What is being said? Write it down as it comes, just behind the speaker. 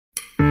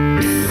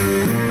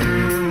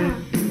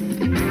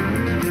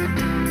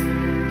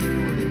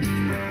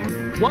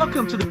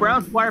Welcome to the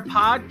Browns Wire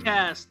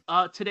podcast.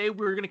 Today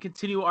we're going to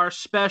continue our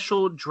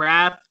special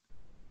draft.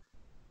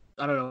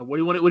 I don't know. What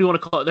do you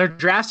want to call it? Their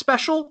draft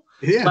special?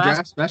 Yeah,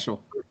 draft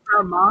special. First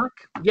round mock.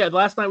 Yeah,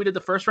 last night we did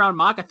the first round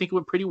mock. I think it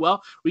went pretty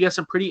well. We got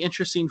some pretty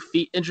interesting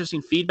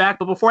feedback.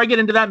 But before I get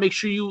into that, make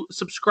sure you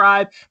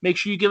subscribe. Make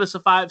sure you give us a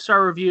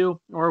 5-star review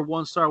or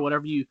 1-star,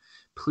 whatever you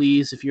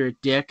please. If you're a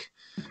dick.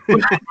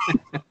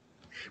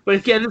 But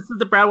again, this is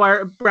the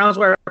Browns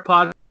Wire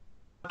podcast.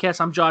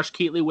 I'm Josh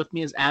Keatley. With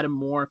me is Adam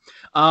Moore.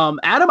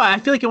 Adam, I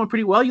feel like it went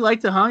pretty well. You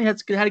liked it, huh? You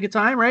had a good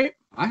time, right?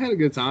 I had a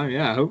good time,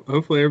 yeah.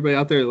 Hopefully everybody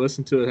out there that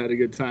listened to it had a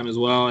good time as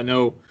well. I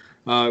know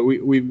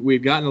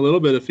we've gotten a little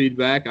bit of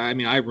feedback. I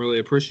mean, I really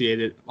appreciate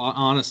it,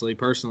 honestly,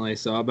 personally.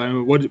 So, I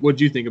mean, what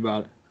did you think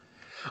about it?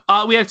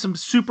 We had some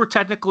super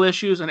technical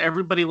issues, and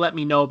everybody let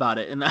me know about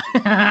it. And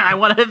I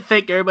want to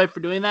thank everybody for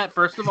doing that,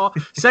 first of all.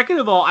 Second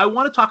of all, I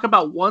want to talk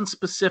about one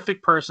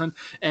specific person.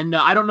 And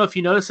I don't know if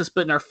you noticed this,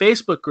 but in our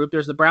Facebook group,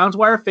 there's the Browns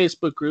Wire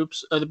Facebook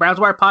groups, the Browns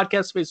Wire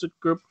podcast Facebook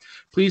group.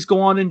 Please go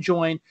on and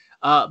join.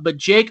 But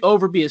Jake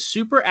Overby is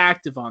super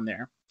active on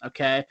there.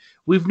 Okay.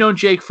 We've known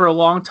Jake for a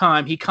long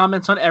time. He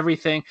comments on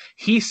everything.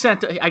 He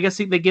sent, I guess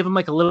they give him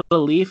like a little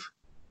leaf.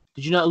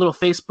 Did you know, a little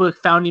Facebook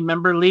founding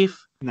member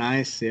leaf?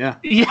 Nice, yeah.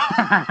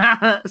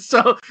 Yeah.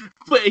 So,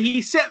 but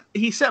he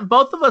sent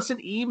both of us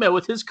an email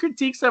with his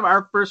critiques of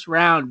our first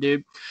round,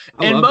 dude.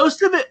 And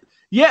most of it,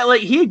 yeah, like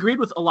he agreed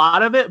with a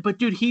lot of it, but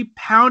dude, he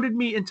pounded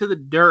me into the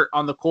dirt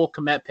on the Cole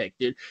Kmet pick,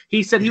 dude.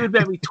 He said he would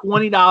bet me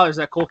 $20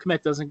 that Cole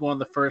Kmet doesn't go in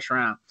the first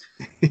round.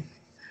 Which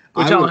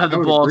I don't have the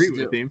balls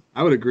to do.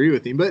 I would agree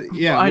with him, but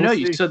yeah, I know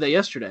you said that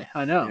yesterday.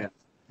 I know.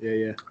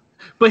 Yeah.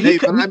 But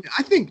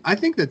I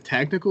think the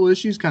technical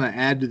issues kind of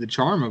add to the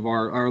charm of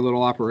our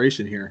little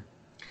operation here.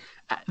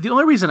 The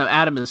only reason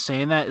Adam is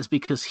saying that is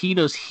because he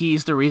knows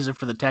he's the reason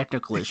for the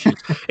technical issues,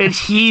 and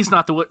he's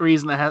not the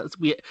reason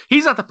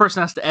he's not the person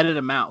that has to edit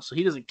them out, so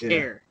he doesn't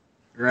care.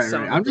 Right.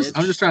 I'm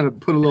just trying to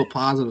put a little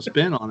positive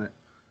spin on it.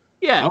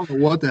 Yeah. I don't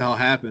know what the hell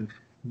happened,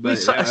 but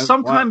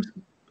sometimes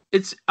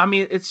it's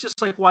just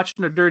like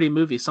watching a dirty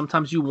movie.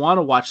 Sometimes you want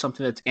to watch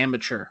something that's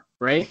amateur,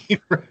 right?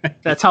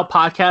 Right. That's how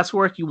podcasts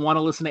work. You want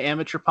to listen to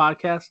amateur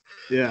podcasts.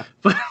 Yeah.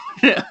 But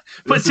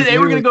today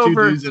we're gonna go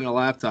over dudes in a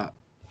laptop.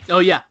 Oh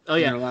yeah.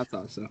 Our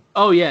laptop, so.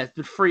 Oh yeah, it's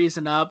been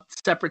freezing up.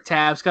 Separate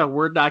tabs. Got a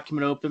Word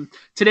document open.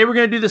 Today we're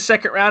gonna do the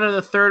second round and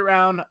the third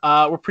round.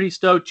 We're pretty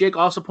stoked. Jake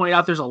also pointed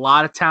out there's a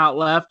lot of talent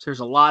left.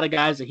 There's a lot of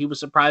guys that he was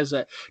surprised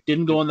that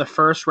didn't go in the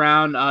first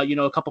round.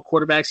 A couple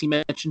quarterbacks he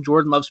mentioned,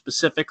 Jordan Love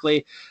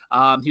specifically.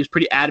 He was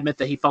pretty adamant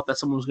that he felt that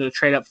someone was going to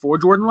trade up for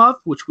Jordan Love,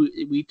 which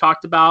we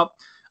talked about.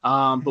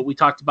 But we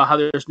talked about how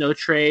there's no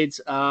trades.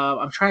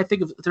 I'm trying to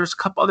think if there's a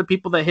couple other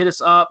people that hit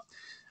us up.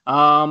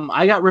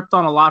 I got ripped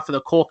on a lot for the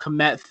Cole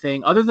Kmet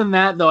thing. Other than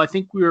that, though, I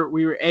think we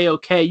were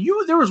A-okay.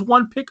 There was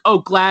one pick.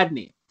 Oh,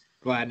 Gladney.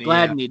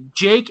 Yeah.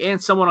 Jake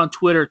and someone on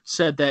Twitter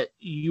said that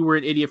you were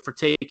an idiot for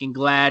taking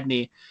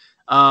Gladney.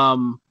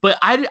 But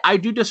I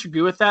do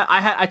disagree with that.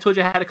 I told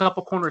you I had a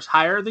couple corners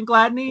higher than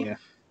Gladney. Yeah.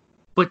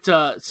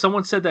 But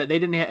someone said that they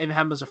didn't even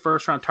have him as a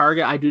first-round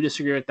target. I do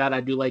disagree with that.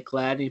 I do like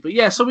Gladney. But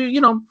yeah, so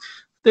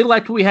they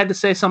liked what we had to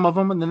say, some of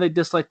them, and then they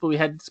disliked what we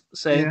had to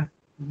say. Yeah.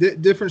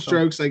 Different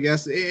strokes, I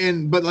guess.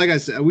 But like I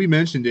said, we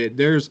mentioned it.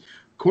 There's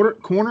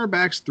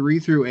cornerbacks 3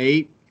 through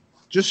 8.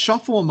 Just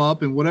shuffle them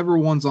up, and whatever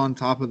one's on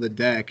top of the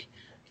deck,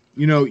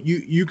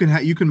 you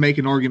can make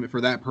an argument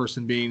for that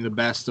person being the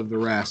best of the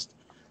rest,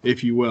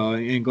 if you will.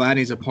 And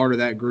Gladney's a part of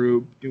that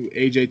group.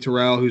 AJ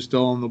Terrell, who's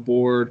still on the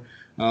board.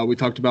 We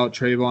talked about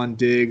Trayvon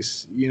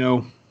Diggs.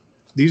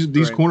 These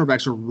right.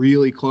 Cornerbacks are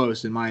really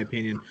close, in my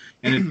opinion.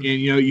 And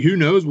who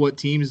knows what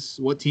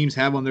teams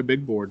have on their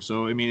big board.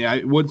 So I mean,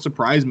 it wouldn't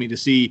surprise me to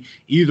see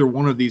either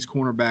one of these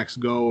cornerbacks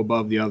go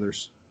above the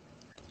others.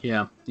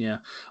 Yeah,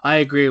 I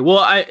agree.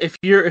 Well, if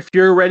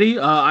you're ready,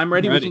 I'm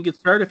ready. We can get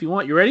started if you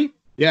want. You ready?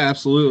 Yeah,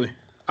 absolutely.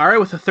 All right,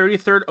 with the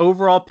 33rd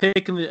overall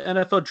pick in the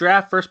NFL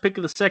draft, first pick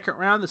of the second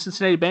round, the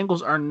Cincinnati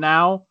Bengals are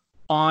now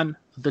on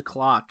the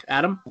clock.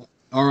 Adam?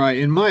 All right.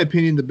 In my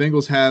opinion, the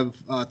Bengals have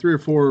 3 or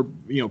 4,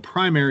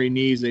 primary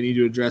needs they need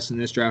to address in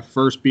this draft.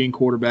 First being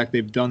quarterback.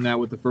 They've done that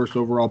with the first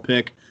overall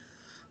pick.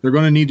 They're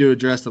going to need to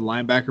address the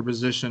linebacker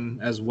position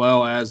as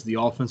well as the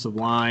offensive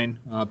line,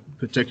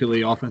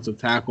 particularly offensive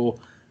tackle,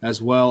 as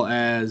well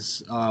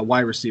as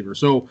wide receiver.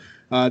 So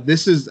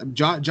this is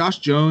Josh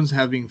Jones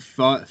having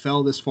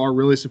fell this far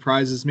really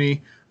surprises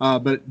me.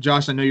 But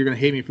Josh, I know you're going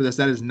to hate me for this.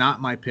 That is not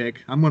my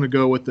pick. I'm going to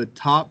go with the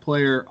top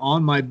player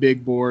on my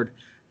big board.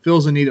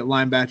 Fills a need at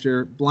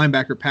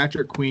linebacker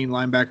Patrick Queen,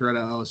 linebacker out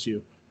of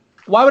LSU.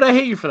 Why would I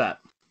hate you for that?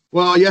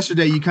 Well,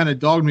 yesterday you kind of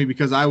dogged me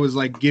because I was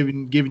like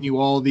giving you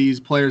all these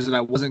players that I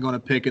wasn't going to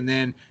pick, and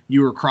then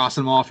you were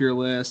crossing them off your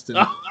list.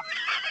 And...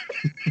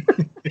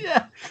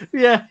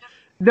 yeah.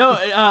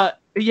 No,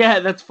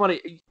 that's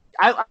funny.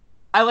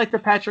 I like the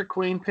Patrick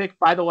Queen pick,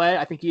 by the way.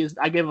 I think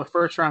I gave him a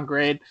first round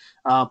grade,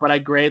 but I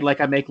grade like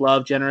I make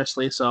love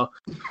generously. So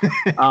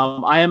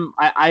I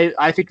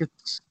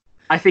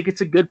think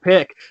it's a good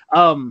pick.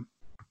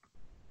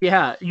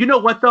 Yeah, you know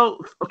what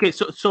though? Okay,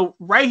 so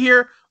right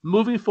here,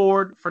 moving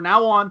forward, from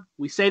now on,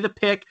 we say the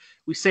pick,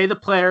 we say the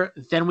player,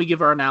 then we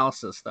give our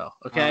analysis though.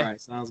 Okay, All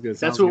right, sounds good.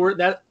 that's what we're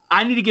that.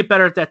 I need to get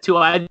better at that too.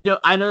 I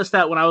noticed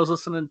that when I was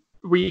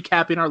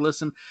recapping our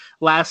listen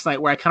last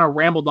night, where I kind of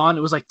rambled on.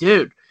 It was like,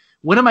 dude,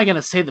 when am I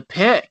gonna say the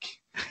pick?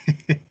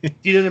 Do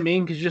you know what I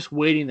mean? Because you're just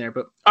waiting there.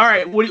 But all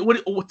right,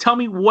 tell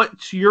me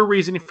what's your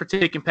reasoning for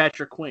taking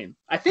Patrick Queen?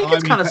 I think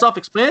it's kind of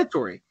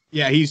self-explanatory.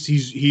 Yeah, he's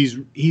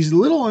a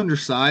little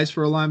undersized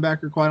for a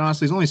linebacker, quite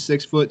honestly. He's only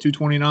 6 foot,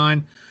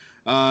 229.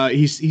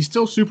 He's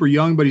still super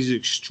young, but he's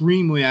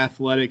extremely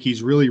athletic.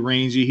 He's really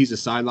rangy. He's a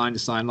sideline to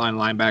sideline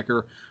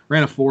linebacker.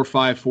 Ran a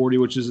 4.5 40,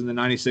 which is in the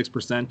 96th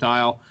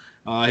percentile.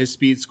 His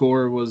speed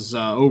score was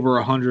over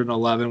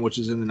 111, which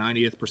is in the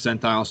 90th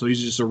percentile. So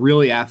he's just a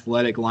really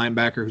athletic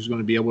linebacker who's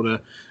going to be able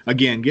to,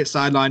 again, get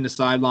sideline to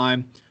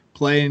sideline,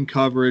 play in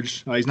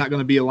coverage. He's not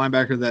going to be a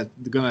linebacker that's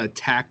going to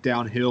attack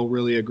downhill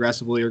really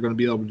aggressively or going to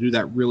be able to do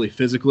that really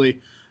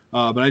physically.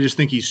 But I just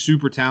think he's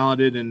super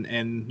talented,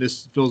 and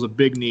this fills a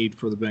big need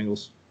for the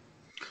Bengals.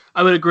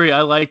 I would agree.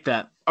 I like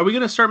that. Are we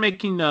going to start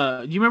making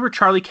do you remember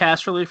Charlie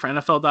Casserly for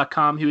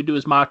NFL.com? He would do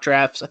his mock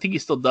drafts. I think he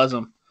still does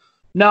them.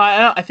 No,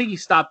 I think he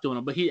stopped doing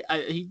them, but he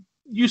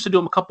used to do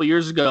them a couple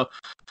years ago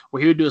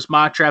where he would do his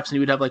mock drafts and he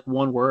would have like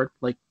one word,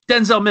 like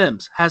Denzel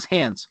Mims has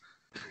hands.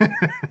 Do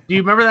you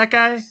remember that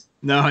guy?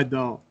 No, I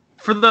don't.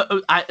 For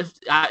the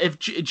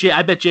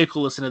I bet Jake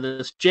will listen to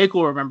this. Jake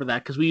will remember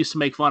that because we used to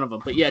make fun of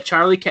him. But yeah,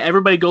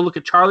 everybody go look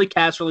at Charlie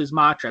Casserly's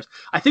mock drafts.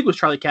 I think it was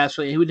Charlie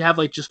Casserly. He would have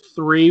like just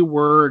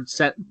 3-word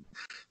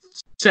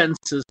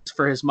sentences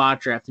for his mock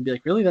draft and be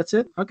like, really, that's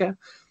it? Okay.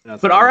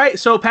 All right,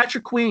 so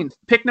Patrick Queen,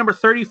 pick number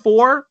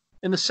 34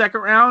 in the second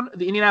round,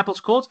 the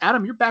Indianapolis Colts.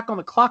 Adam, you're back on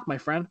the clock, my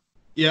friend.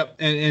 Yep,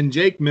 and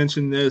Jake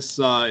mentioned this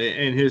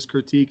in his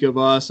critique of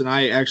us, and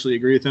I actually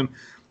agree with him.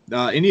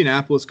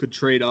 Indianapolis could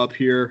trade up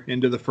here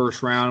into the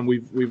first round.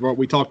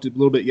 We talked a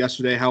little bit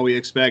yesterday how we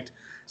expect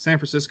San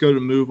Francisco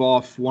to move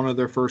off one of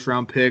their first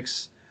round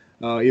picks,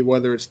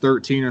 whether it's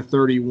 13 or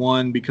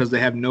 31, because they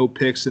have no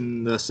picks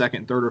in the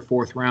second, third, or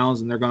fourth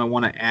rounds, and they're going to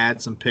want to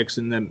add some picks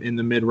in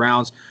the mid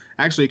rounds.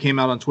 Actually, it came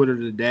out on Twitter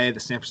today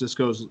that San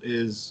Francisco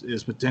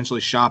is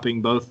potentially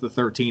shopping both the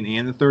 13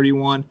 and the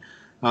 31.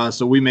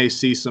 So we may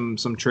see some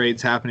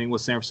trades happening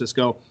with San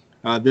Francisco.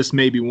 This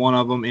may be one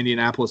of them.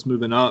 Indianapolis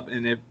moving up,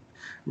 and if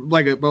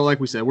like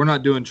we said, we're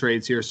not doing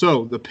trades here.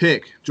 So the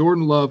pick,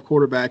 Jordan Love,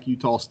 quarterback,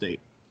 Utah State.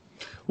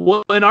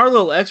 Well, in our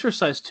little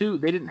exercise too,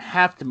 they didn't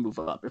have to move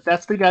up. If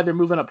that's the guy they're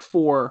moving up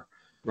for,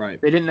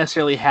 right? They didn't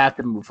necessarily have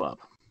to move up.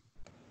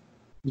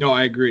 No,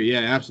 I agree. Yeah,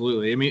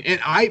 absolutely. I mean, and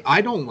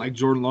I don't like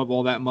Jordan Love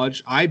all that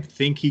much. I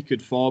think he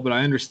could fall, but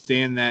I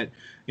understand that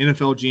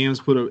NFL GMs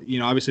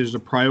obviously there's a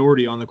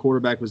priority on the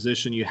quarterback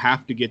position. You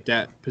have to get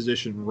that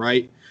position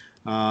right.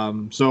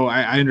 So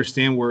I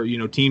understand where,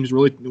 teams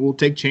really will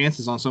take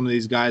chances on some of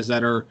these guys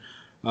that are,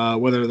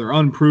 whether they're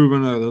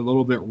unproven or they're a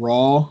little bit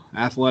raw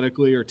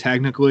athletically or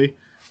technically.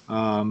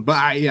 But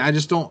I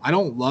just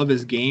don't love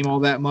his game all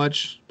that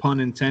much,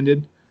 pun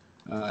intended.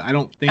 I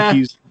don't think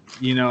he's,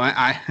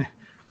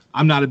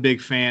 I'm not a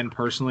big fan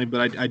personally,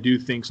 but I do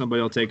think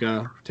somebody will take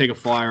a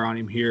flyer on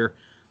him here,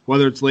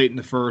 whether it's late in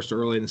the first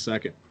or early in the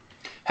second.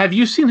 Have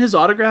you seen his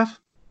autograph?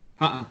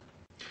 Uh-uh.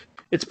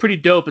 It's pretty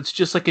dope. It's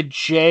just like a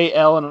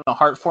JL and a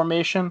heart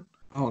formation.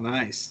 Oh,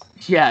 nice.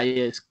 Yeah,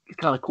 it's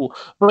kind of cool.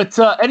 But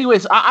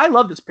anyways, I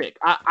love this pick.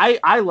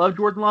 I love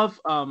Jordan Love.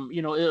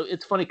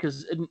 It's funny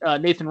because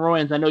Nathan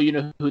Royans, I know you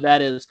know who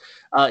that is.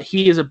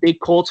 He is a big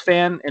Colts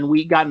fan, and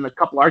we got in a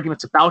couple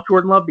arguments about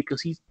Jordan Love because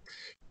he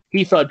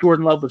thought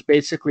Jordan Love was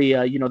basically,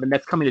 the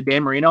next coming to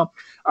Dan Marino.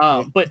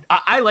 But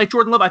I like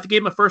Jordan Love. I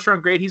gave him a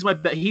first-round grade. He's one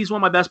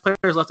of my best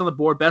players left on the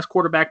board, best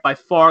quarterback by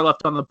far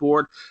left on the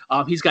board.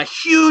 He's got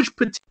huge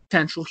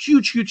potential,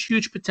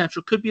 huge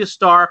potential. Could be a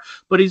star,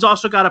 but he's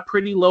also got a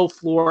pretty low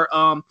floor.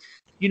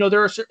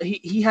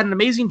 He had an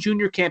amazing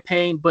junior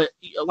campaign, but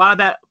a lot of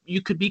that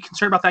you could be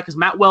concerned about that because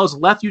Matt Wells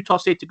left Utah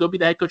State to go be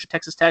the head coach of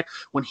Texas Tech.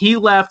 When he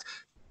left,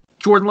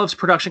 Jordan Love's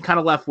production kind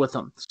of left with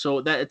him.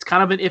 So that it's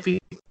kind of an iffy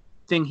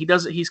thing. He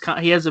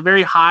has a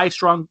very high,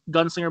 strong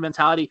gunslinger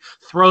mentality,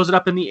 throws it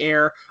up in the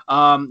air.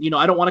 I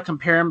don't want to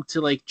compare him to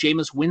like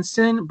Jameis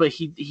Winston, but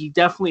he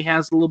definitely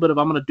has a little bit of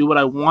I'm going to do what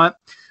I want.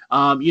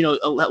 A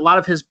lot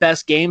of his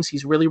best games,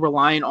 he's really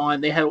relying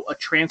on. They had a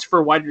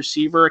transfer wide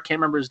receiver. I can't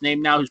remember his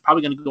name now. Who's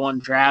probably going to go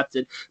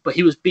undrafted, but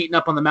he was beaten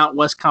up on the Mountain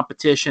West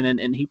competition,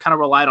 and he kind of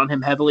relied on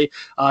him heavily.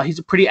 He's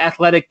a pretty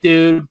athletic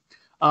dude.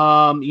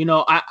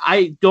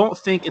 I don't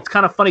think it's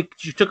kind of funny.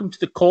 You took him to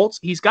the Colts.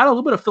 He's got a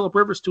little bit of Phillip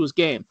Rivers to his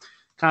game.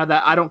 Kind of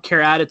that I don't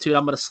care attitude.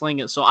 I'm going to sling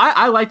it. So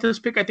I like this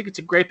pick. I think it's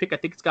a great pick. I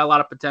think it's got a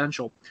lot of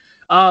potential.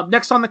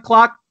 Next on the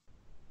clock,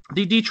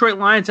 the Detroit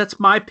Lions. That's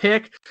my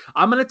pick.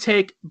 I'm going to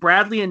take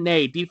Bradley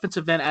Anae,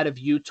 defensive end out of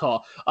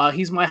Utah.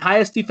 He's my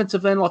highest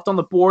defensive end left on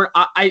the board.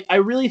 I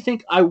really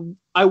think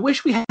I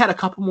wish we had a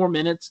couple more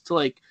minutes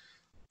to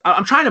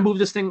I'm trying to move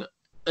this thing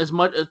as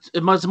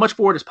much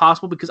forward as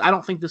possible because I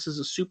don't think this is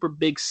a super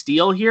big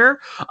steal here.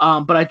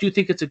 But I do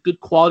think it's a good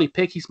quality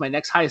pick. He's my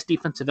next highest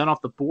defensive end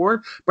off the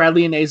board.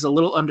 Bradlee Anae is a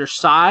little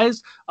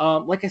undersized.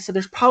 Like I said,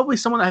 there's probably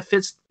someone that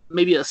fits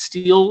maybe a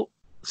steal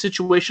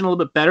situation a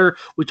little bit better.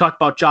 We talked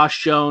about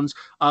Josh Jones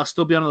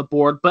still be on the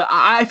board, but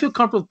I feel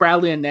comfortable with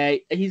Bradlee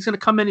Anae. He's going to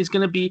come in. He's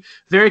going to be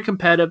very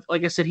competitive.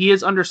 Like I said, he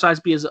is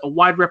undersized, but he has a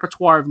wide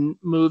repertoire of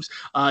moves.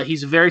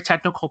 He's a very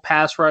technical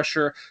pass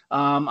rusher.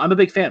 I'm a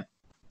big fan.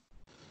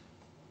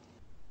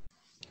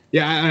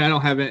 Yeah, I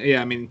don't have it.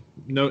 Yeah, I mean,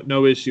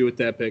 no issue with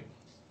that pick.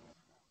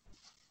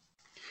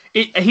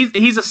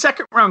 He's a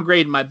second round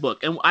grade in my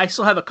book, and I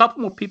still have a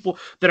couple more people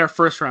that are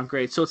first round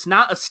grades. So it's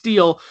not a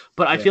steal,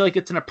 but I feel like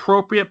it's an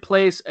appropriate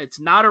place. It's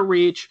not a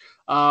reach.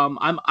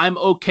 I'm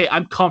okay.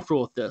 I'm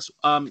comfortable with this.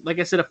 Like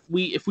I said,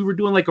 if we were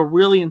doing like a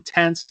really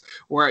intense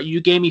where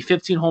you gave me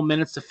 15 whole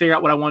minutes to figure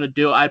out what I want to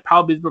do, would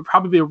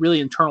probably be a really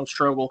internal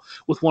struggle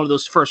with one of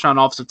those first round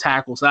offensive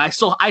tackles. And I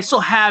still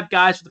have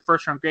guys for the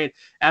first round grade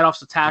at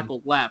offensive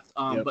tackle left.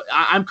 But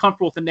I'm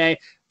comfortable with Anae.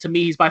 To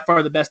me, he's by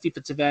far the best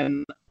defensive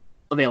end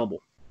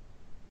available.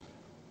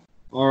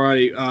 All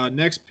righty.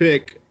 Next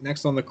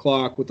on the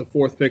clock with the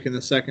fourth pick in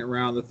the second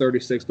round, the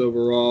 36th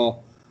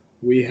overall,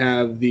 we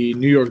have the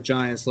New York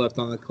Giants left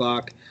on the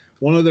clock.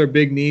 One of their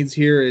big needs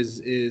here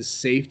is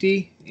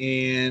safety,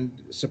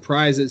 and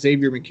surprised that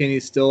Xavier McKinney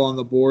is still on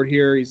the board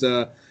here. He's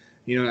I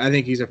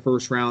think he's a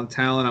first round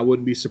talent. I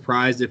wouldn't be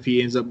surprised if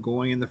he ends up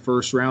going in the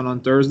first round on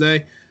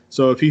Thursday.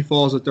 So if he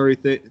falls at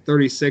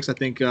 36, I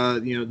think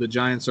the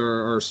Giants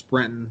are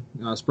sprinting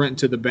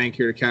to the bank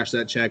here to cash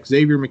that check.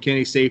 Xavier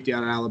McKinney, safety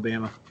out of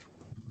Alabama.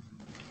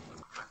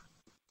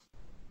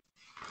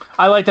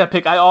 I like that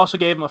pick. I also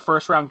gave him a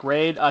first-round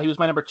grade. He was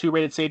my number 2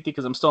 rated safety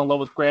because I'm still in love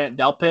with Grant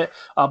Delpit,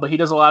 but he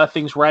does a lot of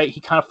things right. He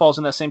kind of falls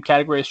in that same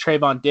category as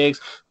Trayvon Diggs,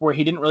 where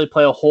he didn't really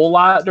play a whole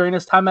lot during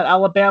his time at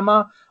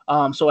Alabama.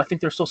 So I think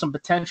there's still some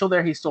potential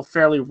there. He's still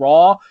fairly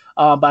raw,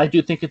 but I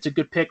do think it's a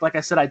good pick. Like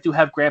I said, I do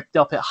have Grant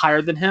Delpit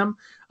higher than him,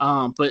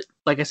 but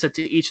like I said,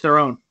 to each their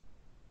own.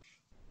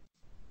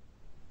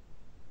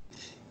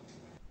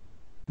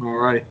 All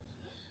right.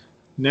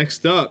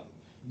 Next up,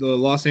 the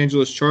Los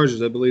Angeles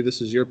Chargers. I believe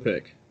this is your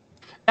pick.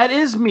 That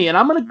is me, and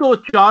I'm going to go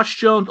with Josh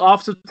Jones,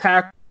 offensive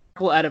tackle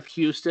out of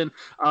Houston.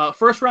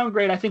 First round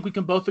grade, I think we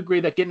can both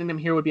agree that getting him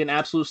here would be an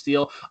absolute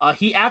steal.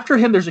 After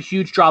him, there's a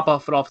huge drop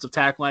off at offensive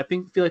tackle. I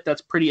feel like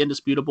that's pretty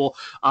indisputable.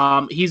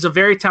 He's a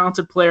very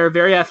talented player,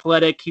 very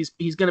athletic.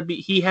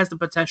 He has the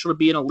potential to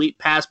be an elite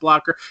pass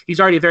blocker. He's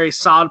already a very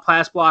solid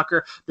pass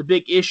blocker. The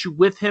big issue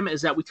with him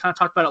is that we kind of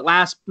talked about it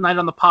last night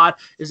on the pod,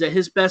 is that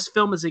his best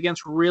film is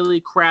against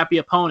really crappy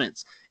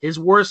opponents. His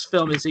worst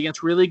film is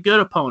against really good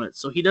opponents.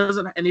 So he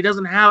doesn't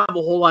have a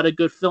whole lot of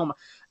good film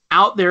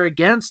out there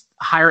against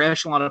higher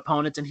echelon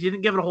opponents, and he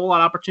didn't give it a whole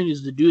lot of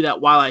opportunities to do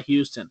that while at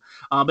Houston.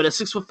 But at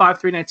 6'5",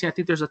 319, I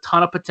think there's a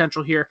ton of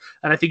potential here,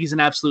 and I think he's an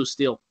absolute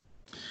steal.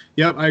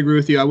 Yep, I agree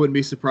with you. I wouldn't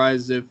be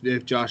surprised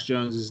if Josh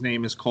Jones'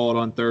 name is called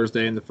on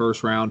Thursday in the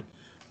first round.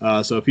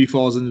 So if he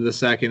falls into the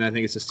second, I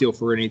think it's a steal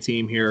for any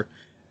team here.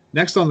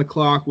 Next on the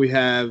clock, we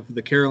have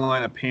the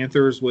Carolina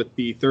Panthers with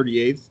the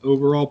 38th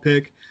overall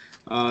pick.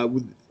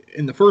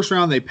 In the first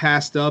round, they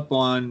passed up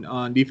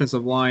on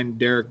defensive line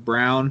Derek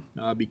Brown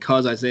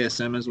because Isaiah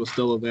Simmons was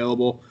still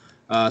available.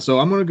 So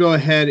I'm going to go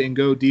ahead and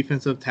go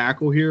defensive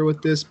tackle here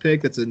with this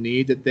pick. That's a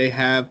need that they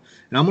have.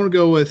 And I'm going to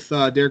go with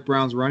Derek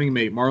Brown's running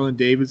mate, Marlon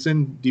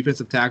Davidson,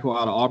 defensive tackle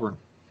out of Auburn.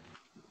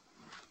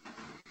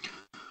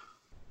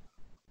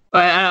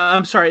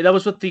 I'm sorry, that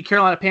was with the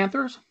Carolina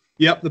Panthers?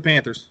 Yep, the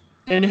Panthers.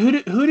 And who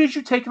did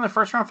you take in the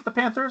first round for the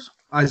Panthers?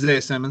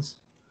 Isaiah Simmons.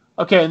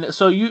 Okay,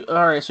 so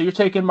you're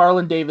taking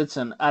Marlon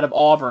Davidson out of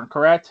Auburn,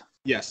 correct?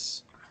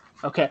 Yes.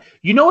 Okay.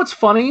 You know what's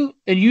funny?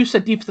 And you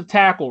said defensive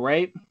tackle,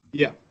 right?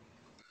 Yeah.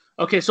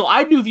 Okay, so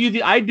I do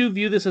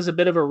view this as a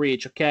bit of a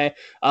reach. Okay,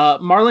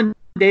 Marlon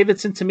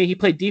Davidson, to me, he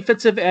played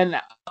defensive end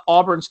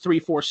Auburn's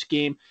 3-4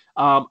 scheme.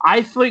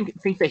 I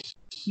think that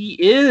he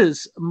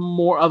is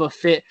more of a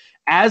fit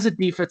as a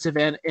defensive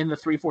end in the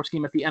 3-4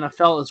 scheme at the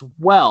NFL as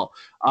well.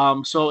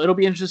 So it'll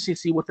be interesting to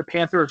see what the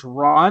Panthers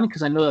run,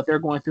 because I know that they're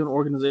going through an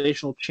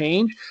organizational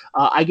change.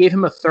 I gave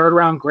him a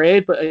third-round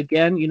grade, but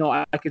again,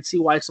 I could see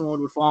why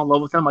someone would fall in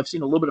love with him. I've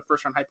seen a little bit of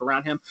first-round hype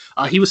around him.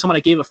 He was someone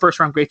I gave a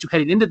first-round grade to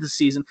heading into the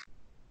season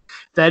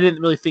that I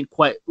didn't really think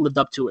quite lived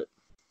up to it.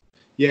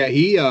 Yeah,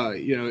 he,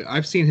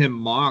 I've seen him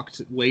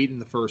mocked late in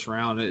the first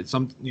round at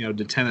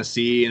to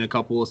Tennessee in a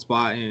couple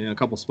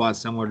spots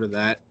similar to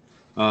that.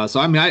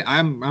 So I mean,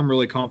 I'm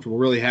really comfortable,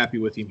 really happy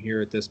with him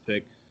here at this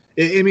pick.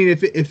 I mean,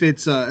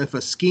 if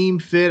a scheme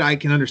fit, I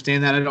can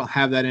understand that. I don't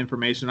have that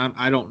information.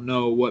 I don't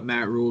know what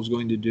Matt Rhule is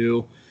going to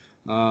do.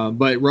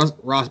 But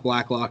Ross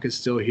Blacklock is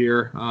still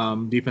here,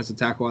 defensive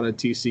tackle out of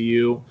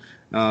TCU.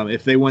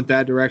 If they went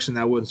that direction,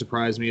 that wouldn't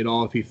surprise me at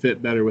all if he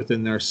fit better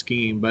within their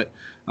scheme. But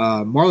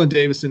Marlon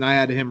Davidson, I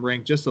had him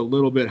ranked just a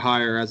little bit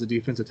higher as a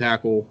defensive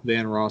tackle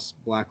than Ross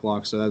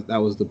Blacklock, so that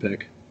was the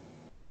pick.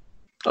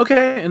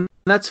 Okay, and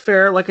that's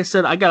fair. Like I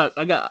said, I got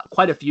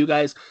quite a few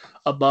guys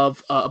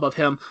above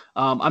him.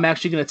 I'm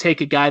actually going to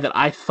take a guy that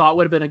I thought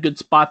would have been a good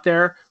spot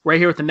there right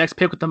here with the next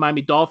pick with the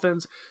Miami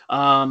Dolphins.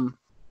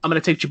 I'm going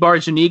to take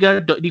Jabari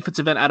Zuniga,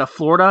 defensive end out of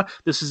Florida.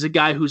 This is a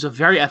guy who's a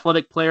very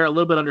athletic player, a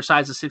little bit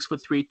undersized at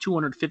 6'3",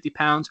 250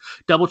 pounds.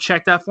 Double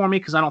check that for me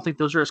because I don't think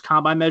those are his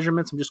combine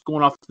measurements. I'm just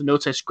going off the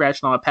notes I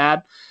scratched on a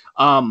pad.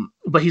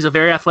 But he's a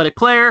very athletic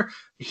player.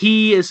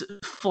 He is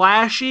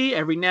flashy.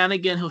 Every now and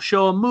again, he'll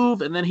show a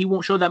move, and then he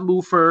won't show that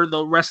move for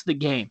the rest of the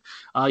game.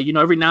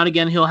 Every now and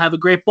again, he'll have a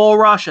great bull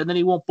rush, and then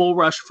he won't bull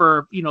rush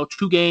for, 2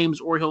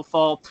 games, or he'll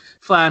fall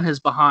flat on his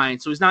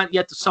behind. So he's not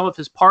yet the sum of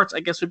his parts, I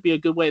guess would be a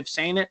good way of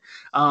saying it.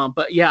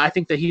 But yeah, I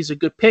think that he's a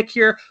good pick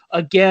here.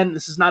 Again,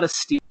 this is not a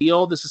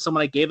steal. This is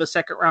someone I gave a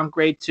second-round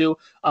grade to,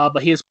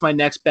 but he is my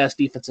next best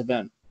defensive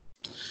end.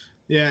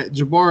 Yeah,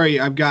 Jabari,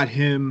 I've got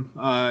him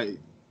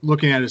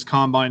looking at his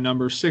combine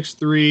numbers,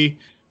 6'3",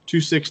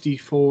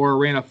 264,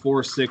 ran a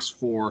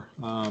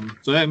 4.64.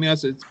 So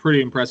that's it's a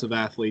pretty impressive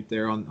athlete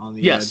there on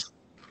the edge.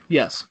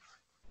 Yes.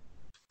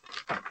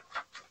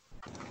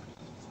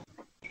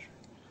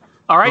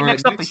 All right,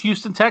 next up, the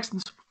Houston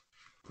Texans.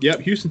 Yep,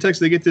 Houston Texans,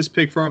 they get this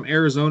pick from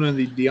Arizona in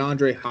the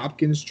DeAndre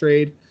Hopkins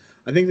trade.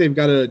 I think they've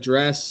got to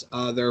address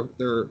their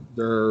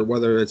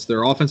whether it's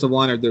their offensive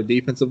line or their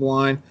defensive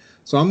line.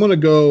 So I'm going to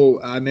go,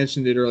 I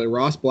mentioned it earlier,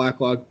 Ross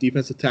Blacklock,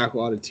 defensive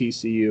tackle out of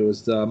TCU,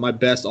 is my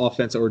best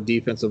offensive or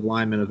defensive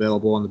lineman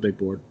available on the big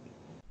board.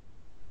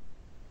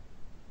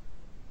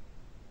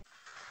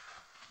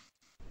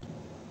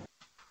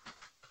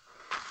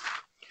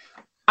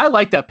 I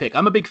like that pick.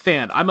 I'm a big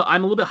fan. I'm a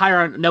little bit higher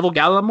on Neville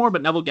Gallimore,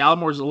 but Neville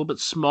Gallimore is a little bit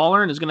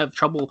smaller and is going to have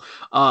trouble,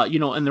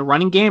 in the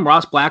running game.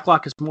 Ross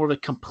Blacklock is more of a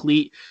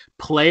complete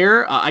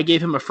player. I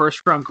gave him a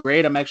first-round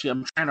grade. I'm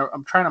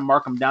trying to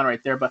mark him down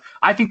right there. But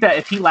I think that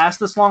if he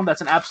lasts this long,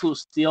 that's an absolute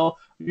steal.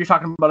 You're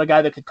talking about a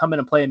guy that could come in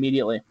and play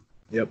immediately.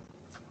 Yep.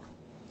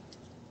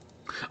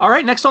 All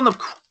right, next on the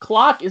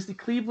clock is the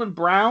Cleveland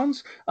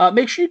Browns.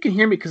 Make sure you can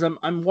hear me because I'm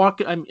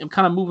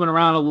kind of moving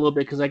around a little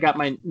bit because I got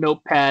my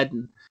notepad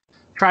and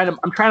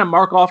I'm trying to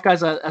mark off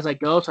guys as I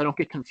go so I don't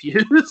get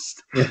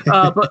confused.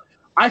 But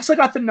I still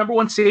got the number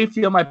 1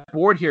 safety on my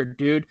board here,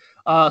 dude.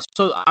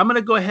 So I'm going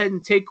to go ahead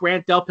and take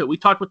Grant Delpit. We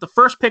talked with the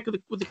first pick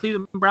with the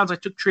Cleveland Browns. I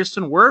took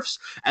Tristan Wirfs,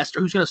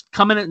 who's going to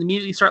come in and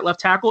immediately start left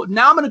tackle.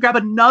 Now I'm going to grab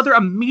another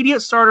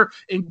immediate starter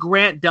in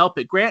Grant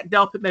Delpit. Grant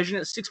Delpit measuring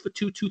at 6'2",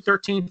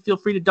 213. Feel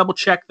free to double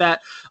check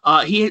that.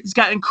 He's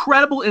got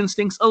incredible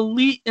instincts,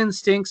 elite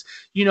instincts.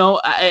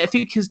 I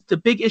think the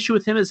big issue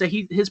with him is that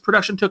his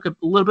production took a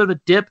little bit of a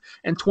dip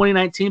in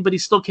 2019, but he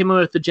still came in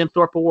with the Jim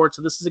Thorpe Award.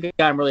 So this is a guy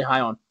I'm really high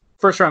on.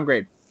 First round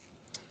grade.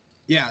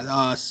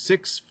 Yeah,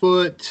 6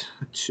 foot.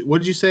 What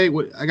did you say?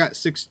 I got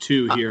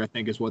 6'2" here. I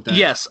think is what that.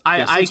 Yes,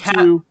 I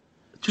have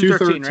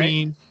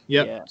 213. Right?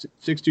 Yep, yeah.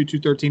 6'2",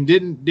 213.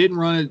 Didn't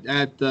run it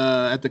at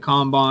the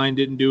combine.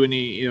 Didn't do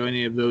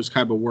any of those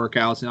type of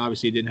workouts, and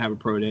obviously he didn't have a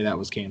pro day that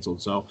was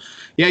canceled. So,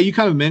 yeah, you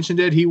kind of mentioned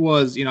it. He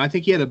was, I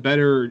think he had a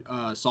better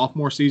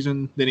sophomore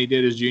season than he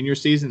did his junior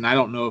season. I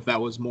don't know if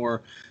that was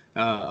more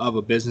of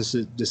a business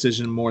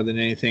decision more than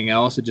anything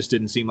else. It just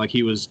didn't seem like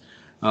he was.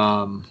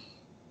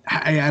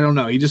 I don't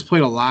know. He just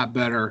played a lot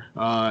better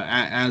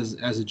as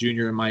a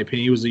junior, in my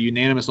opinion. He was a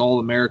unanimous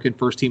All-American,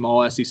 first-team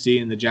All-SEC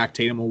in the Jack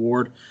Tatum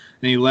Award,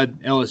 and he led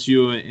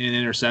LSU in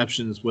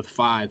interceptions with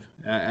 5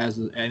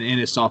 in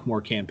his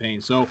sophomore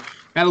campaign. So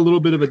had a little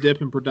bit of a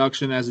dip in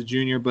production as a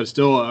junior, but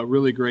still a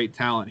really great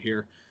talent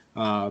here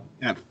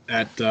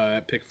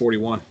at pick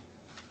 41.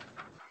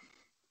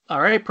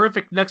 All right,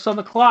 perfect. Next on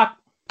the clock.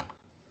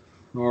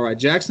 All right,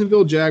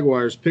 Jacksonville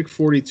Jaguars, pick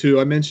 42.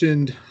 We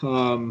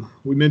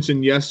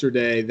mentioned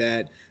yesterday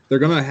that they're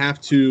going to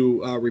have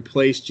to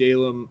replace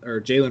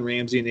Jalen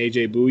Ramsey and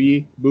A.J.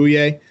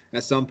 Bouye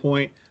at some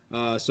point.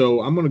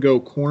 So I'm going to go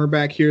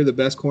cornerback here, the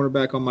best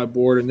cornerback on my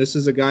board, and this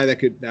is a guy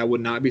that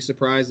would not be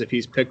surprised if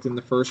he's picked in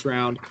the first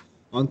round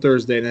on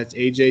Thursday, and that's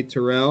A.J.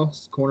 Terrell,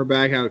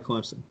 cornerback out of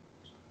Clemson.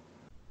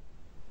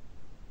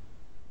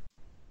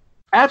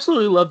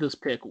 Absolutely love this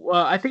pick.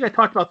 I think I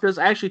talked about this.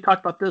 I actually talked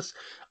about this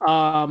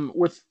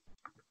with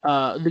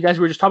the guys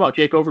we were just talking about,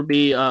 Jake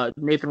Overby,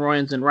 Nathan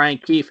Royans, and Ryan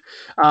Keefe.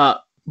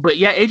 But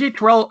yeah, AJ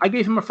Terrell, I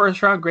gave him a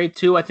first round grade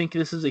too. I think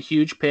this is a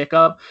huge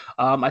pickup.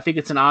 I think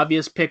it's an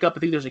obvious pickup. I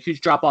think there's a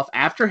huge drop off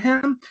after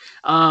him.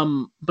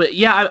 But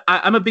yeah,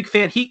 I'm a big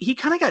fan. He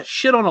kind of got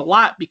shit on a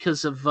lot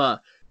because of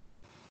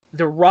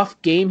the rough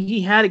game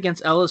he had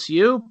against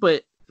LSU,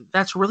 but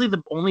that's really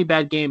the only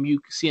bad game you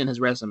see in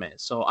his resume.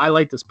 So I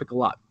like this pick a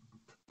lot.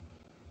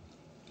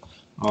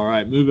 All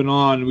right, moving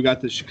on. We got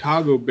the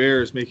Chicago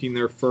Bears making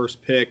their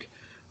first pick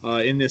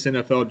in this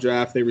NFL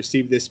draft. They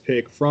received this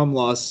pick from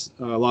Las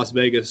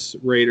Vegas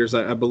Raiders,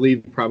 I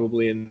believe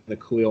probably in the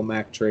Khalil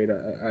Mack trade.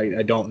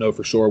 I don't know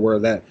for sure where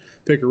that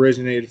pick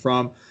originated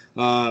from.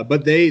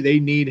 But they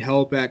need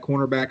help at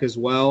cornerback as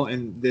well.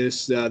 And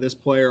this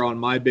player on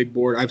my big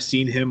board, I've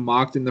seen him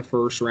mocked in the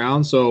first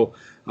round. So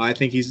I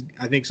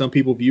think some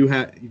people view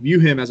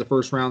him as a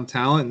first round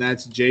talent, and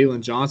that's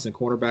Jalen Johnson,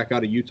 cornerback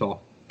out of Utah.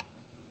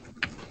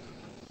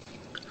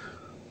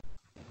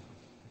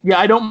 Yeah,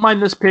 I don't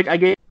mind this pick. I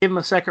gave him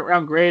a second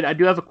round grade. I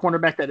do have a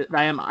cornerback that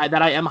I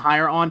am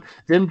higher on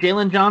than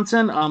Jalen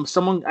Johnson.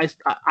 Someone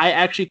I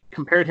actually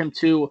compared him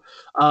to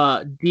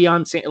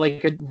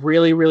like a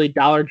really, really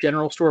Dollar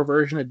General store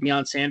version of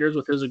Deion Sanders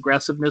with his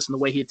aggressiveness and the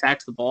way he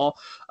attacks the ball.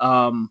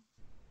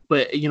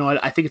 But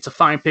I think it's a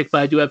fine pick,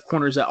 but I do have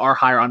corners that are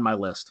higher on my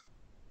list.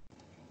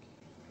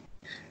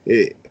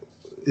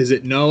 Is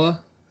it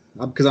Noah?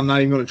 Because I'm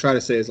not even going to try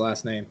to say his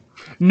last name.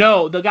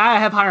 No, the guy I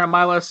have higher on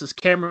my list is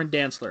Cameron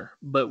Dantzler,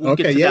 but we'll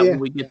get to that when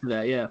we get to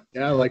that. Yeah,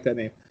 I like that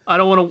name. I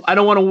don't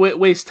want to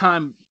waste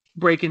time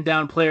breaking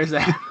down players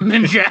that haven't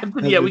been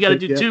drafted yet. We got to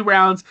do 2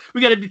 rounds.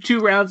 We got to do 2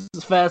 rounds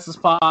as fast as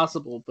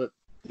possible. But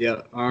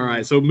yeah, all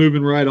right. So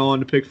moving right on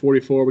to pick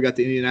 44, we got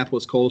the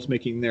Indianapolis Colts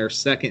making their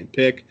second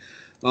pick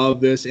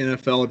of this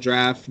NFL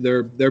draft.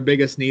 Their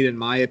biggest need, in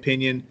my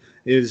opinion,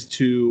 is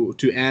to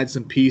add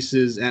some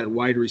pieces at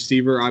wide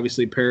receiver.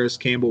 Obviously, Paris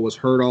Campbell was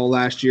hurt all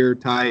last year.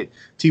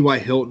 T.Y.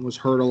 Hilton was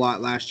hurt a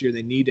lot last year.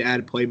 They need to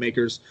add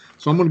playmakers.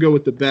 So I'm going to go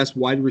with the best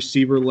wide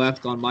receiver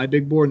left on my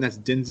big board, and that's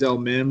Denzel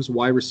Mims,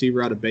 wide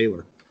receiver out of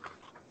Baylor.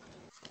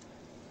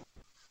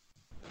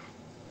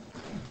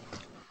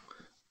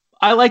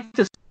 I like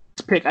this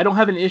pick. I don't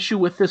have an issue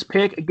with this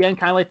pick. Again,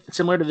 kind of like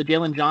similar to the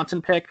Jalen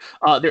Johnson pick.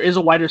 There is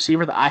a wide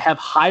receiver that I have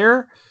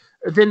higher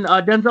than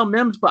Denzel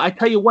Mims, but I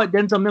tell you what,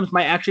 Denzel Mims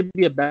might actually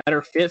be a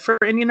better fit for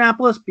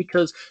Indianapolis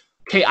because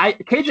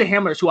KJ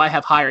Hamler is who I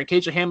have higher, and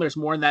KJ Hamler is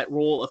more in that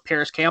role of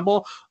Paris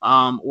Campbell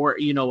or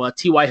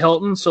T.Y.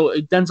 Hilton. So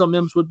Denzel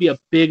Mims would be a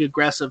big,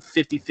 aggressive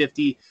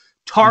 50-50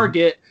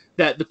 target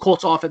that the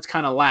Colts offense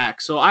kind of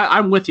lacks. So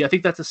I'm with you. I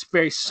think that's a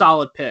very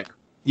solid pick.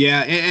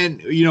 Yeah,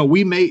 and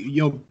we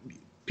may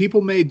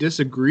people may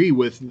disagree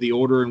with the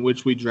order in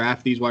which we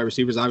draft these wide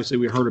receivers. Obviously,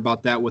 we heard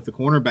about that with the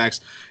cornerbacks.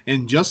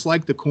 And just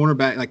like the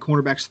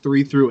cornerbacks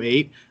 3 through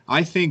 8,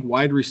 I think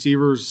wide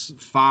receivers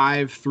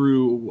 5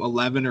 through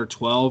 11 or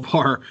 12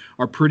 are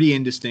pretty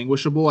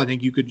indistinguishable. I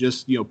think you could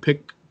just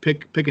pick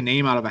a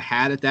name out of a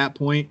hat at that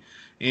point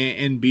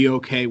and be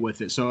okay with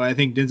it. So I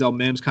think Denzel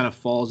Mims kind of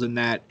falls in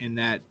that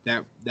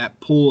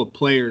pool of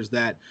players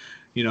that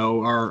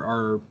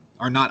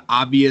are not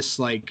obvious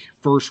like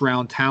first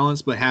round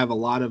talents, but have a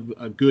lot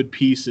of good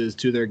pieces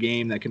to their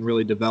game that can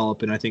really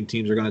develop. And I think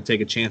teams are going to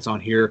take a chance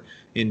on here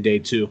in day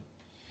 2.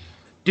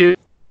 Dude,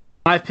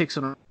 5 picks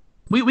in a row.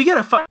 We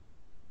got to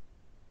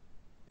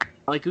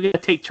we got to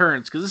take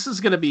turns because this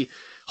is going to be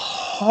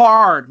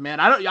hard,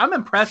 man. I'm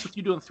impressed with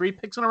you doing 3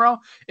 picks in a row,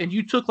 and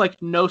you took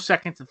like no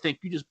second to think.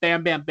 You just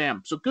bam, bam,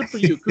 bam. So good for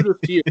you.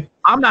 Kudos to you.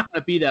 I'm not going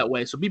to be that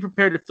way. So be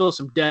prepared to fill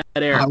some dead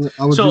air. I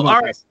would all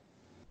right. Best.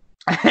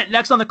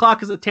 Next on the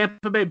clock is the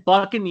Tampa Bay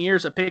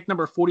Buccaneers at pick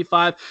number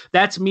 45.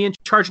 That's me in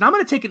charge. And I'm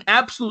going to take an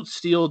absolute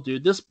steal,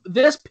 dude.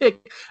 This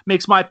pick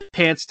makes my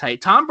pants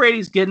tight. Tom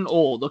Brady's getting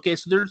old, okay?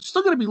 So they're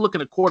still going to be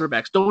looking at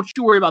quarterbacks. Don't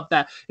you worry about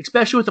that,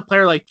 especially with a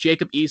player like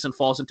Jacob Eason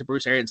falls into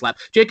Bruce Arians' lap.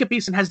 Jacob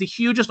Eason has the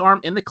hugest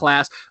arm in the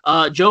class.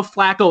 Joe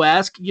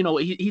Flacco-esque.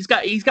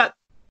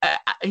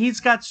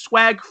 He's got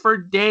swag for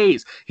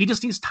days. He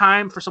just needs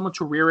time for someone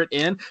to rear it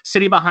in.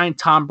 Sitting behind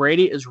Tom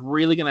Brady is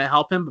really going to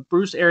help him, but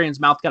Bruce Arians'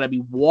 mouth got to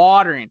be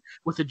watering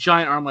with a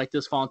giant arm like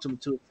this falling to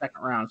the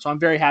second round. So I'm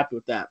very happy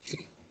with that.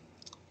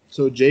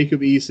 So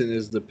Jacob Eason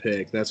is the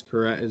pick. That's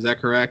correct. Is that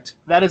correct?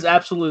 That is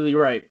absolutely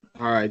right.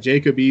 All right,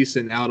 Jacob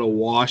Eason out of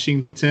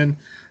Washington.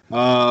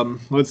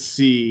 Let's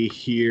see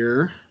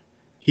here.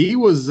 He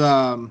was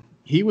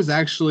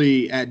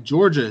actually at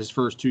Georgia his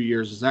first 2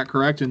 years. Is that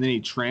correct? And then he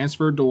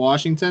transferred to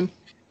Washington?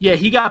 Yeah,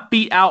 he got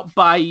beat out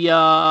by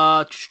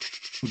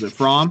was it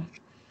Fromm?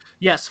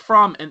 Yes,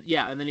 Fromm, and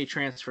then he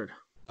transferred.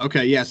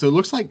 Okay, yeah. So it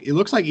looks like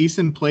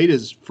Eason played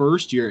his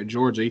first year at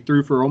Georgia. He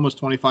threw for almost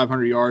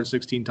 2,500 yards,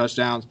 16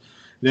 touchdowns.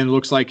 Then it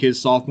looks like his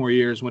sophomore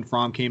year is when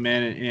Fromm came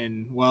in,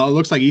 and it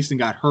looks like Eason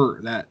got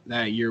hurt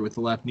that year with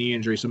the left knee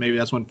injury. So maybe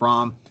that's when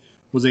Fromm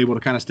was able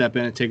to kind of step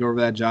in and take over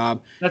that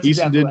job. That's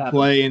Eason exactly did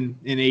play in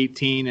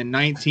 18 and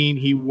 19.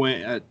 He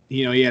went,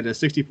 he had a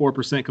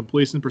 64%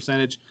 completion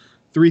percentage,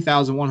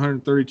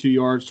 3,132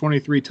 yards,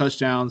 23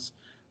 touchdowns,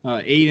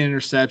 8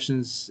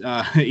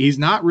 interceptions. He's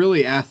not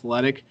really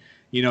athletic.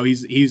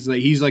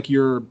 He's like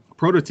your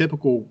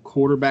prototypical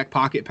quarterback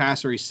pocket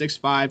passer. He's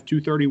 6'5",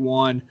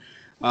 231.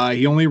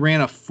 He only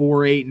ran a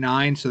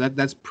 4.89, so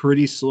that's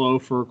pretty slow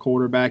for a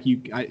quarterback.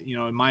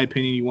 In my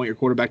opinion, you want your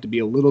quarterback to be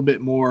a little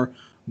bit more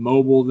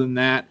mobile than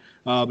that,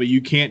 but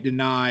you can't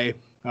deny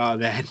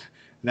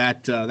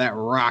that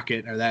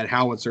rocket or that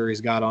howitzer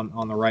he's got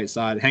on the right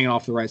side, hanging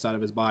off the right side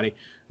of his body.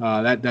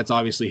 That's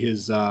obviously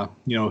his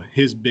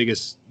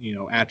biggest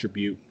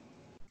attribute.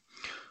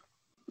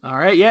 All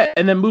right, yeah,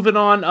 and then moving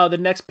on, the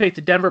next pick,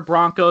 the Denver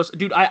Broncos.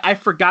 Dude, I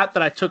forgot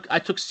that I took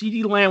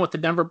CeeDee Lamb with the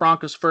Denver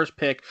Broncos first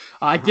pick.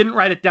 I didn't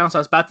write it down, so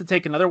I was about to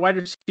take another wide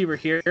receiver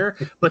here,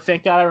 but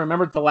thank God I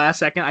remembered at the last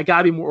second. I got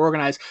to be more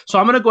organized. So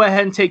I'm going to go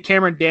ahead and take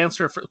Cameron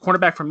Dantzler,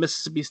 cornerback from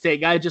Mississippi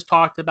State, guy I just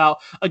talked about.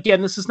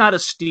 Again, this is not a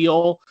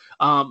steal.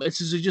 This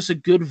is just a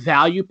good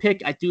value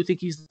pick. I do think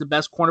he's the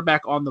best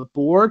cornerback on the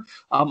board.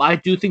 I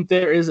do think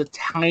there is a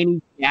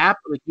tiny gap.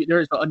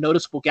 There is a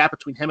noticeable gap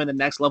between him and the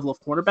next level of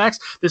cornerbacks.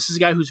 This is a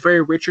guy who's who's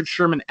very Richard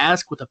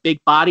Sherman-esque with a big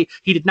body.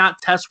 He did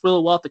not test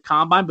really well at the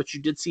combine, but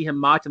you did see him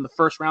mocked in the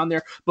first round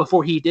there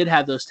before he did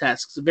have those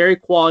tests. It's a very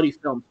quality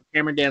film.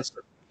 Cameron Dantzler.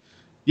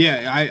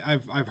 Yeah,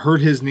 I've heard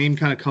his name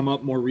kind of come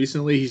up more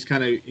recently. He's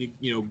kind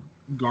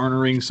of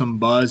garnering some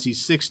buzz. He's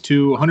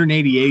 6'2",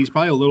 188. He's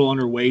probably a little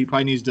underweight.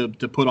 Probably needs to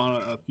put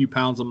on a few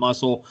pounds of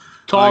muscle.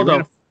 Tall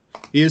though.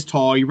 He is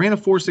tall. He ran a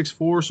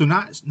 4.64, so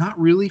not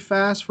really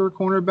fast for a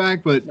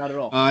cornerback, but not at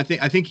all. I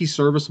think he's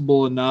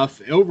serviceable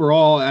enough.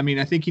 Overall, I mean,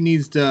 I think he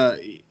needs to.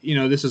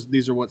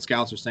 These are what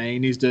scouts are saying. He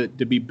needs to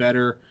be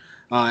better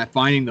at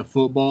finding the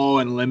football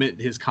and limit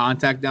his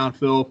contact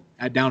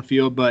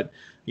downfield. But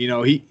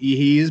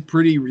he is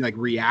pretty like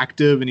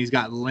reactive, and he's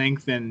got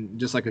length and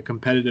just like a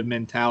competitive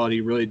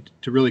mentality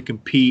to really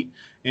compete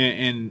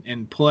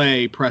and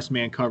play press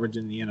man coverage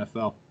in the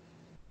NFL.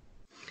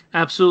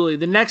 Absolutely.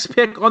 The next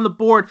pick on the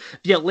board,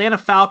 the Atlanta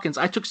Falcons.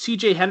 I took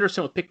C.J.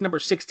 Henderson with pick number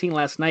 16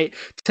 last night.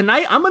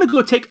 Tonight, I'm going to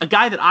go take a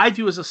guy that I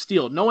view as a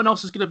steal. No one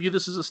else is going to view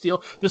this as a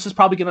steal. This is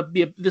probably going to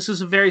be this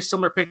is a very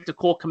similar pick to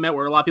Cole Kmet,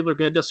 where a lot of people are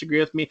going to disagree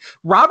with me.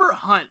 Robert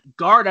Hunt,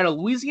 guard out of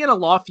Louisiana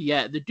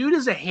Lafayette. The dude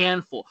is a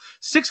handful.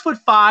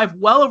 6'5",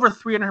 well over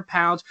 300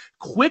 pounds,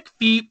 quick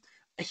feet.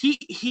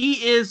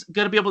 He is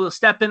going to be able to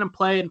step in and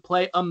play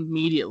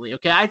immediately.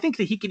 Okay, I think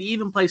that he can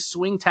even play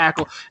swing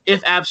tackle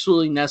if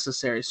absolutely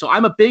necessary. So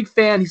I'm a big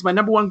fan. He's my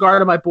number one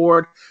guard on my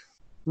board.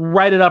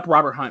 Write it up,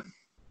 Robert Hunt.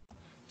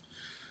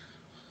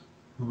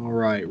 All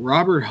right,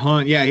 Robert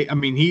Hunt. Yeah, I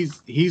mean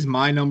he's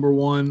my number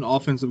one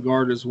offensive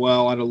guard as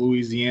well out of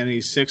Louisiana.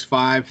 He's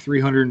 6'5",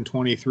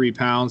 323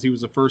 pounds. He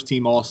was a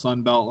first-team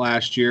All-Sun Belt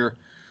last year.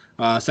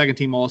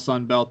 Second-team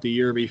All-Sun Belt the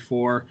year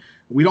before.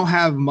 We don't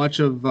have much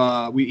of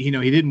he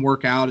didn't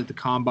work out at the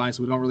combine,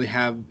 so we don't really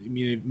have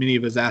many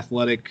of his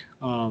athletic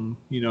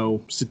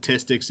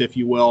statistics, if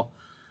you will.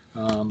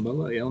 But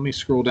let me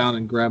scroll down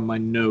and grab my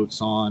notes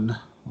on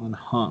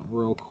Hunt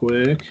real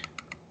quick.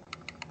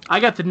 I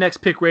got the next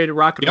pick ready to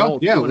rock and roll.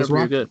 Yeah, whenever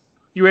you're good.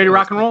 You ready to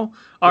rock and roll?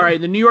 All right,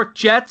 the New York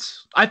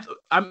Jets.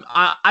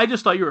 I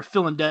just thought you were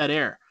filling dead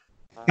air.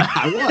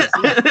 I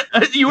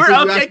was. You were?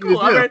 Okay, cool.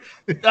 All right.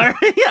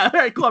 Yeah, all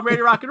right, cool. I'm ready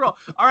to rock and roll.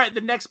 All right, the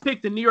next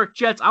pick, the New York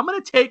Jets. I'm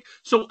going to take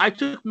 – so I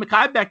took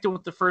Mekhi Becton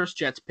with the first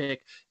Jets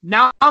pick.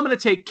 Now I'm going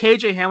to take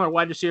KJ Hamler,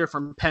 wide receiver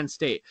from Penn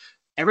State.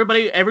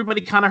 Everybody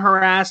kind of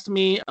harassed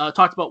me,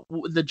 talked about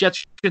the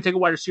Jets are going to take a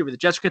wide receiver. The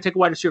Jets are going to take a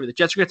wide receiver. The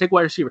Jets are going to take a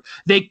wide receiver.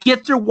 They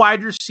get their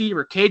wide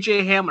receiver,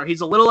 KJ Hamler.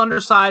 He's a little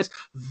undersized,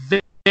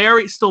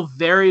 still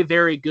very,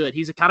 very good.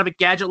 He's a kind of a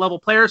gadget level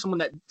player, someone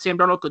that Sam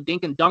Darnold could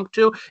dink and dunk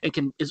to,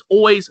 and is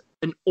always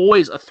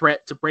a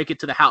threat to break it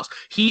to the house.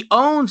 He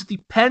owns the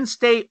Penn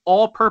State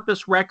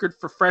all-purpose record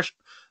for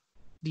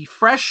the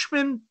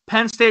freshman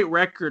Penn State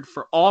record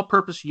for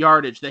all-purpose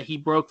yardage that he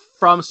broke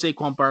from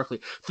Saquon Barkley.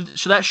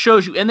 So that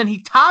shows you, and then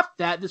he topped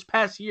that this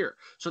past year.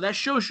 So that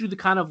shows you the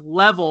kind of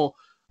level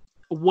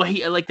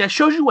that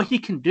shows you what he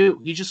can do.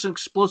 He's just an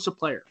explosive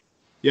player.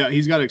 Yeah,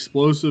 he's got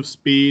explosive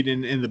speed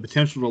and the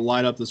potential to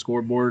light up the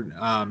scoreboard.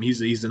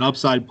 He's an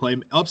upside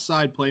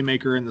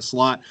playmaker in the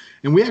slot.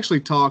 And we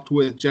actually talked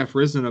with Jeff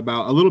Risden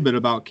a little bit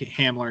about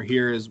Hamler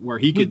here, is where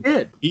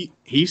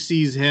he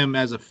sees him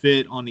as a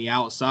fit on the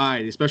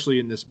outside, especially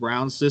in this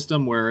Browns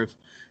system, where if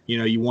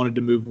you wanted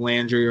to move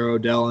Landry or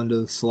Odell into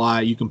the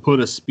slot, you can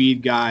put a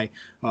speed guy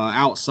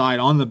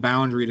outside on the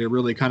boundary to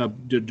really kind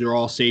of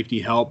draw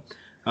safety help.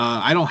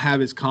 I don't have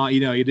his he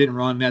didn't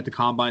run at the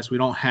combine, so we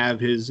don't have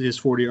his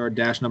 40-yard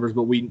dash numbers.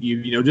 But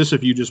just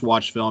if you just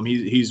watch film,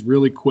 he's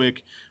really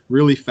quick,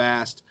 really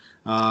fast.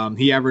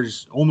 He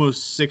averaged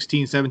almost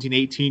 16, 17,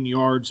 18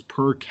 yards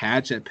per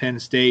catch at Penn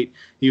State.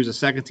 He was a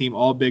second-team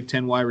All Big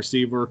Ten wide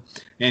receiver,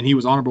 and he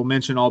was honorable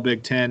mention All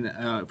Big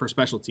Ten for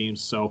special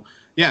teams. So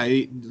yeah,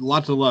 a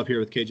lot to love here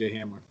with KJ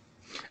Hamler.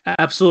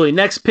 Absolutely.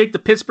 Next pick, the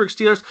Pittsburgh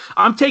Steelers.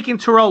 I'm taking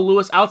Terrell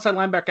Lewis, outside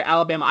linebacker,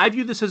 Alabama. I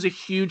view this as a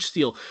huge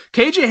steal.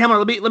 KJ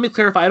Hamler, let me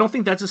clarify. I don't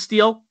think that's a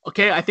steal.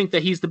 Okay, I think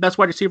that he's the best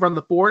wide receiver on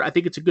the board. I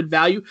think it's a good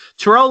value.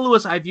 Terrell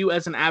Lewis, I view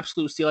as an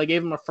absolute steal. I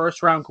gave him a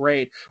first-round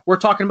grade. We're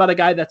talking about a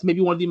guy that's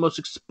maybe one of the most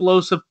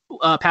explosive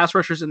pass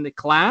rushers in the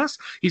class.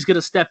 He's going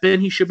to step in.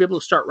 He should be able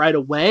to start right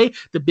away.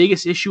 The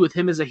biggest issue with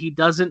him is that he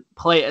doesn't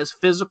play as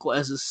physical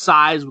as his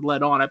size would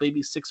let on. I believe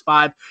he's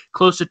 6'5",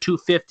 close to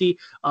 250,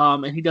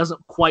 and he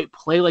doesn't quite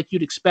play like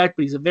you'd expect,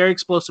 but he's a very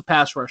explosive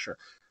pass rusher.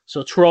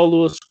 So Terrell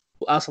Lewis,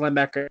 outside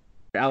linebacker,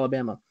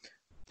 Alabama.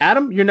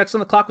 Adam, you're next on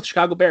the clock with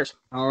Chicago Bears.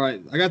 All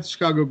right, I got the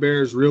Chicago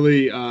Bears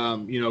really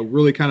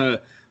kind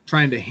of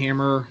trying to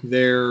hammer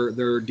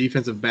their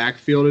defensive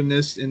backfield in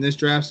this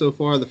draft so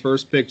far. The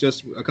first pick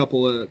just a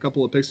couple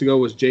of picks ago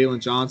was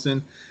Jalen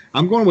Johnson.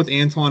 I'm going with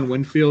Antoine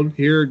Winfield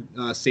here,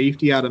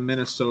 safety out of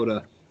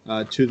Minnesota,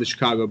 to the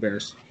Chicago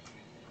Bears.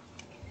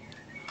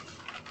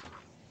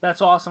 That's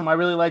awesome. I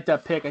really like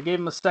that pick. I gave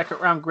him a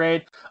second-round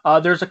grade.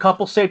 There's a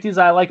couple safeties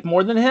I like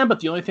more than him, but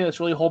the only thing that's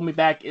really holding me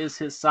back is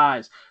his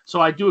size. So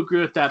I do agree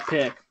with that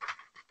pick.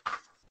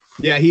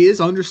 Yeah, he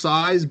is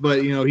undersized,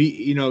 but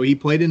he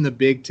played in the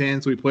Big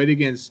Ten, so he played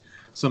against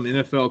some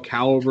NFL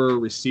caliber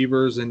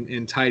receivers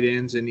and tight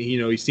ends, and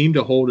he seemed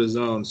to hold his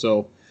own.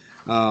 So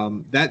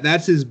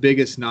That's his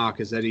biggest knock,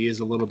 is that he is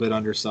a little bit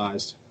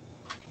undersized.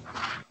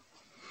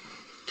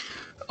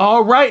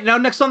 All right, now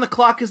next on the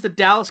clock is the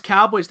Dallas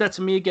Cowboys. That's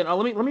me again.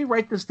 Let me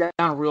write this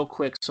down real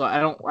quick so I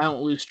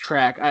don't lose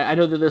track. I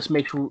know that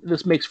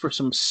this makes for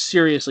some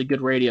seriously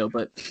good radio,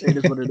 but it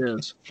is what it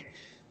is.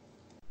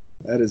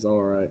 That is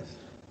all right.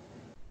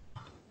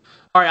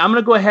 All right, I'm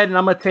going to go ahead and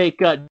I'm going to take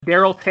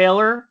Darrell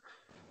Taylor,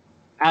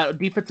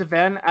 defensive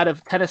end out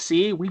of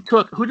Tennessee.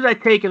 Who did I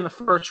take in the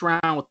first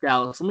round with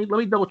Dallas? Let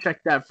me double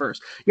check that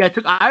first. Yeah, I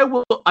took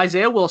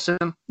Isaiah Wilson.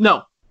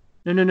 No.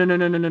 I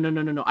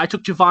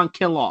took Javon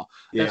Kinlaw.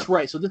 That's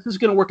right. So this is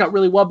going to work out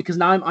really well because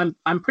now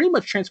I'm pretty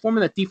much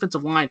transforming that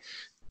defensive line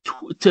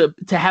to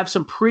have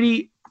some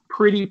pretty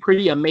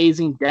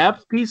amazing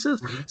depth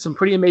pieces, some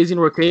pretty amazing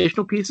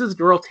rotational pieces.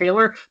 Darrell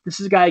Taylor, this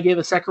is a guy I gave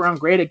a second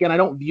round grade. Again, I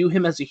don't view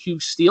him as a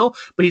huge steal,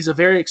 but he's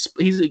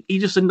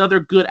just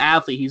another good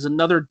athlete. He's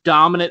another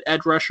dominant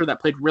edge rusher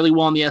that played really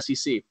well in the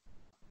SEC.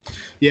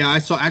 Yeah, I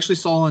actually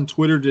saw on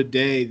Twitter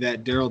today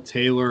that Darrell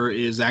Taylor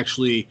is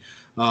actually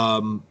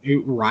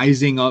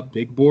rising up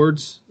big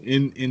boards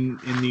in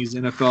these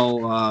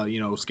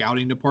NFL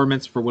scouting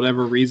departments for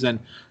whatever reason,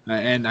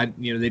 and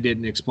they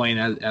didn't explain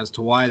as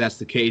to why that's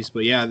the case,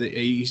 but yeah,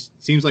 he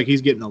seems like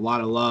he's getting a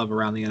lot of love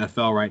around the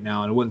NFL right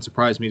now, and it wouldn't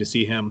surprise me to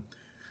see him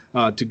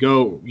to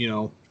go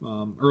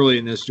early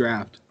in this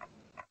draft.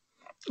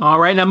 All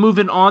right, now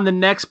moving on, the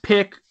next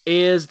pick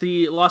is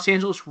the Los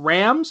Angeles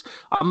Rams.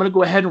 I'm going to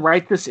go ahead and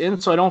write this in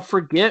so I don't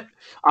forget.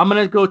 I'm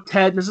going to go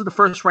Ted. This is the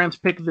first Rams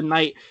pick of the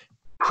night.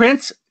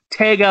 Prince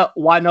Tega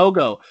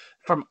Wanogo,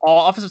 from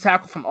offensive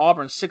tackle from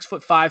Auburn,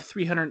 6'5",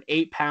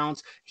 308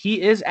 pounds.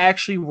 He is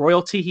actually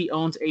royalty. He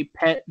owns a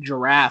pet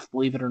giraffe,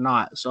 believe it or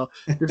not. So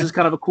this is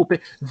kind of a cool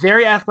pick.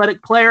 Very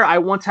athletic player. I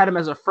once had him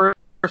as a first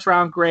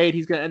round grade.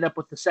 He's going to end up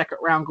with the second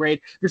round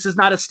grade. This is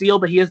not a steal,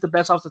 but he is the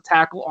best offensive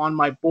tackle on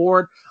my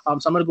board. So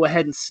I'm going to go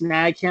ahead and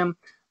snag him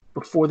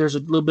before there's a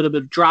little bit of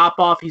a drop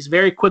off. He's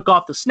very quick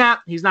off the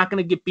snap. He's not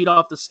going to get beat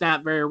off the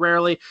snap very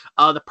rarely.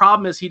 The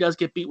problem is he does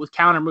get beat with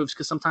counter moves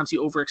because sometimes he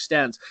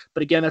overextends.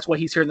 But again, that's why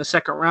he's here in the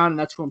second round, and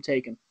that's who I'm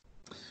taking.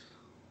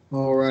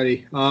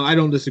 Alrighty. I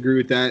don't disagree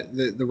with that.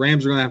 The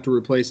Rams are going to have to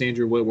replace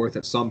Andrew Whitworth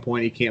at some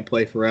point. He can't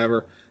play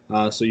forever.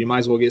 So you might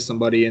as well get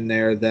somebody in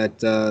there that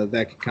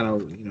can kind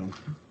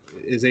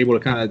of, is able to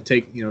kind of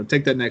take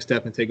that next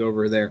step and take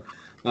over there.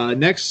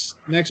 Next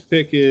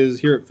pick is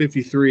here at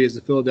 53 is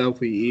the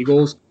Philadelphia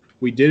Eagles.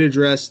 We did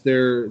address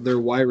their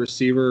wide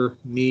receiver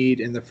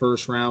need in the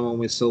first round when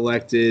we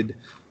selected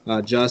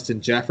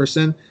Justin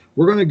Jefferson.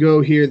 We're going to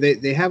go here.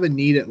 They have a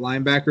need at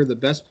linebacker. The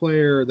best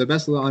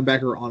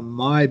linebacker on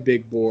my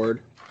big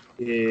board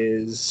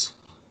is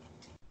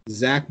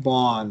Zach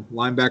Bond,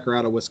 linebacker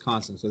out of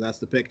Wisconsin. So that's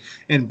the pick.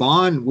 And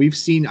Bond,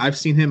 I've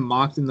seen him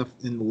mocked in the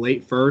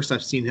late first.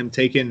 I've seen him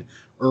taken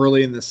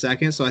early in the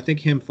second. So I think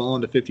him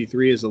falling to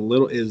 53 is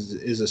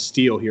a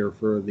steal here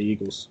for the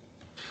Eagles.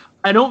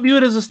 I don't view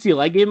it as a steal.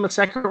 I gave him a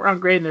second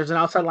round grade, and there's an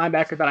outside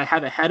linebacker that I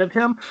have ahead of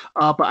him.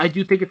 But I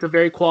do think it's a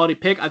very quality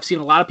pick. I've seen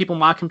a lot of people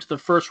mock him to the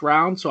first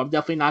round, so I'm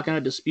definitely not going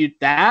to dispute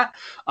that.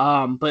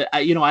 But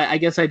I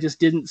guess I just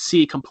didn't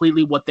see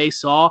completely what they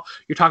saw.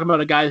 You're talking about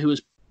a guy who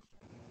is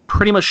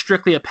pretty much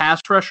strictly a pass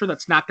rusher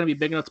that's not going to be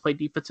big enough to play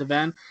defensive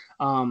end.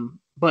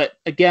 But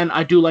again,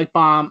 I do like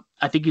Baum.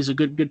 I think he's a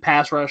good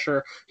pass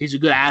rusher. He's a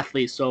good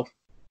athlete, so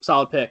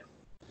solid pick.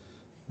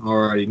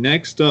 Alrighty,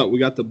 next up, we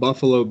got the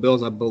Buffalo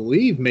Bills, I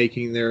believe,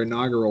 making their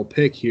inaugural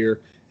pick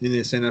here in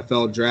this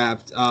NFL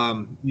draft.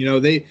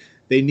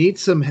 They need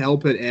some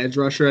help at edge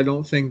rusher. I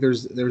don't think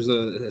there's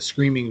a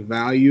screaming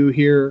value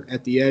here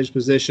at the edge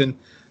position,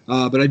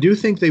 but I do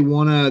think they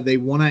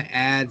wanna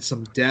add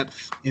some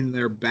depth in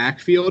their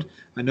backfield.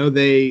 I know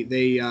they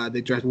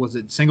drafted, was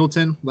it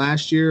Singleton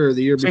last year or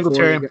the year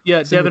before?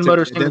 Devin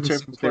Motor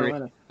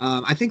Singletary.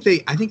 I think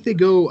they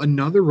go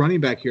another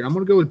running back here. I'm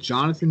gonna go with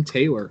Jonathan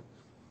Taylor.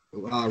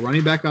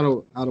 Running back out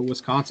of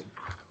Wisconsin.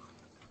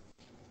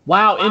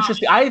 Wow,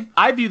 interesting.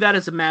 I view that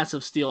as a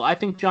massive steal. I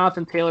think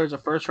Jonathan Taylor is a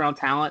first-round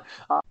talent.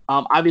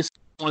 Obviously,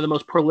 one of the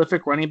most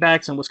prolific running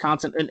backs in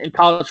Wisconsin in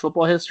college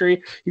football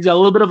history. He's got a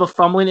little bit of a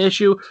fumbling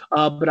issue,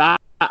 but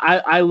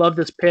I love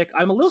this pick.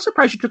 I'm a little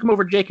surprised you took him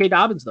over J.K.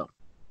 Dobbins, though.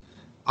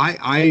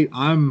 I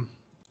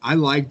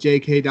like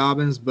J.K.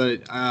 Dobbins,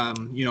 but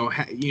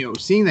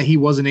seeing that he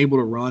wasn't able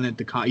to run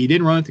at he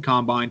didn't run at the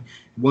combine,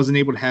 wasn't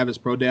able to have his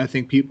pro day. I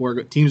think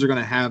teams are going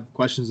to have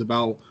questions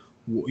about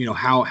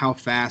how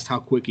fast, how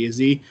quick is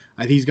he?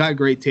 He's got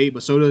great tape,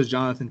 but so does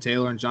Jonathan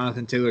Taylor, and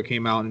Jonathan Taylor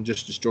came out and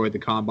just destroyed the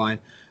combine.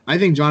 I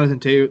think Jonathan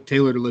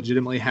Taylor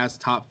legitimately has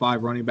top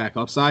 5 running back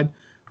upside.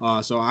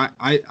 So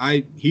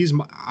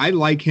I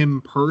like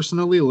him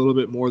personally a little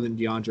bit more than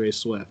DeAndre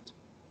Swift.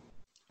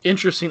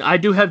 Interesting. I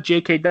do have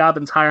J.K.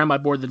 Dobbins higher on my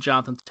board than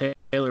Jonathan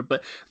Taylor,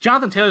 but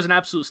Jonathan Taylor's an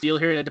absolute steal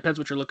here, and it depends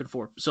what you're looking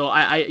for. So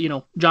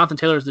Jonathan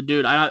Taylor's the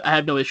dude. I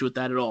have no issue with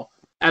that at all.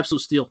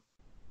 Absolute steal.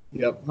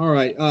 Yep. All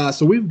right.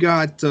 So we've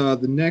got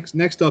the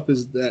next up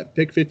is that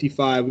pick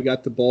 55. We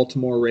got the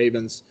Baltimore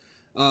Ravens.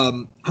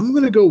 I'm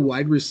going to go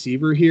wide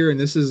receiver here, and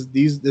this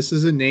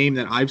is a name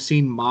that I've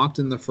seen mocked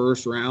in the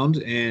first round,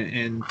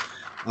 and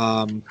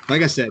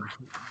like I said,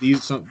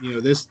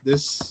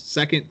 this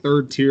second,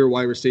 third tier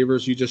wide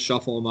receivers, you just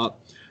shuffle them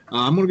up.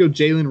 I'm going to go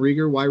Jalen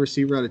Reagor, wide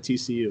receiver out of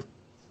TCU.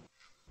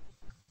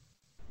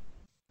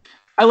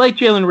 I like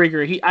Jalen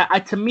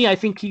Reagor. To me, I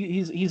think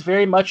he's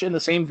very much in the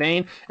same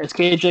vein as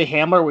KJ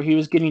Hamler, where he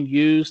was getting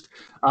used,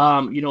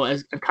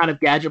 as a kind of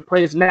gadget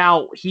plays.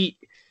 Now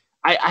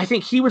I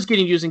think he was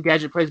getting used in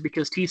gadget plays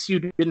because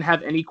TCU didn't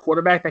have any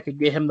quarterback that could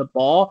get him the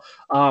ball.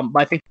 But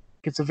I think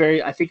this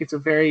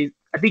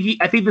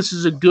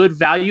is a good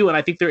value, and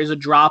I think there is a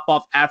drop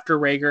off after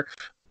Reagor.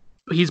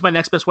 He's my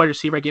next best wide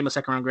receiver. I gave him a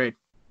second round grade.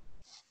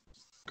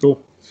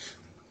 Cool.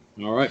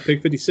 All right,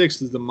 pick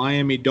 56 is the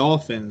Miami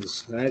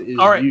Dolphins. That is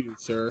all right, you,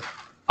 sir.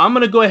 I'm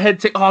going to go ahead and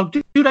take – oh,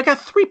 dude, I got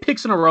 3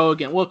 picks in a row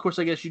again. Well, of course,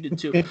 I guess you did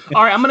too.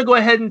 All right, I'm going to go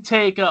ahead and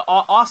take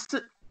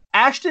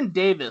Ashton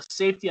Davis,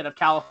 safety out of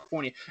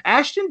California.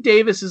 Ashton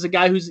Davis is a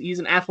guy he's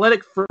an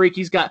athletic freak.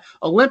 He's got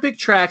Olympic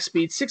track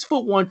speed,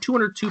 6'1",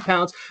 202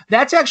 pounds.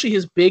 That's actually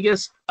his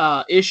biggest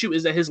issue,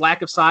 is that his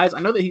lack of size. I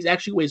know that he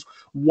actually weighs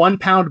 1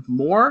 pound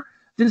more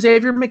than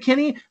Xavier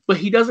McKinney, but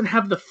he doesn't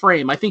have the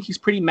frame. I think he's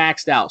pretty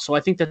maxed out. So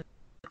I think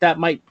that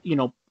might,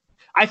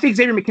 I think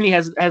Xavier McKinney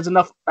has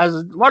a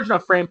large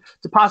enough frame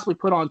to possibly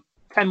put on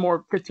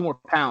 15 more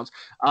pounds.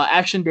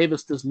 Ashton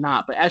Davis does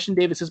not, but Ashton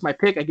Davis is my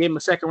pick. I gave him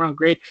a second round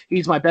grade.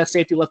 He's my best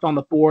safety left on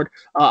the board.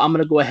 I'm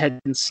going to go ahead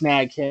and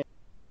snag him.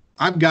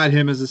 I've got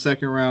him as a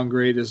second round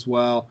grade as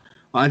well.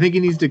 I think he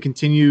needs to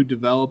continue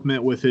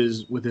development with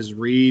his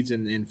reads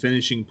and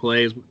finishing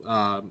plays.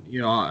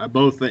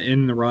 Both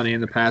in the run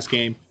and the pass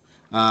game.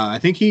 I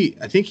think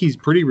he's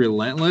pretty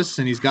relentless,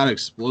 and he's got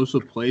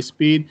explosive play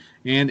speed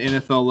and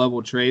NFL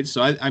level traits.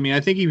 So I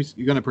think he's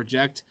going to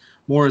project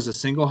more as a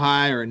single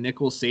high or a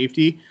nickel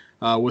safety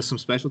with some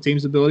special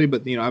teams ability.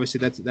 But obviously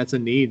that's a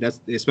need.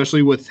 That's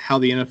especially with how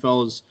the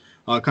NFL is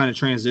kind of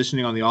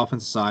transitioning on the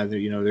offensive side.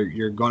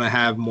 You're going to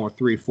have more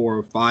 3, 4,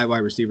 or 5 wide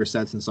receiver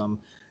sets in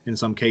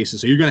some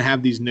cases. So you're going to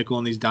have these nickel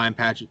and these dime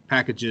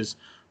packages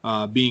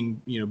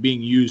being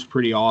used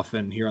pretty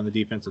often here on the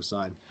defensive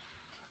side.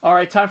 All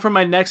right, time for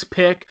my next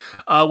pick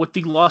with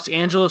the Los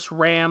Angeles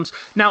Rams.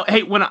 Now,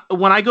 hey, when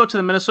I go to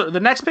the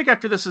next pick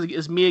after this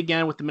is me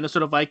again with the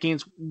Minnesota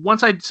Vikings.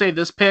 Once I say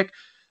this pick,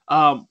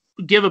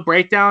 give a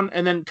breakdown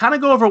and then kind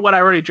of go over what I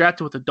already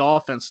drafted with the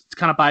Dolphins to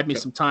kind of buy me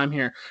some time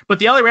here. But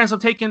the LA Rams, I'm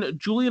taking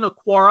Julian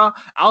Okwara,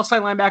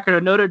 outside linebacker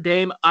to Notre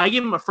Dame. I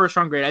give him a first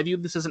round grade. I view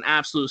this as an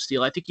absolute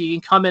steal. I think he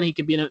can come in. He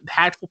can be an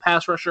impactful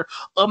pass rusher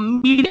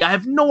immediately. I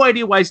have no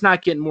idea why he's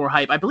not getting more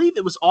hype. I believe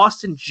it was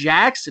Austin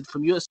Jackson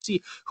from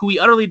USC who he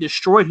utterly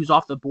destroyed, who's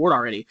off the board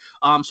already.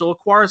 So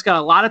Okwara's got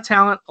a lot of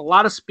talent, a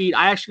lot of speed.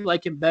 I actually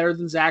like him better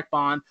than Zach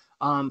Bond.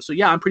 So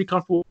yeah, I'm pretty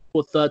comfortable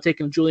with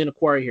taking Julian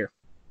Okwara here.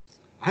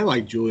 I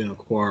like Julian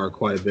Okwara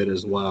quite a bit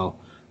as well.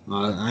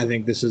 I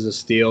think this is a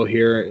steal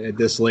here at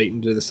this late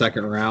into the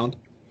second round.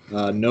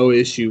 No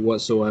issue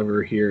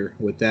whatsoever here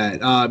with that.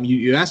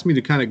 You asked me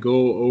to kind of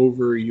go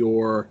over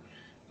your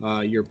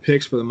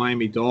picks for the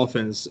Miami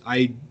Dolphins.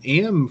 I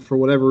am, for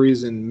whatever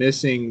reason,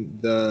 missing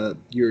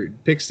your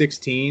pick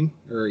 16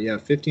 or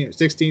 15 or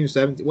 16 or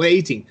 17. Well,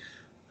 18.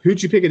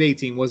 Who'd you pick at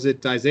 18? Was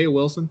it Isaiah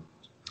Wilson?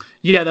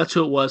 Yeah, that's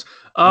who it was.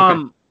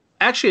 Okay.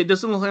 Actually, it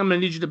doesn't look like I'm going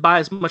to need you to buy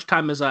as much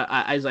time as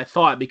I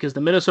thought, because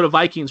the Minnesota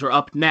Vikings are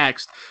up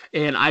next,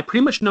 and I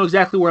pretty much know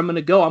exactly where I'm going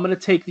to go. I'm going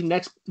to take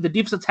the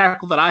defensive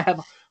tackle that I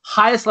have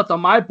highest left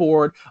on my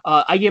board.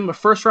 I gave him a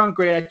first round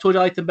grade. I told you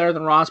I liked him better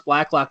than Ross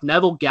Blacklock.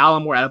 Neville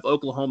Gallimore out of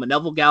Oklahoma.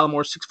 Neville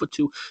Gallimore,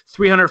 6'2",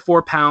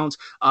 304 pounds.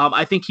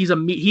 I think he's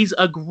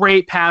a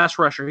great pass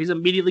rusher. He's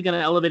immediately going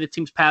to elevate a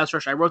team's pass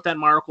rush. I wrote that in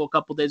my article a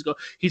couple days ago.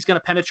 He's going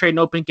to penetrate an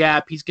open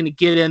gap. He's going to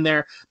get in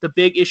there. The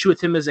big issue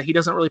with him is that he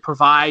doesn't really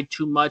provide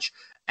too much.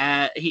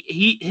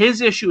 His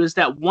issue is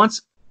that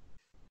once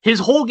his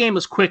whole game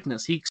is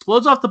quickness. He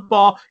explodes off the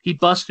ball. He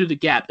busts through the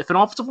gap. If an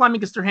offensive lineman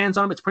gets their hands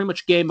on him, it's pretty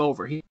much game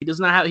over. He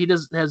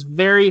has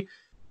very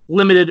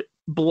limited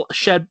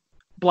shed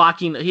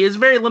blocking. He has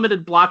very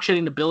limited block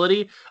shedding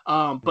ability.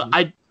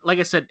 But like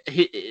I said,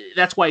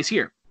 that's why he's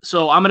here.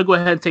 So I'm going to go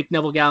ahead and take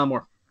Neville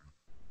Gallimore.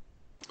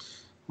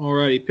 All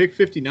righty, pick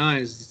 59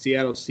 is the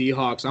Seattle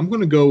Seahawks. I'm going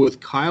to go with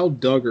Kyle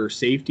Duggar,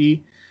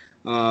 safety.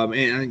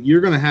 And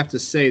you're going to have to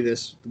say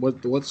this.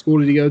 What school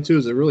did he go to?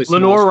 Is it really small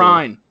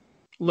Lenoir-Rhyne?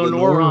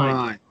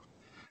 Lenoir-Rhyne.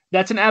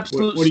 That's an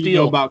absolute steal. What do you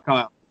know about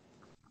Kyle?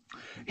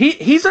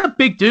 He's a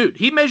big dude.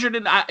 He measured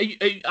in.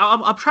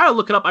 I'm trying to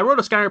look it up. I wrote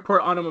a scouting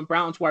report on him in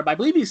Browns Wire, but I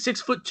believe he's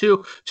 6'2",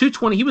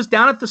 220. He was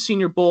down at the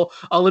Senior Bowl.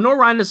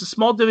 Lenoir-Rhyne is a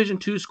small Division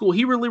II school.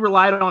 He really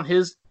relied on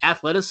his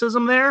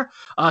athleticism there.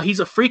 He's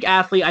a freak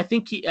athlete. I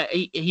think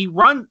he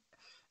run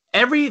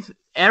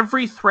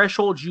every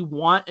threshold you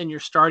want, and you're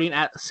starting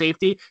at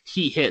safety.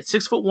 He hit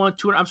 6'1",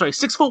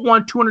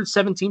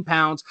 217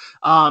 pounds.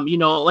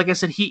 Like I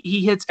said,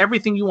 he hits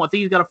everything you want. I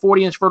think he's got a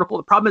 40-inch vertical.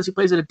 The problem is he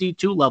plays at a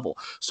D2 level.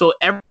 So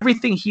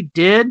everything he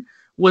did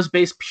was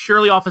based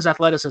purely off his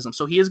athleticism.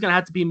 So he is going to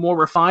have to be more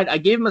refined. I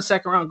gave him a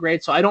second round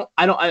grade, so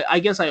I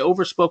guess I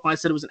overspoke when I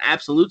said it was an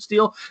absolute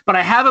steal, but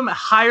I have him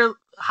higher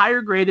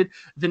graded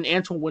than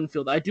Antoine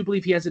Winfield. I do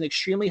believe he has an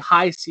extremely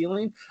high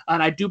ceiling,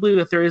 and I do believe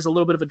that there is a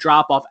little bit of a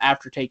drop off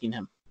after taking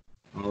him.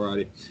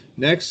 Alrighty.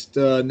 Next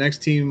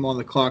team on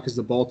the clock is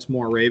the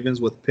Baltimore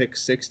Ravens with pick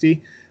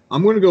 60.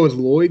 I'm going to go with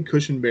Lloyd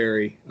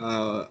Cushenberry,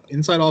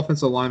 inside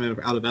offensive lineman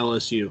out of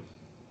LSU.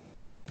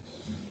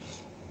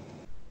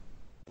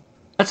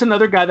 That's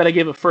another guy that I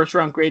gave a first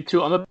round grade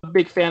to. I'm a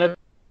big fan of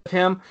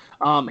him.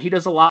 He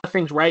does a lot of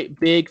things right.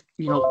 Big,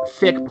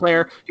 thick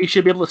player. He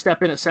should be able to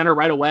step in at center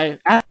right away.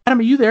 Adam,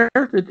 are you there?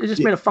 It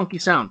just made a funky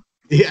sound.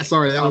 Yeah,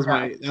 sorry, that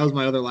was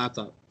my other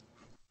laptop.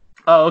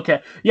 Oh,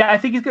 okay. Yeah, I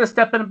think he's going to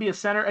step in and be a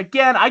center.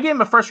 Again, I gave him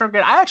a first-round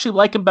grade. I actually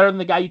like him better than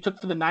the guy you took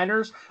for the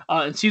Niners,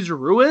 and Cesar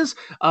Ruiz.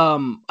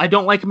 I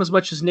don't like him as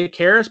much as Nick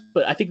Harris,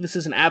 but I think this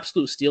is an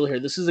absolute steal here.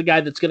 This is a guy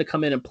that's going to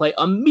come in and play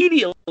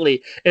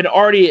immediately and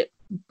already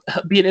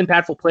be an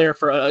impactful player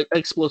for an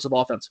explosive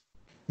offense.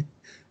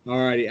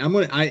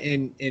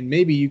 Alrighty, and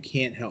maybe you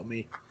can't help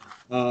me,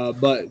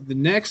 but the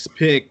next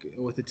pick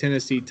with the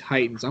Tennessee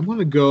Titans, I'm going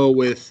to go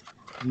with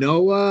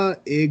Noah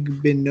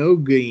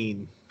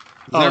Igbinoghene. Is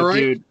that right?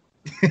 Dude.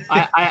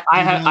 I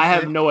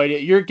have no idea.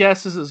 Your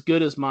guess is as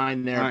good as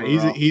mine there.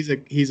 Right, he's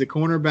a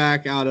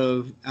cornerback out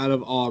of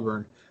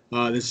Auburn.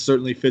 This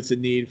certainly fits a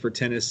need for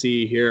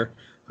Tennessee here.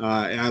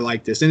 And I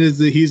like this, and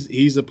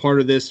he's a part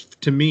of this.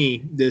 To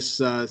me,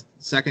 this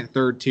second,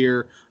 third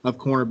tier of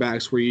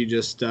cornerbacks where you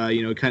just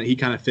he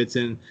kind of fits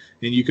in,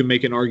 and you can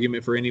make an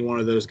argument for any one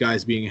of those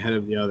guys being ahead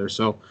of the other.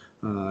 So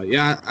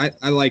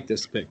I like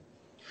this pick.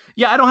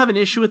 Yeah, I don't have an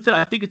issue with it.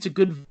 I think it's a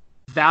good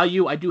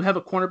value. I do have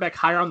a cornerback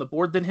higher on the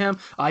board than him.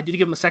 I did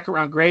give him a second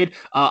round grade.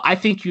 I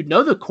think the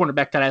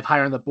cornerback that I have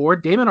higher on the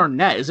board, Damon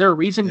Arnett. Is there a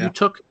reason you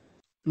took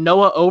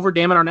Noah over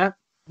Damon Arnett?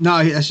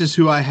 No, that's just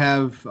who I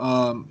have.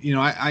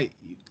 I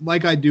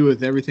like I do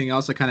with everything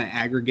else. I kind of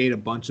aggregate a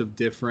bunch of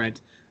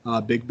different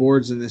big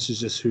boards, and this is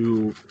just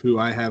who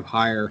I have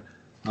higher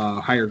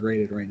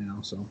graded right now.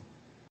 So,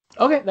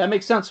 okay, that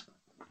makes sense.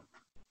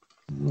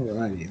 All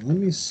righty, let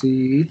me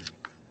see.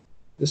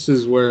 This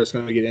is where it's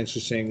going to get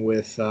interesting.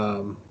 With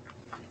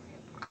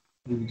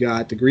we've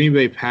got the Green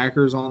Bay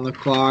Packers on the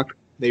clock.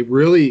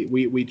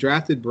 We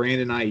drafted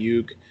Brandon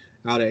Ayuk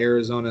out of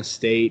Arizona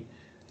State.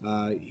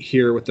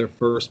 Here with their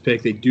first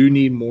pick. They do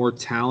need more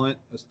talent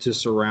to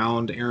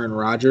surround Aaron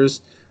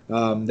Rodgers.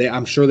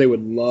 I'm sure they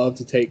would love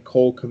to take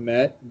Cole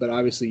Kmet, but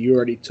obviously you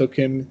already took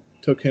him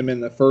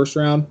in the first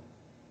round.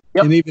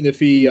 Yep. And even if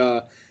he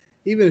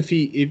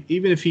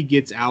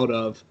gets out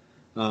of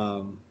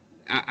the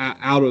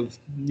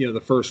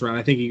first round,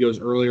 I think he goes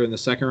earlier in the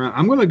second round.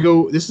 I'm going to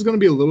go. This is going to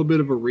be a little bit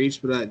of a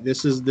reach, but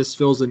this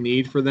fills a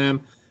need for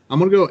them. I'm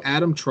going to go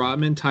Adam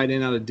Trotman, tight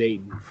end out of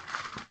Dayton.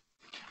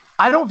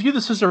 I don't view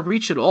this as a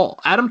reach at all.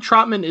 Adam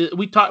Trotman,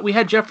 we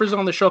had Jeff Rizzo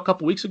on the show a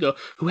couple weeks ago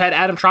who had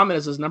Adam Trotman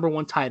as his number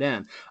one tight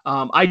end.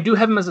 I do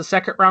have him as a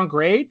second round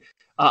grade.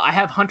 I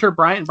have Hunter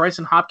Bryant and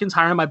Bryson Hopkins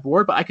higher on my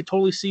board, but I could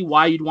totally see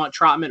why you'd want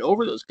Trotman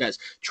over those guys.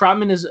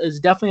 Trotman is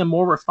definitely a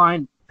more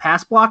refined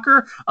pass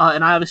blocker,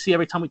 and I obviously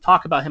every time we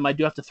talk about him, I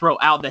do have to throw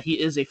out that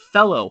he is a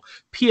fellow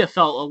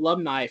PFL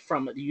alumni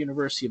from the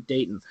University of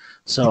Dayton.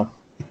 So,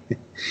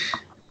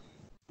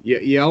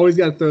 you always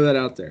got to throw that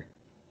out there.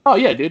 Oh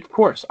yeah, dude. Of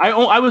course.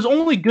 I was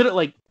only good at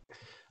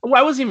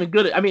I wasn't even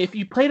good at. I mean, if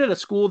you played at a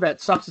school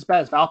that sucks as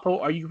bad as Valpo,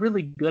 are you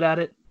really good at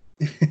it?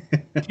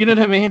 You know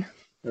what I mean?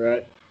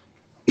 Right.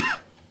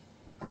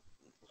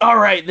 All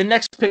right, the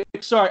next pick.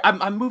 Sorry,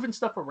 I'm moving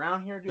stuff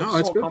around here. Dude. No,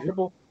 it's good.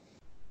 Comfortable.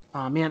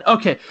 Oh man.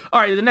 Okay. All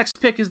right. The next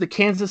pick is the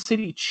Kansas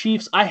City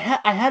Chiefs. I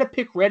had a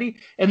pick ready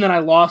and then I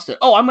lost it.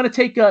 Oh, I'm going to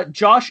take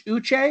Josh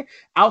Uche,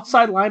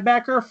 outside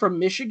linebacker from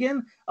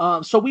Michigan.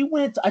 So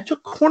I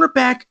took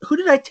cornerback. Who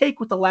did I take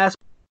with the last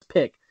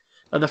pick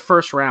of the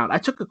first round? I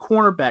took a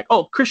cornerback.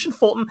 Oh, Christian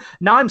Fulton.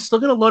 Now I'm still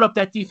going to load up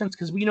that defense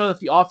because we know that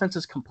the offense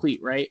is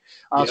complete, right?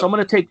 Yep. So I'm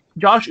going to take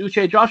Josh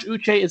Uche. Josh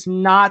Uche is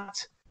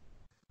not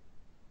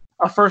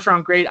a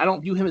first-round grade. I don't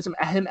view him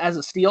as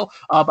a steal,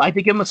 but I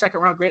did give him a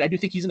second-round grade. I do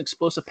think he's an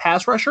explosive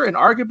pass rusher and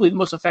arguably the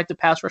most effective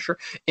pass rusher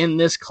in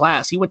this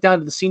class. He went down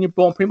to the Senior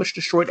Bowl and pretty much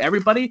destroyed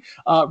everybody,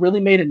 really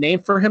made a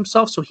name for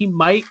himself, so he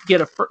might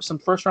get some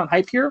first-round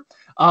hype here.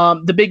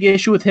 The big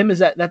issue with him is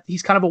that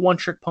he's kind of a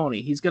one-trick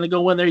pony. He's going to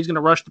go in there, he's going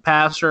to rush the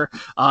passer,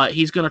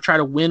 he's going to try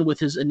to win with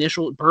his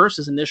initial burst,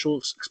 his initial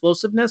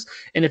explosiveness,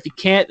 and if he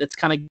can't, it's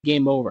kind of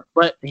game over.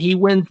 But he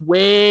wins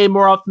way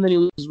more often than he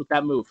loses with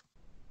that move.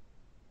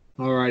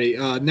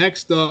 Alrighty.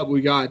 Next up,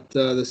 we got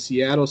the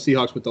Seattle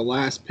Seahawks with the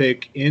last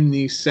pick in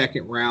the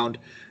second round.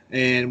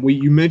 And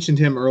you mentioned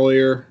him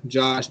earlier,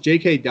 Josh.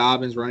 J.K.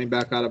 Dobbins, running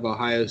back out of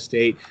Ohio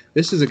State.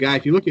 This is a guy,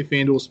 if you look at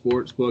FanDuel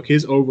Sportsbook,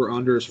 his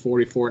over-under is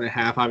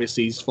 44.5.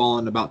 Obviously, he's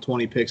fallen about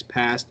 20 picks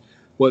past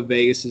what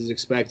Vegas is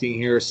expecting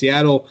here.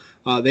 Seattle,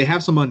 they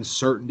have some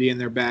uncertainty in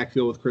their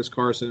backfield with Chris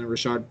Carson and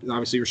Rashad.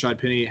 Obviously,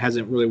 Rashad Penny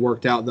hasn't really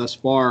worked out thus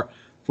far.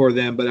 for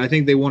them. But I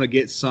think they want to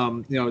get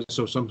some,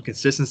 some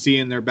consistency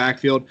in their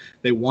backfield.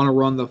 They want to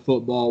run the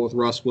football with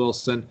Russ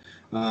Wilson.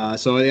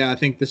 I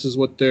think this is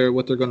what they're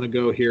going to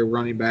go here,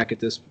 running back in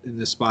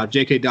this spot.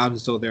 J.K.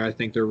 Dobbins still there. I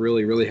think they're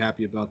really, really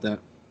happy about that.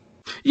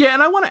 Yeah,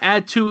 and I want to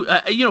add to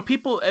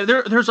people.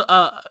 There's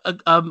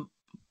a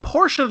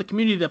portion of the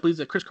community that believes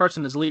that Chris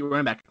Carson is elite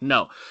running back.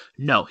 No,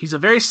 he's a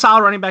very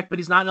solid running back, but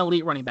he's not an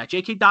elite running back.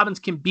 J.K. Dobbins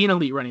can be an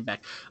elite running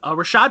back.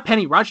 Rashad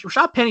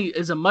Penny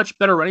is a much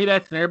better running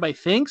back than everybody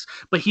thinks,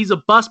 but he's a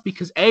bust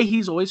because A,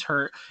 he's always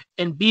hurt,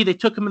 and B, they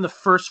took him in the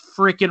first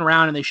freaking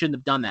round, and they shouldn't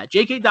have done that.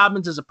 J.K.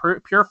 Dobbins is a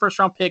pure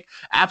first-round pick,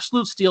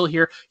 absolute steal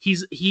here.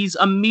 He's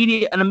an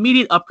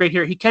immediate upgrade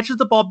here. He catches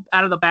the ball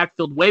out of the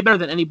backfield way better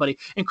than anybody.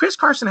 And Chris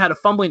Carson had a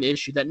fumbling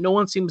issue that no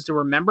one seems to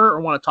remember or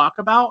want to talk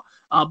about,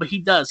 but he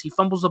does. He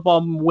fumbles the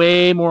ball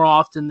way more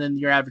often than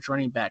your average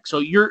running back. So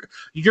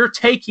you're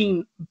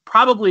taking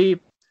probably,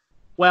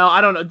 well, I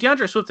don't know.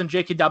 DeAndre Swift and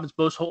J.K. Dobbins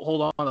both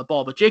hold on the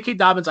ball, but J.K.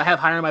 Dobbins I have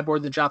higher on my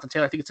board than Jonathan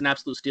Taylor. I think it's an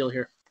absolute steal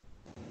here.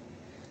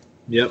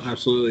 Yep,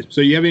 absolutely.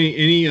 So you have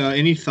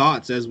any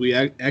thoughts as we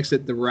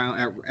exit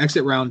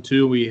round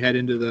 2? We head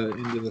into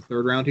the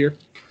third round here.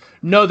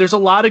 No, there's a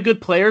lot of good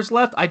players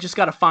left. I just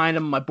got to find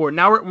them on my board.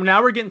 Now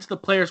we're getting to the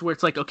players where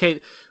it's like, okay,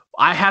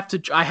 I have to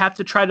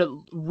try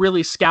to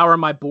really scour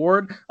my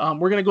board.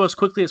 We're going to go as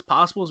quickly as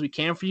possible as we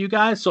can for you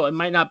guys. So it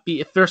might not be,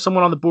 if there's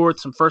someone on the board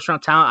with some first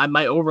round talent, I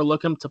might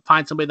overlook him to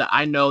find somebody that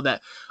I know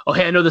that, oh,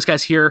 hey, I know this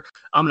guy's here,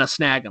 I'm going to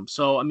snag him.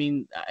 So, I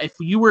mean, if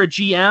you were a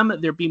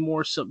GM, there'd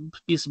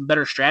be some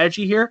better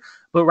strategy here.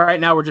 But right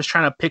now we're just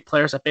trying to pick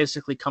players that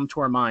basically come to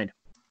our mind.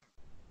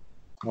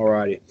 All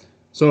righty.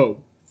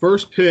 So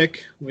first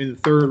pick in the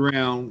third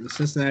round, the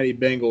Cincinnati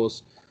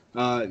Bengals.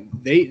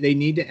 They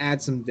need to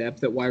add some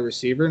depth at wide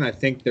receiver, and I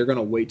think they're going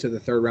to wait to the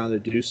third round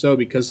to do so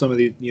because some of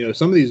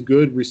these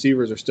good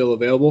receivers are still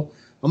available.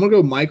 I'm going to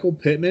go Michael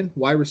Pittman,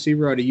 wide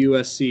receiver out of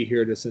USC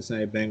here to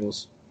Cincinnati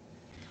Bengals.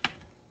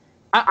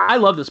 I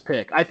love this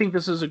pick. I think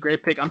this is a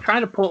great pick. Let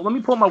me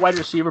pull my wide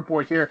receiver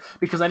board here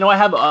because I know I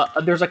have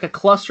there's like a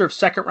cluster of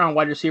second round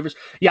wide receivers.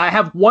 Yeah, I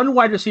have one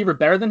wide receiver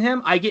better than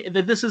him. I get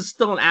that this is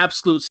still an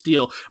absolute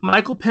steal.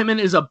 Michael Pittman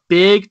is a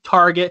big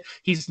target.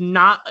 He's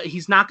not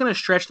going to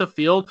stretch the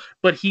field,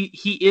 but he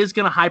is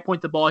going to high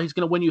point the ball. He's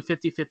going to win you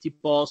 50-50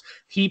 balls.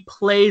 He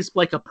plays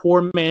like a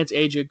poor man's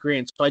AJ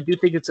Green. So I do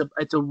think it's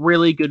a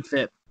really good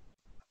fit.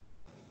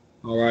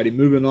 All righty,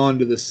 moving on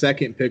to the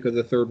second pick of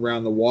the third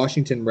round. The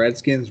Washington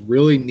Redskins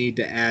really need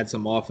to add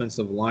some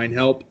offensive line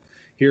help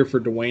here for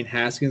Dwayne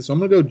Haskins. So I'm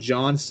going to go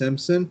John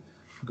Simpson,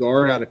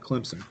 guard out of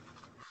Clemson.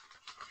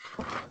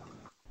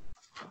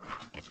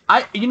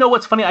 You know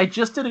what's funny? I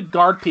just did a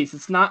guard piece.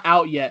 It's not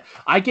out yet.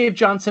 I gave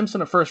John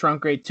Simpson a first-round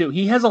grade, too.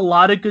 He has a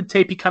lot of good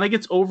tape. He kind of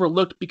gets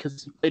overlooked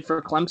because he played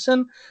for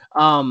Clemson.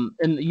 And,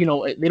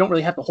 they don't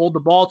really have to hold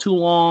the ball too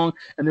long,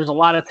 and there's a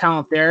lot of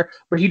talent there.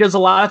 But he does a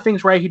lot of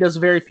things right. He does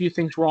very few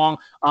things wrong.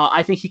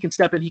 I think he can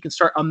step in. He can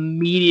start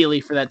immediately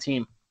for that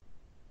team.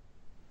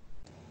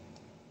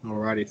 All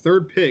righty.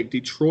 Third pick,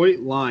 Detroit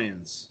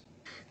Lions.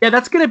 Yeah,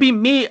 that's going to be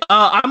me.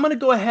 I'm going to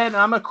go ahead and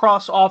I'm going to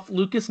cross off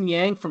Lucas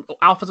Niang from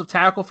offensive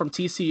tackle from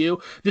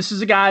TCU. This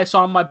is a guy I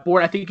saw on my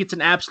board. I think it's an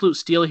absolute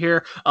steal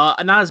here.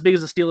 Not as big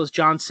as a steal as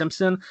John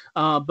Simpson,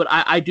 but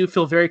I do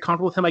feel very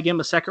comfortable with him. I gave him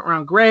a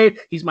second-round grade.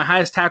 He's my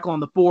highest tackle on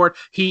the board.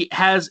 He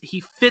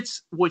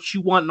fits what you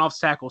want in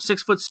offensive tackle.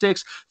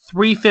 6'6",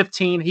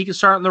 315. He can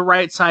start on the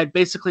right side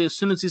basically as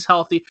soon as he's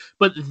healthy,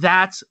 but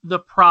that's the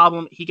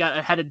problem. He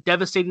had a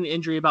devastating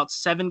injury about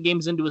 7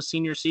 games into his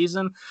senior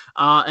season,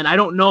 and I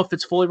don't know if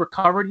it's fully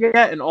recovered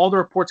yet, and all the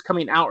reports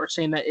coming out are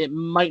saying that it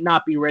might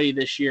not be ready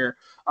this year.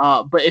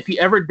 But if he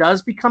ever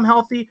does become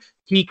healthy,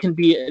 he can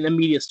be an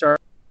immediate starter,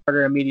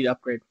 immediate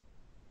upgrade.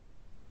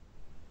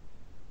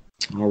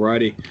 All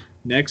righty.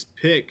 Next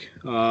pick.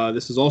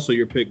 This is also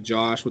your pick,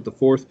 Josh, with the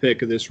fourth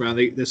pick of this round.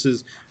 This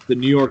is the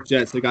New York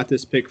Jets. They got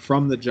this pick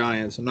from the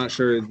Giants. I'm not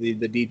sure the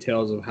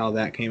details of how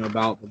that came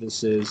about, but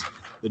this is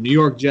the New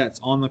York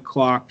Jets on the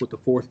clock with the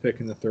fourth pick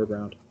in the third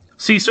round.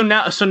 See, so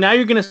now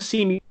you're going to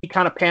see me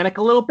kind of panic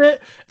a little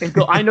bit and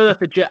go. I know that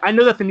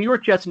the New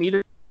York Jets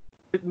need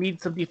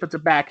some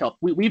defensive back help.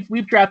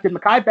 We've drafted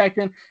Mekhi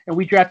Becton and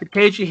we drafted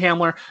KJ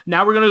Hamler.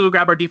 Now we're going to go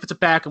grab our defensive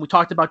back, and we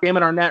talked about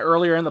Damon Arnett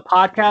earlier in the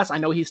podcast. I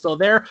know he's still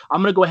there.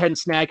 I'm going to go ahead and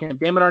snag him.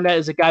 Damon Arnett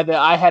is a guy that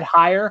I had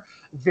higher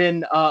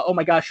than. Oh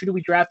my gosh, who did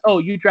we draft? Oh,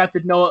 you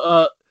drafted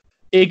Noah.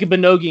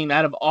 Igbenogin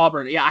out of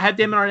Auburn. Yeah, I had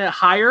Damon Arnett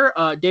higher.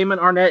 Damon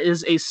Arnett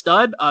is a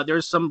stud.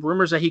 There's some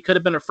rumors that he could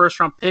have been a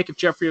first-round pick if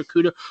Jeffrey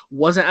Okudah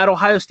wasn't at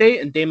Ohio State,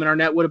 and Damon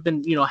Arnett would have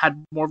been,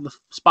 had more of the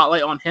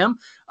spotlight on him.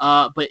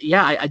 But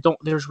yeah, I don't.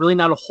 There's really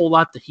not a whole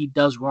lot that he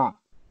does wrong.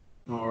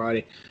 All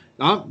righty.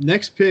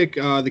 Next pick,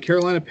 the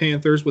Carolina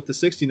Panthers with the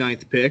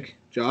 69th pick.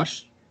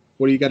 Josh,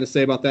 what do you got to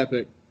say about that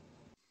pick?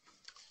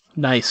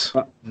 Nice.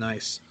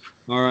 Nice.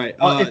 All right.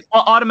 It's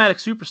automatic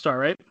superstar,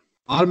 right?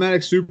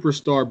 Automatic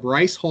superstar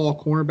Bryce Hall,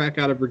 cornerback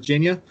out of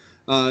Virginia.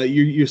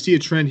 You see a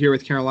trend here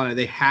with Carolina.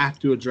 They have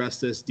to address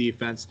this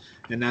defense,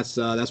 and that's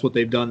what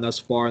they've done thus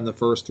far in the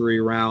first 3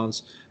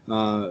 rounds.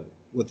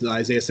 with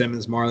Isaiah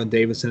Simmons, Marlon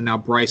Davidson, and now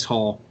Bryce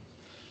Hall.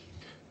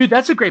 Dude,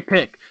 that's a great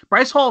pick.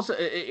 Bryce Hall's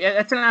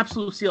that's an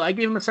absolute steal. I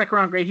gave him a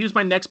second-round grade. He was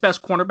my next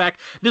best cornerback.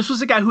 This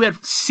was a guy who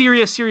had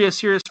serious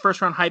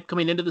first-round hype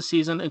coming into the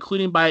season,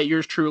 including by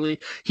yours truly.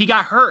 He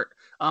got hurt.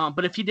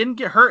 But if he didn't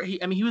get hurt,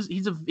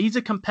 he's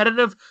a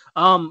competitive,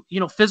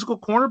 physical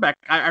cornerback.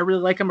 I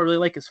really like him. I really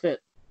like his fit.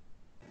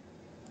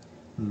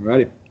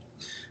 Alrighty.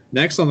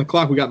 Next on the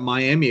clock, we got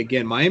Miami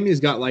again. Miami's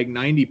got like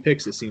 90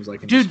 picks, it seems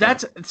like. Dude,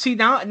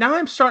 now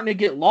I'm starting to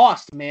get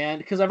lost, man,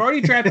 because I've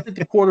already drafted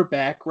the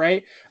quarterback,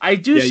 right? I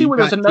do see where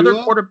there's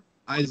another quarterback.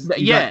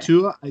 Got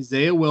Tua,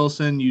 Isaiah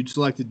Wilson. You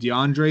selected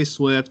DeAndre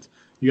Swift.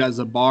 You got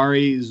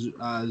Zabari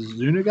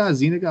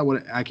Zuniga.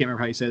 What, I can't remember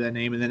how you say that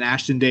name. And then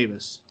Ashton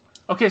Davis.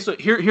 Okay, so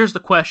here's the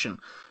question.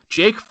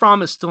 Jake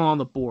Fromm is still on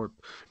the board.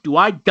 Do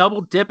I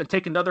double dip and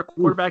take another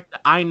quarterback that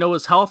I know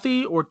is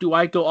healthy, or do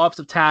I go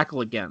offensive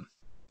tackle again?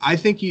 I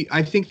think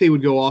they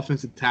would go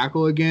offensive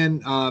tackle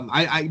again.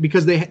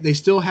 Because they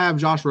still have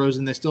Josh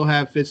Rosen, they still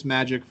have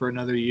Fitzmagic for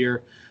another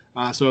year.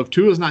 So if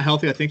Tua's not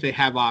healthy, I think they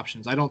have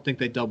options. I don't think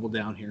they double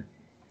down here.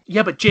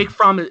 Yeah, but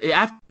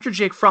after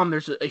Jake Fromm,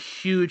 there's a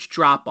huge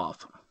drop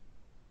off.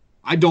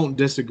 I don't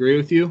disagree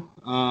with you,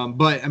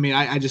 but I mean,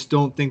 I just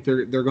don't think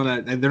they're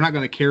not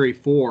gonna carry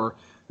 4.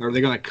 Are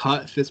they gonna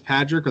cut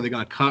Fitzpatrick? Are they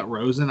gonna cut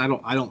Rosen? I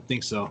don't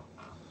think so.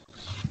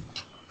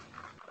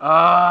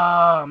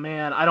 Oh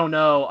man, I don't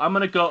know. I'm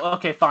gonna go.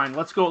 Okay, fine.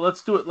 Let's go.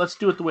 Let's do it. Let's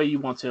do it the way you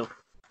want to.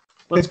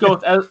 Let's go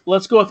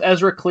with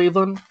Ezra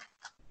Cleveland.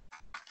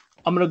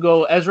 I'm gonna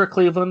go Ezra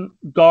Cleveland,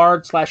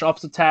 guard /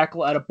 offensive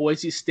tackle out of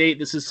Boise State.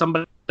 This is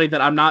somebody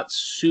that I'm not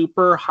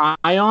super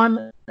high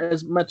on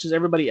as much as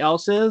everybody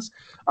else is.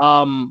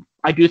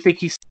 I do think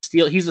he's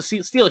a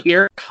steal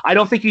here. I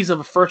don't think he's of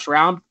a first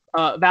round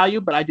value,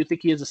 but I do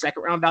think he is a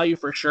second round value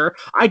for sure.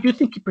 I do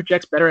think he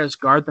projects better as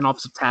guard than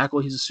offensive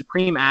tackle. He's a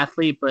supreme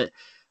athlete, but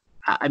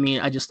I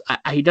mean,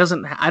 he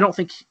doesn't. I don't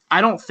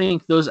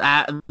think those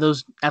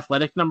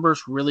athletic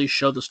numbers really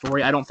show the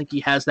story. I don't think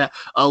he has that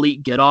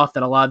elite get off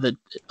that a lot of the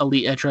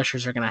elite edge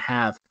rushers are going to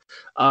have.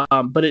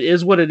 But it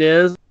is what it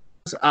is.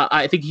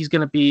 I think he's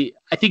going to be.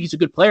 I think he's a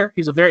good player.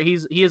 He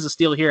is a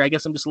steal here. I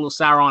guess I'm just a little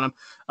sour on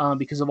him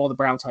because of all the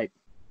Browns hype.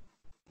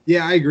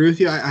 Yeah, I agree with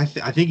you. I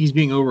think he's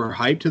being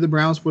overhyped to the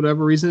Browns for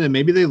whatever reason, and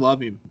maybe they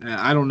love him.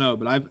 I don't know,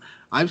 but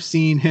I've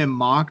seen him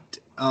mocked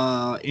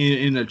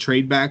in a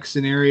trade back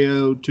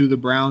scenario to the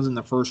Browns in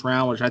the first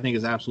round, which I think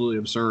is absolutely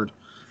absurd,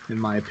 in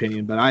my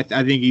opinion. But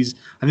I think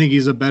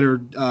he's a better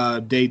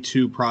day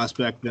 2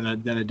 prospect than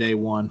a day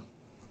 1.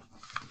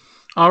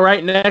 All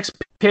right, next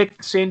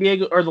pick, San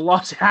Diego or the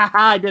Los.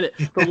 I did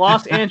it. The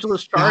Los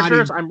Angeles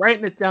Chargers. I'm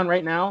writing it down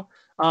right now.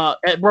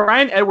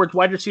 Brian Edwards,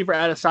 wide receiver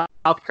out of South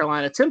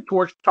Carolina. Tim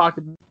Torch talked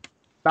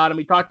about him.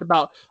 He talked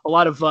about a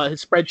lot of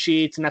his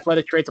spreadsheets and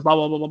athletic traits, blah,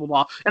 blah, blah, blah, blah,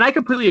 blah. And I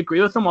completely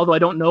agree with him, although I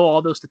don't know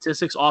all those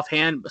statistics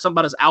offhand, something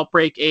about his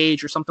outbreak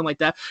age or something like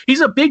that. He's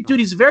a big dude.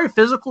 He's a very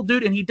physical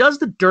dude, and he does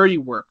the dirty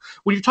work.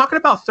 When you're talking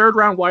about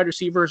third-round wide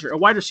receivers or a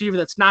wide receiver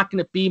that's not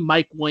going to be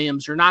Mike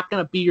Williams or not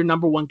going to be your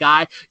number 1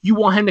 guy, you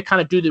want him to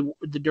kind of do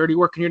the dirty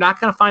work, and you're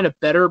not going to find a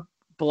better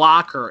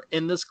blocker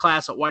in this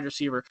class at wide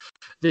receiver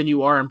than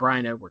you are in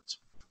Brian Edwards.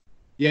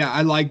 Yeah,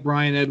 I like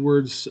Brian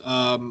Edwards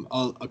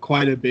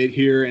quite a bit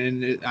here,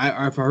 and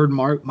I've heard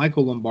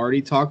Michael Lombardi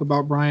talk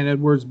about Brian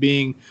Edwards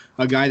being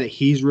a guy that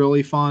he's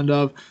really fond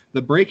of.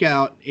 The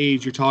breakout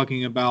age you're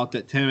talking about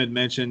that Tim had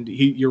mentioned,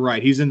 you're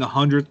right. He's in the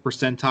 100th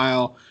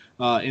percentile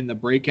in the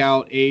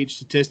breakout age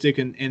statistic,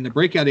 and the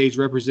breakout age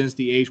represents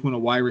the age when a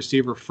wide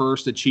receiver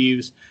first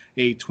achieves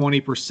a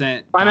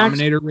 20%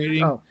 dominator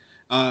rating. Oh.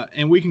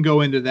 And we can go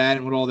into that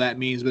and what all that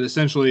means, but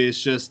essentially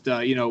it's just,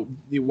 the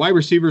wide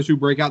receivers who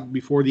break out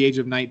before the age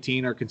of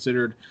 19 are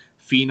considered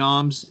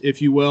phenoms,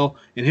 if you will.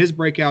 And his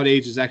breakout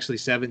age is actually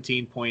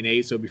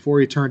 17.8. So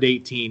before he turned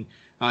 18,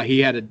 he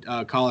had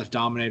a college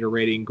dominator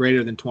rating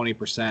greater than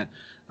 20%.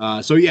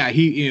 So yeah,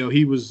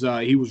 he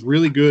was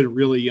really good,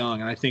 really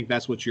young, and I think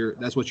that's what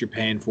you're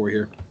paying for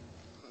here.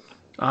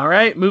 All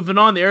right, moving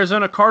on. The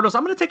Arizona Cardinals.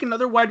 I'm going to take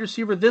another wide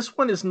receiver. This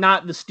one is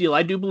not the steal.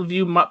 I do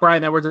believe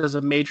Brian Edwards as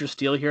a major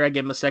steal here. I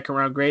give him a second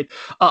round grade.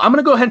 I'm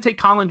going to go ahead and take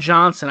Colin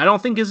Johnson. I don't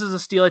think this is a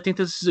steal. I think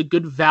this is a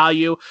good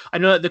value. I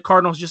know that the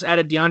Cardinals just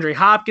added DeAndre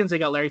Hopkins. They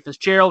got Larry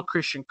Fitzgerald,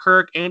 Christian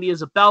Kirk, Andy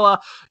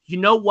Isabella. You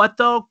know what,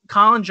 though?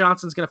 Colin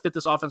Johnson's going to fit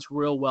this offense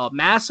real well.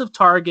 Massive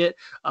target,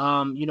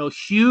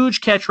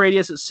 huge catch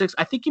radius at 6.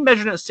 I think he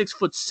measured it at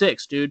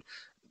 6'6", dude.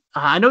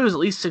 I know he was at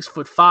least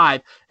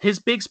 6'5". His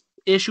big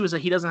issue is that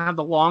he doesn't have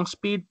the long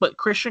speed, but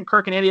Christian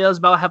Kirk and Andy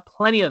Isabella have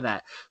plenty of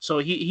that. So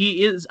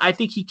he is. I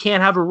think he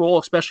can have a role,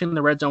 especially in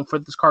the red zone for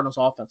this Cardinals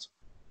offense.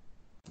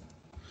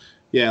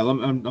 Yeah,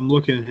 I'm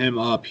looking at him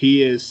up.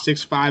 He is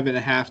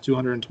 6'5.5",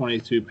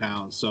 222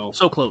 pounds. So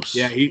close.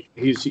 Yeah,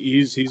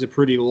 he's a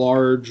pretty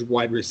large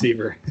wide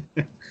receiver.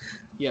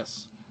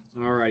 Yes.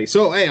 All righty.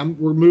 So hey,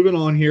 we're moving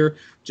on here.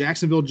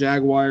 Jacksonville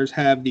Jaguars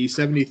have the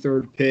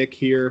 73rd pick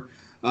here.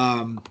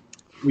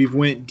 We've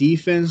went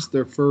defense,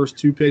 their first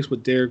 2 picks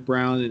with Derek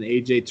Brown and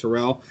A.J.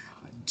 Terrell.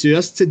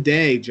 just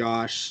today,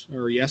 Josh,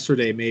 or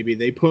yesterday maybe,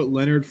 they put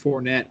Leonard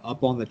Fournette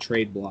up on the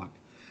trade block.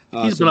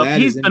 He's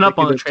been up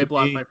on the trade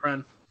block, my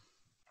friend.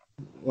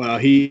 Well,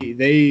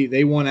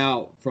 they won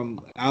out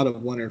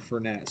of Leonard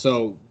Fournette.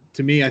 So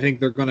to me, I think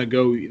they're going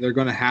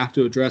to have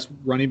to address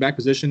running back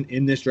position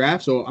in this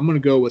draft. So I'm going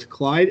to go with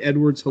Clyde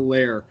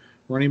Edwards-Helaire,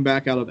 running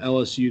back out of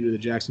LSU to the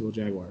Jacksonville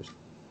Jaguars.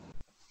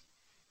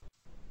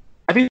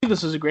 I think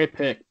this is a great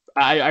pick.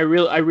 I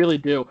really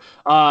do.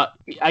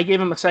 I gave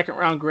him a second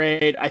round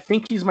grade. I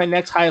think he's my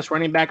next highest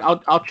running back.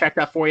 I'll check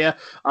that for you.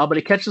 But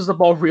he catches the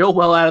ball real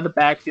well out of the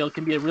backfield.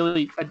 Can be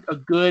a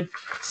good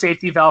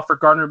safety valve for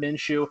Gardner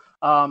Minshew.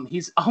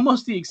 He's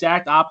almost the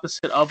exact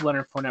opposite of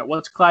Leonard Fournette.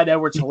 What's Clyde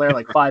Edwards-Helaire,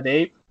 like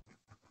 5'8"?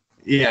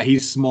 Yeah,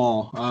 he's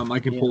small. I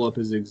can pull up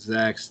his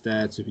exact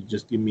stats if you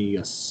just give me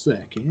a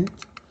second.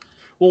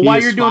 Well,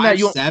 while you're doing that,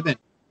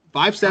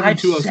 5'7",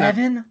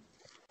 207.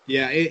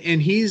 Yeah,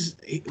 and he's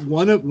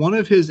one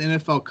of his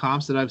NFL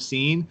comps that I've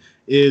seen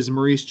is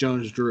Maurice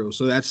Jones-Drew.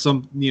 So that's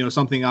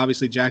something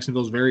obviously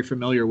Jacksonville's very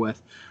familiar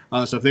with.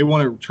 So if they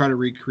want to try to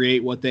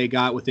recreate what they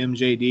got with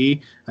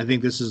MJD, I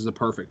think this is the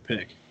perfect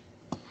pick.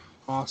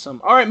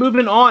 Awesome. All right,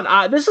 moving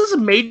on. This is a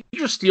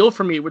major steal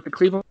for me with the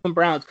Cleveland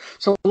Browns.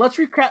 So let's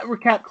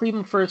recap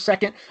Cleveland for a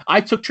second.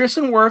 I took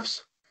Tristan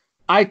Wirfs.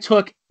 I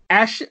took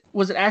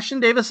was it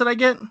Ashton Davis that I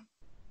get?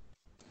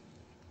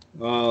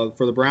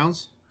 For the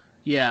Browns?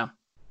 Yeah.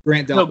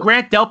 Grant Delpit. No,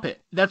 Grant Delpit.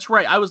 That's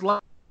right. I was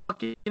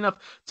lucky enough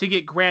to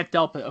get Grant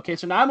Delpit. Okay,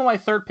 so now I'm on my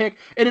third pick,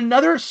 and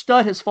another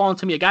stud has fallen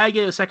to me. A guy I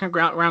gave a second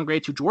round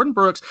grade to, Jordan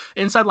Brooks,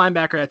 inside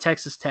linebacker at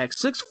Texas Tech.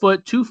 6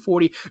 foot,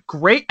 240,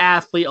 great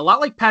athlete. A lot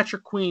like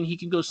Patrick Queen, he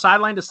can go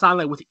sideline to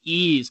sideline with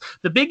ease.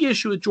 The big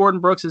issue with Jordan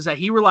Brooks is that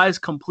he relies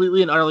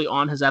completely and utterly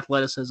on his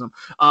athleticism.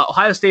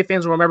 Ohio State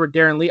fans will remember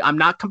Darren Lee. I'm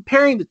not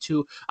comparing the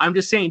two. I'm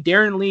just saying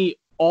Darren Lee,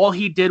 all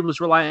he did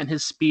was rely on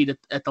his speed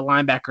at the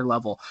linebacker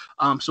level.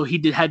 So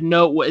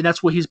and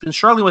that's what he's been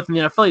struggling with in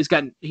the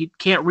NFL. He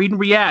can't read and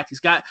react. He's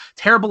got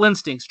terrible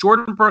instincts.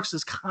 Jordan Brooks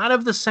is kind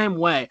of the same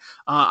way.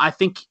 I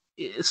think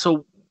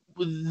so.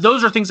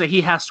 Those are things that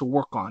he has to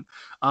work on.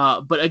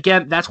 But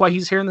again, that's why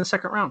he's here in the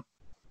second round.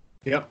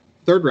 Yep.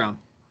 Third round.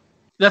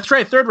 That's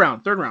right. Third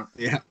round.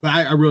 Yeah.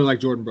 I really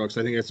like Jordan Brooks.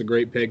 I think that's a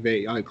great pick.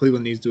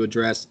 Cleveland needs to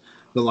address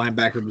the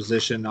linebacker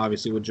position,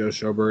 obviously with Joe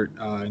Schobert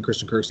and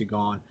Christian Kirksey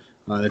gone.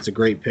 That's a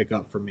great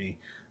pickup for me.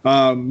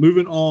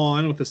 Moving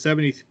on with the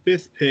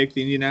 75th pick,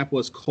 the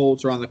Indianapolis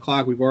Colts are on the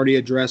clock. We've already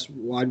addressed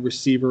wide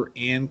receiver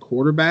and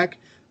quarterback.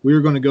 We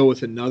are going to go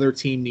with another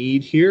team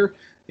need here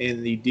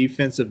in the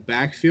defensive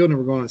backfield, and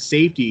we're going to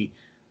safety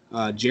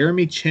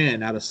Jeremy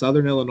Chinn out of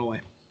Southern Illinois.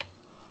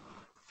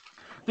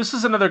 This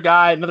is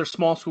another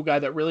small school guy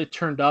that really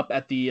turned up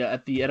at the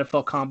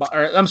NFL Combine.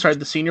 Or I'm sorry,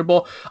 the Senior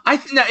Bowl.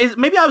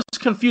 Maybe I was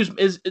confused.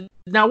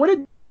 What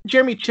did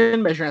Jeremy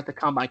Chinn measuring at the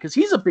Combine? Because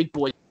he's a big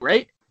boy,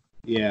 right?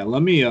 Yeah,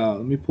 let me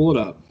pull it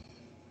up.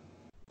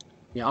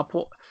 Yeah, I'll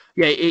pull.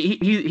 Yeah,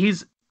 he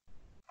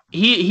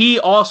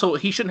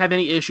shouldn't have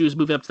any issues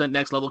moving up to the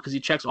next level because he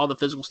checks all the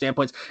physical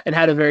standpoints and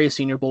had a very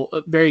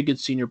good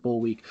Senior Bowl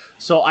week.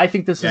 So I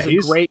think this is a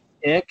great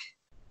pick.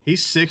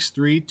 He's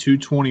 6'3",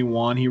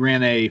 221. He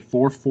ran a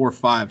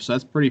 4.45, so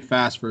that's pretty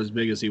fast for as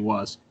big as he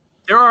was.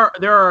 There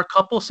are a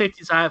couple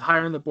safeties I have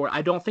higher on the board.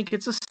 I don't think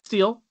it's a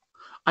steal.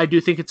 I do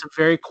think it's a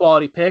very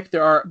quality pick.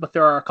 There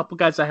are a couple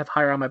guys I have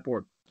higher on my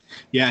board.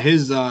 Yeah,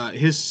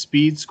 his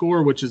speed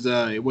score, which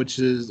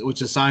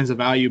assigns a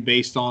value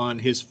based on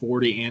his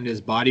 40 and his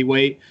body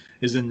weight,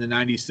 is in the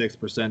 96th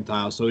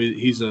percentile. So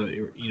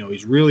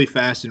he's really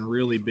fast and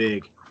really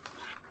big.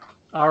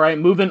 All right,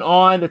 moving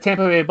on. The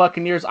Tampa Bay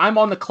Buccaneers. I'm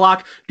on the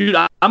clock, dude.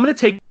 I'm going to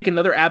take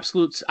another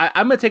absolute.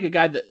 I'm going to take a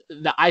guy that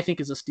I think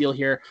is a steal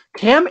here.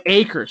 Cam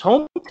Akers,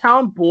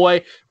 hometown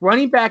boy,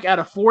 running back out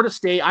of Florida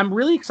State. I'm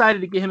really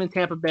excited to get him in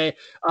Tampa Bay.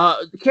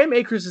 Cam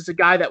Akers is a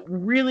guy that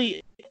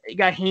really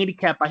got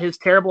handicapped by his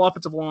terrible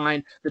offensive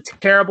line, the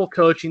terrible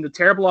coaching, the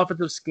terrible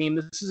offensive scheme.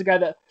 This is a guy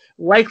that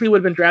likely would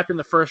have been drafted in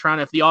the first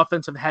round if the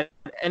offensive had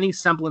any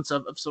semblance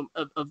of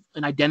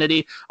an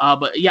identity.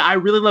 But yeah, I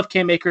really love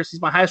Cam Akers.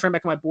 He's my highest ranked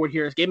back on my board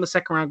here. I gave him a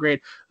second round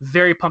grade.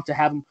 Very pumped to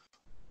have him.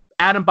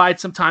 Adam bide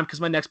some time because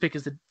my next pick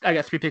I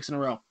got 3 picks in a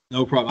row.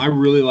 No problem. I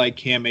really like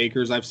Cam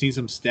Akers. I've seen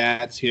some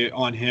stats here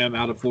on him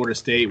out of Florida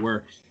State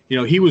where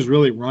he was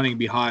really running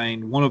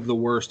behind one of the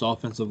worst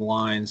offensive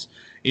lines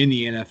in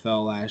the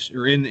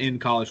NFL in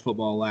college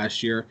football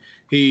last year.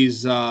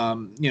 He's he's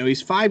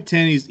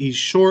 5'10", he's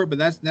short, but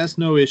that's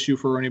no issue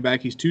for running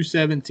back. He's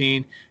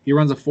 217. He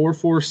runs a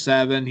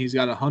 4.47. He's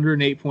got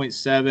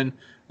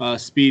 108.7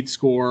 speed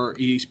score.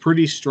 He's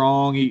pretty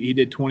strong. He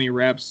did 20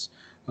 reps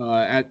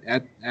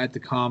at the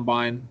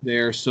combine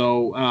there.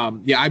 So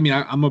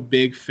I'm a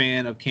big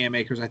fan of Cam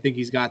Akers. I think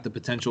he's got the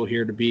potential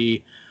here to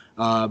be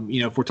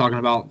if we're talking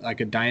about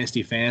like a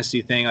dynasty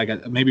fantasy thing,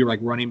 maybe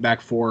running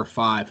back 4 or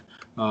 5,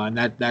 and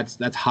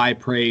that's high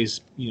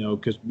praise,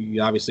 because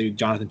obviously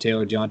Jonathan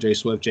Taylor, DeAndre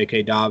Swift,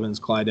 J.K. Dobbins,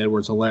 Clyde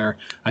Edwards-Helaire.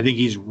 I think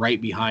he's right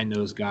behind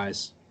those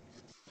guys.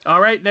 All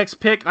right, next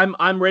pick.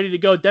 I'm ready to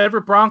go. Denver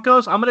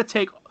Broncos. I'm gonna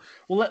take.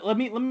 Well, let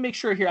me make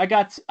sure here.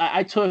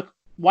 I took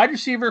wide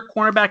receiver,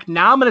 cornerback.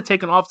 Now I'm going to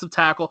take an offensive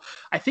tackle.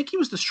 I think he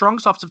was the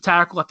strongest offensive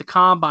tackle at the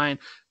combine.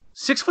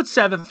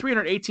 6'7",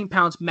 318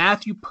 pounds.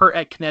 Matthew Pert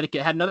at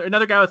Connecticut had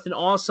another guy with an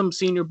awesome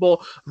Senior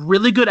Bowl.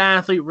 Really good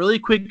athlete, really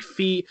quick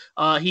feet.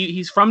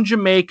 He's from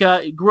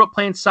Jamaica. He grew up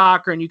playing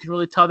soccer, and you can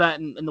really tell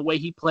that in the way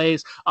he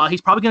plays.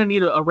 He's probably going to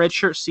need a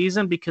redshirt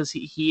season because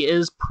he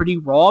is pretty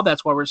raw.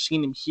 That's why we're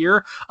seeing him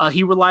here.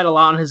 He relied a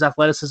lot on his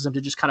athleticism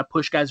to just kind of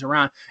push guys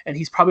around, and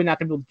he's probably not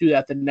going to be able to do that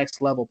at the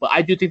next level. But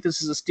I do think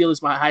this is a steal.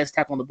 He's my highest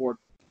tackle on the board.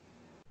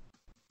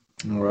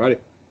 All righty.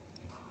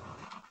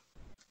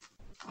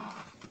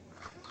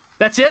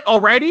 That's it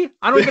already?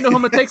 I don't even know who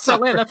I'm gonna take for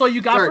Atlanta. That's all you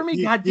got for me?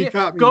 You God damn.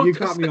 caught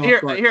me off Here,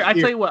 guard. I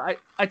tell you what.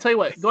 I tell you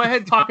what. Go ahead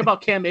and talk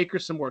about Cam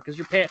Akers some more,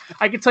 because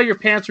I can tell your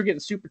pants are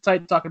getting super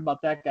tight talking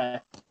about that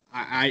guy.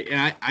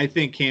 I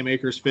think Cam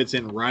Akers fits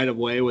in right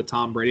away with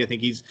Tom Brady. I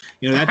think he's,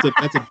 that's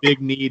a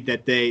big need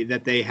that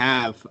they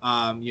have.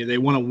 They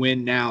want to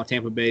win now.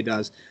 Tampa Bay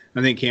does.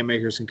 I think Cam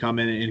Akers can come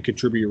in and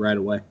contribute right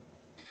away.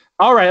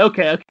 All right.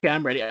 Okay.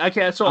 I'm ready.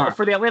 Okay. So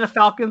for the Atlanta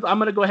Falcons, I'm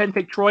gonna go ahead and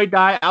take Troy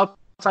Dye outside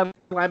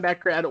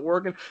linebacker out of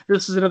Oregon.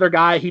 This is another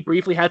guy. He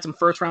briefly had some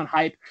first round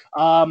hype.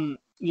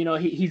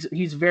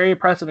 He's very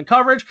impressive in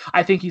coverage.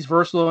 I think he's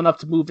versatile enough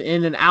to move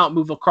in and out,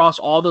 move across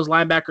all those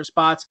linebacker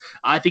spots.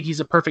 I think he's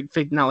a perfect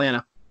fit in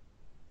Atlanta.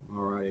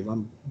 All right,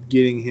 I'm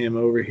getting him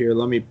over here.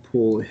 Let me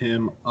pull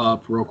him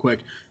up real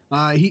quick.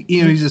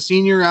 He's a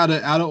senior out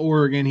of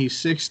Oregon. He's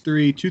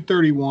 6'3",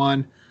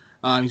 231.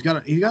 He's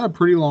got a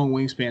pretty long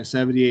wingspan,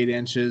 78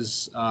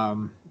 inches.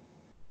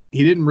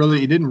 He didn't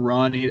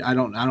run. I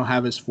don't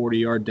have his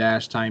 40-yard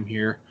dash time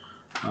here.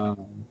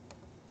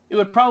 It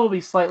would probably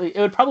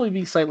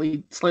be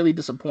slightly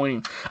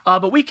disappointing.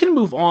 But we can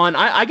move on.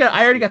 I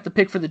already got the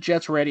pick for the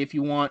Jets ready if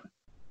you want.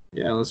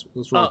 Yeah, let's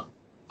roll.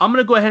 I'm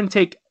gonna go ahead and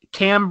take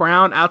Cam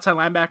Brown, outside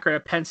linebacker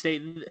at Penn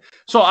State.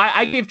 So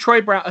I gave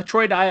Troy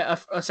Dye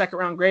a second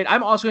round grade.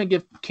 I'm also going to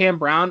give Cam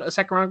Brown a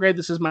second round grade.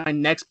 This is my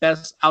next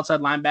best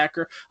outside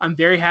linebacker. I'm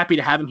very happy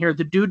to have him here.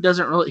 The dude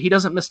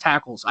doesn't miss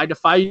tackles. I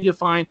defy you to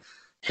find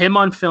him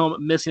on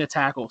film missing a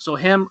tackle. So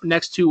him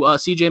next to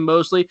C.J.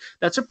 Mosley,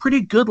 that's a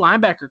pretty good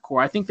linebacker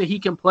core. I think that he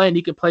can play, and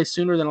he can play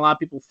sooner than a lot of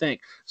people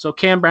think. So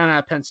Cam Brown out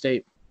of Penn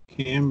State.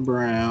 Cam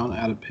Brown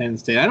out of Penn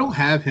State. I don't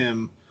have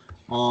him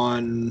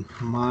on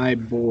my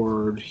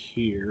board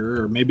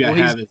here. Or maybe I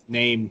have his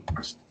name.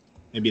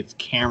 Maybe it's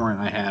Cameron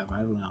I have. I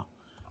don't know.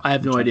 I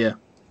have no idea.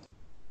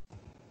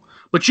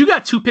 But you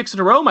got 2 picks in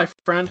a row, my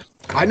friend.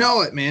 I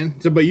know it, man.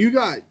 But you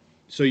got...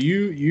 So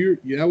you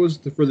that was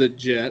for the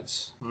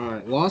Jets. All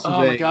right, Las Vegas.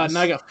 Oh my God!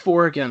 Now I got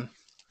 4 again.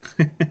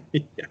 Yeah.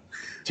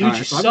 Dude, right,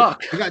 you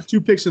suck. I got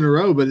 2 picks in a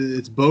row, but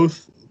it's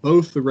both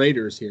the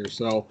Raiders here.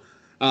 So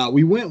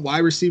we went wide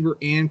receiver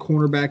and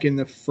cornerback in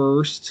the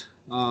first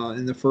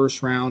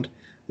round.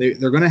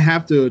 They're going to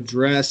have to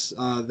address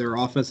their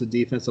offensive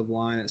defensive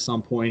line at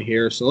some point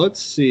here. So let's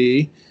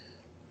see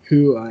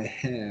who I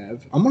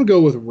have. I'm going to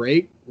go with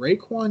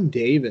Raekwon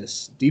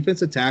Davis,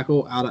 defensive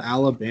tackle out of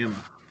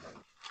Alabama.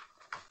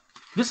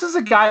 This is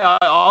a guy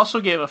I also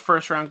gave a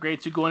first-round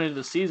grade to going into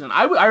the season.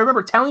 I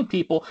remember telling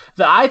people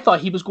that I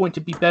thought he was going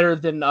to be better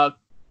than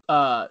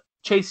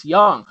Chase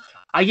Young.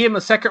 I gave him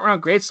a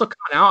second-round grade, still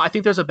coming out. I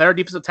think there's a better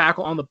defensive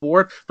tackle on the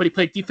board, but he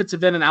played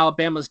defensive end in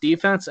Alabama's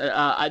defense.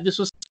 This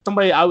was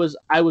somebody I was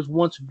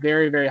once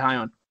very, very high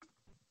on.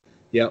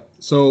 Yep.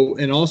 So,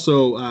 and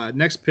also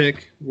next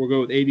pick, we'll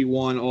go with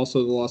 81,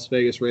 also the Las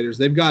Vegas Raiders.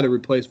 They've got to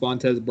replace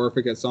Vontaze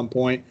Burfict at some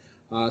point.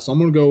 So I'm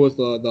going to go with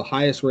the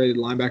highest rated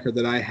linebacker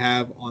that I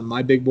have on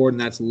my big board,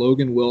 and that's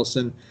Logan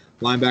Wilson,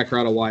 linebacker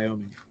out of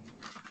Wyoming.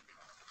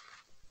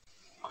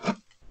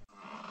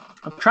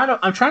 I'm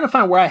trying to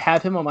find where I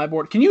have him on my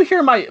board. Can you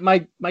hear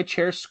my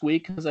chair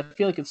squeak? Because I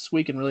feel like it's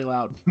squeaking really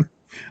loud.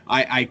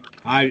 I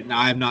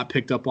have not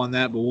picked up on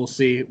that, but we'll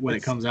see when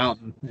it comes out.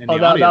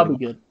 That'll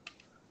be good.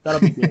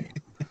 That'll be good.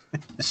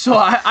 So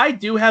I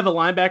do have a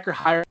linebacker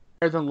higher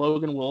than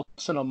Logan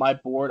Wilson on my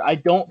board. I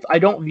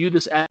don't view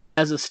this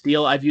as a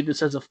steal. I view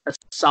this as a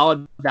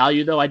solid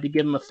value, though. I did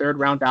give him a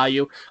third-round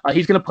value.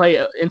 He's going to play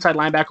an inside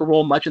linebacker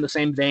role, much in the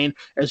same vein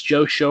as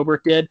Joe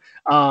Schobert did.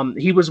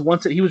 He was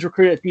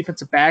recruited as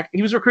defensive back.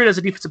 He was recruited as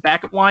a defensive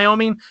back at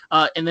Wyoming,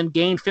 and then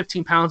gained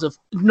 15 pounds of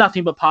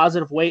nothing but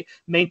positive weight,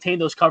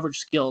 maintained those coverage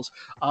skills.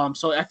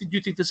 So I do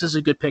think this is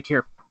a good pick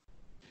here.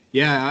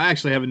 Yeah, I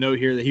actually have a note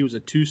here that he was a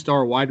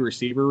 2-star wide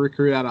receiver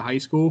recruit out of high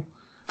school.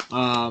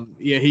 I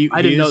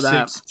didn't know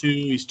that. 6'2",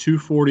 he's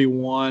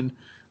 241.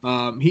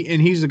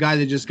 He's the guy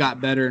that just got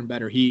better and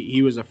better.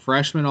 He was a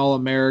freshman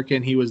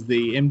All-American. He was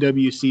the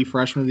MWC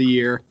Freshman of the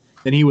Year.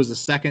 Then he was a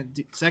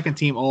second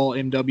team All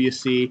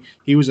MWC.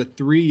 He was a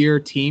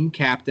 3-year team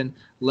captain,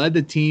 led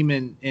the team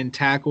in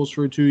tackles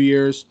for 2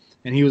 years,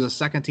 and he was a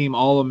second team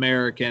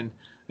All-American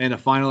and a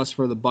finalist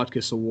for the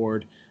Butkus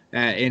Award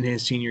in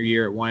his senior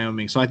year at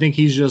Wyoming. So I think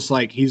he's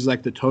like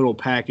the total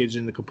package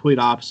and the complete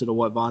opposite of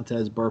what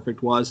Vontaze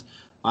Burfict was.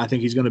 I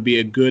think he's going to be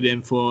a good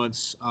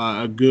influence,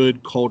 a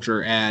good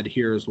culture add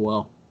here as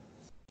well.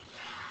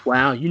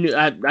 Wow, you knew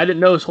I didn't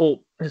know his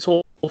whole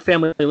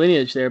family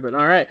lineage there, but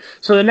all right.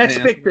 So the next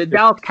pick, the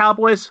Dallas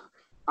Cowboys.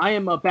 I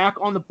am back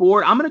on the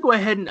board. I'm going to go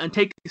ahead and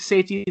take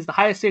safety. He's the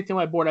highest safety on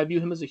my board. I view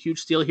him as a huge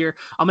steal here.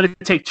 I'm going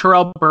to take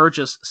Terrell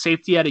Burgess,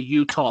 safety out of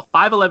Utah.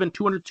 5'11",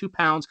 202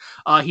 pounds.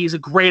 He's a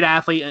great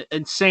athlete,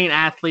 insane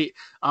athlete.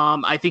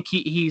 I think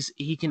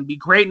he can be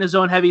great in his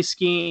own heavy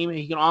scheme.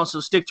 He can also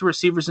stick to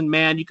receivers and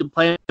man. You can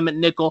play him at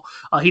nickel.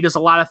 He does a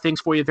lot of things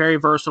for you. Very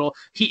versatile.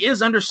 He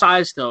is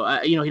undersized, though.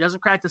 He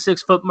doesn't crack the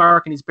 6-foot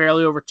mark, and he's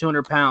barely over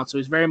 200 pounds. So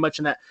he's very much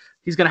in that.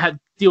 He's going to have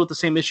deal with the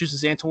same issues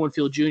as Antoine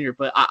Winfield Jr.,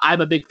 but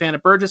I'm a big fan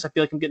of Burgess. I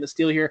feel like I'm getting a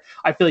steal here.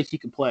 I feel like he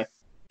can play.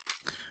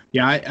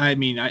 Yeah, I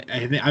mean,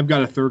 I think I've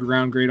got a third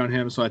round grade on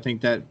him, so I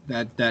think that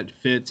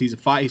fits. He's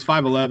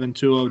 5'11",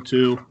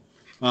 202.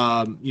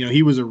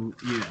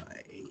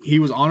 He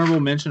was honorable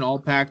mention All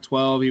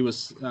Pac-12. He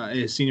was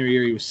his senior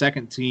year. He was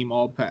second team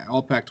All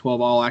Pac-12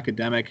 All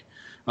Academic.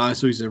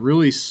 So he's a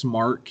really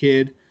smart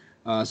kid.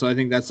 So I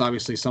think that's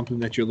obviously something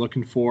that you're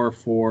looking for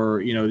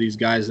these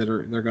guys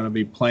they're going to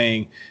be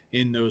playing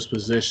in those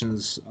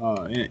positions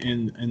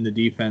in the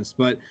defense.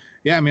 But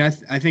yeah, I mean,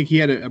 I think he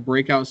had a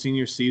breakout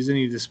senior season.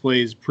 He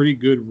displays pretty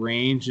good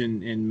range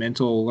and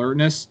mental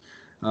alertness.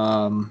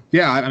 I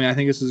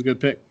think this is a good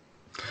pick.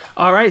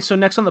 All right, so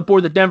next on the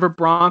board, the Denver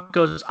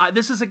Broncos.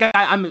 This is a guy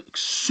I'm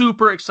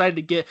super excited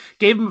to get.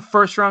 Gave him a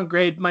first-round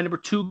grade, my number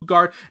 2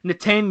 guard,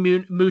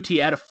 Netane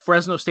Muti out of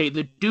Fresno State.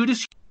 The dude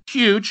is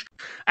huge.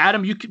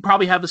 Adam, you could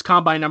probably have his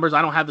combine numbers.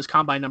 I don't have his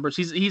combine numbers.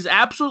 He's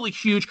absolutely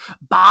huge.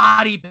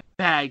 Body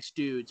bags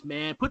dudes,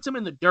 man. Puts him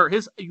in the dirt.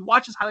 You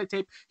watch his highlight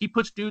tape, he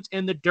puts dudes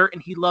in the dirt,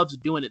 and he loves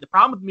doing it. The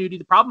problem with Muti,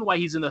 the problem why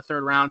he's in the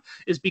third round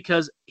is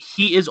because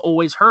he is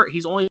always hurt.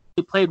 He's only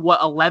played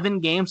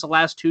 11 games the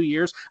last 2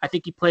 years. I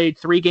think he played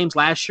 3 games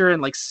last year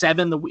and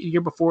 7 the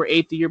year before,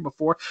 8 the year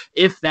before,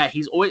 if that.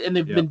 He's always, and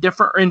they've been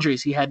different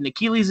injuries. He had an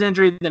Achilles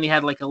injury, then he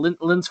had a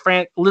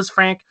Liz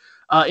Frank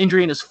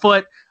injury in his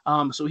foot.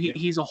 So he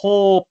has a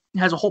whole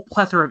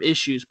plethora of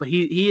issues, but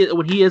he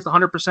when he is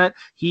 100%,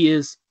 he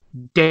is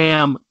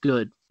damn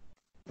good.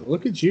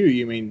 Look at you.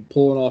 You mean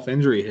pulling off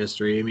injury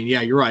history. I mean,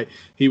 yeah, you're right.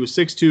 He was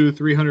 6'2",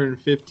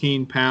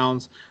 315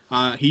 pounds.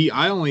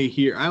 I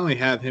only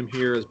have him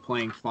here as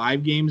playing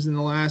 5 games in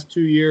the last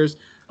 2 years.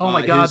 Oh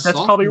my God, that's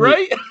probably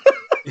right.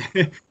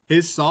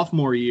 His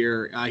sophomore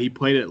year, he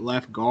played at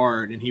left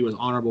guard, and he was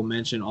honorable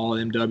mention All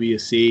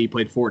MWC. He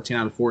played 14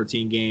 out of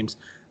 14 games.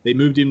 They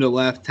moved him to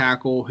left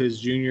tackle his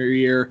junior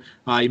year.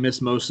 He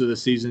missed most of the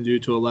season due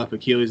to a left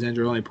Achilles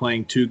injury, only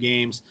playing 2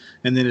 games.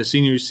 And then his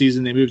senior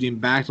season, they moved him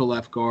back to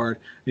left guard,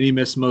 and he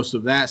missed most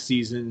of that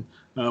season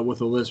with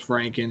a Liz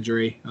Frank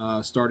injury,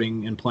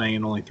 starting and playing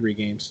in only 3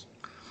 games.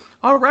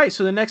 All right,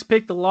 so the next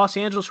pick, the Los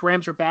Angeles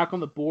Rams are back on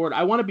the board.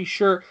 I want to be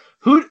sure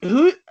who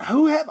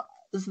have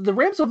the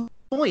Rams have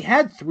only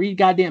had 3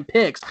 goddamn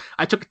picks.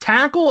 I took a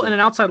tackle and an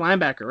outside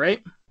linebacker,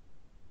 right?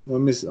 Let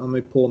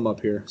me pull them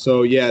up here.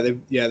 So you had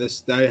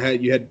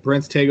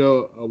Prince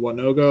Tego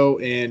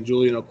Wanogo and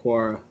Julian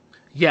Okwara.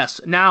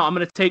 Yes. Now I'm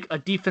going to take a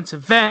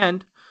defensive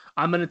end.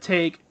 I'm going to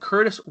take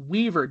Curtis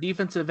Weaver,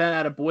 defensive end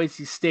out of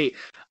Boise State.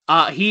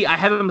 I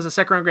have him as a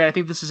second-round grade. I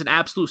think this is an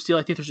absolute steal.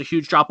 I think there's a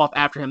huge drop-off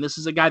after him. This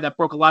is a guy that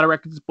broke a lot of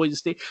records at Boise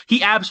State.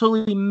 He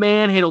absolutely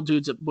manhandled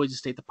dudes at Boise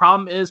State. The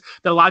problem is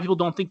that a lot of people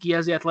don't think he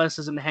has the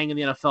athleticism to hang in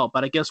the NFL,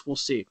 but I guess we'll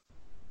see.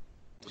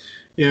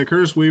 Yeah,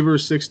 Curtis Weaver,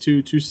 6'2",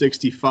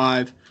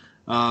 265,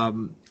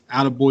 out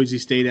of Boise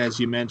State, as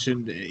you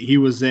mentioned. He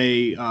was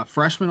a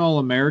freshman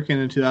All-American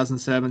in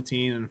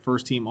 2017 and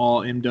first-team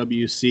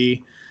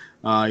All-MWC.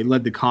 He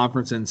led the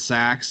conference in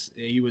sacks.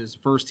 He was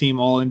first-team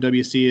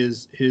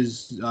All-MWC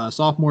his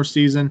sophomore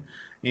season,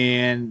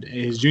 and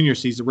his junior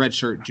season,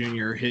 redshirt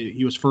junior,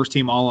 he was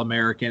first-team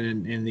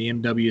All-American in the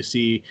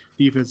MWC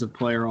Defensive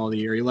Player all the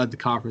year. He led the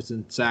conference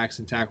in sacks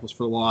and tackles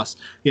for loss.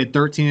 He had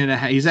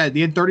 13.5.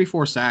 He had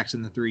 34 sacks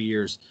in the 3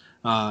 years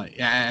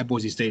at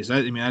Boise State.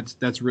 So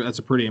that's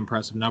a pretty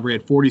impressive number. He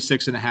had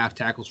 46.5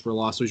 tackles for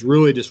loss. So he's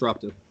really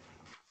disruptive.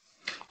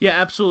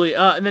 Yeah, absolutely.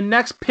 And the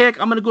next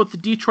pick, I'm going to go with the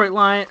Detroit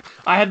Lions.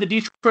 I have the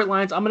Detroit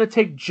Lions. I'm going to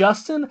take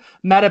Justin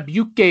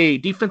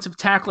Matabuke, defensive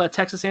tackle at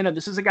Texas A&M.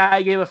 This is a guy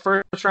I gave a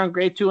first-round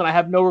grade to, and I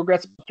have no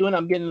regrets doing it.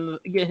 I'm getting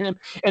him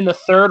in the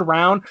third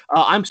round.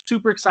 I'm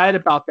super excited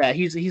about that.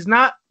 He's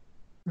not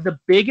the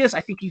biggest.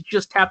 I think he's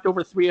just tapped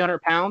over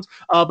 300 pounds,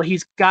 but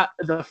he's got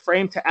the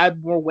frame to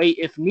add more weight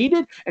if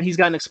needed, and he's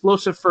got an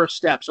explosive first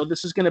step. So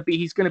he's going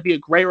to be a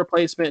great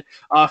replacement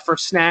for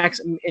Snacks,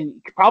 and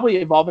could probably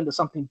evolve into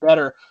something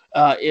better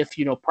if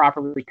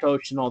properly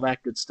coached and all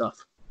that good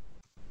stuff.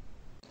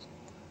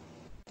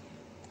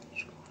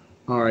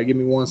 All right, give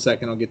me 1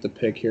 second. I'll get the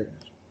pick here.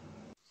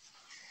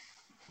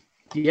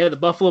 Yeah, the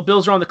Buffalo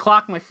Bills are on the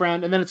clock, my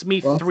friend, and then it's me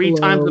 3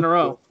 times in a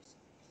row.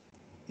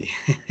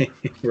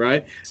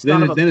 Right?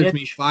 Then it's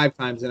me 5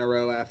 times in a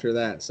row after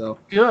that. So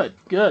good.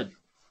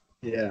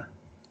 Yeah.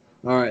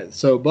 All right.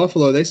 So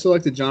Buffalo, they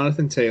selected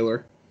Jonathan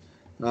Taylor.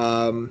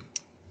 Let's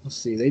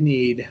see. They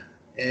need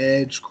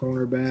edge,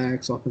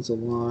 cornerbacks,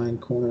 offensive line,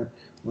 corner,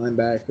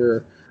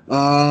 linebacker.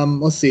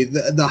 Let's see.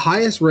 The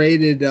highest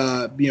rated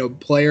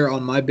player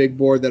on my big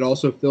board that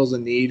also fills a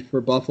need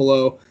for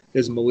Buffalo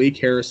is Malik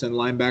Harrison,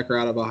 linebacker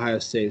out of Ohio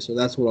State. So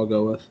that's what I'll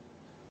go with.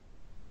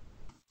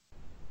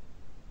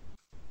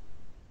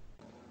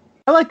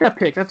 I like that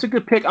pick. That's a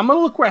good pick. I'm going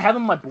to look where I have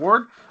him on my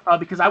board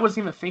because I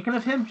wasn't even thinking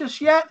of him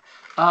just yet.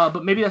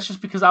 But maybe that's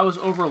just because I was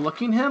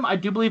overlooking him. I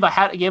do believe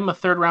I gave him a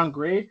third round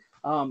grade.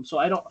 So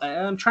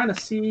I'm trying to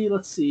see.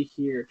 Let's see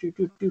here.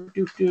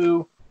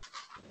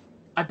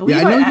 I believe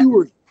I know you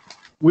were.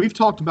 We've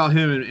talked about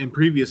him in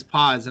previous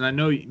pods, and I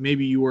know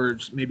maybe you were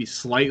maybe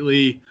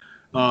slightly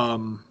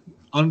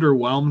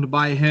underwhelmed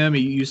by him.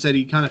 You said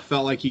he kind of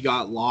felt like he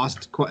got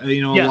lost,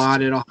 a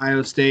lot at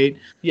Ohio State.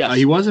 Yes.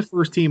 He was a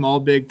first-team All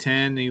Big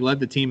Ten, and he led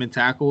the team in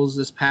tackles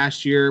this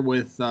past year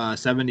with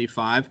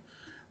 75.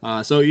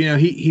 So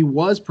he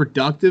was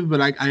productive,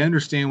 but I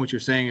understand what you're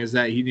saying is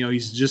that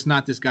he's just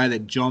not this guy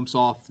that jumps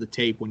off the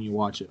tape when you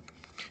watch it.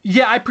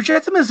 Yeah, I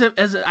project him as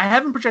I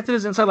haven't projected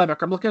as inside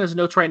linebacker. I'm looking at his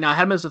notes right now. I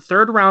have him as a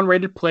third round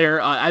rated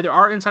player. Either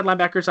are inside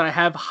linebackers that I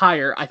have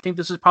higher. I think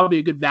this is probably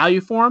a good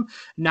value for him,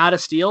 not a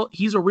steal.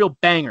 He's a real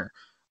banger.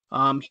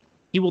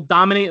 He will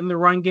dominate in the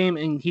run game,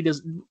 and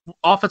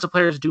offensive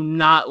players do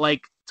not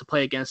like to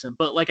play against him.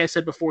 But like I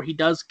said before, he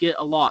does get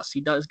a loss.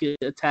 He does get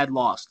a tad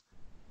lost.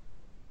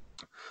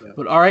 Yeah.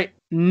 But all right,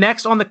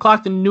 next on the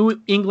clock, the New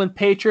England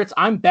Patriots.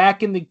 I'm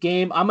back in the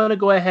game. I'm going to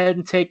go ahead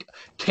and take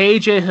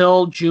KJ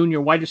Hill Jr.,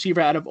 wide receiver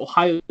out of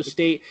Ohio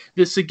State.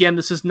 This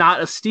is not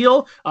a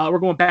steal. We're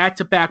going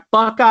back-to-back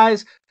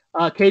Buckeyes.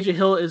 KJ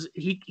Hill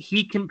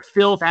he can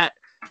fill that.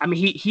 I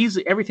mean, he's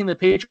everything the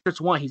Patriots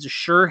want. He's a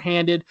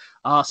sure-handed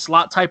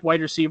slot-type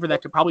wide receiver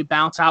that could probably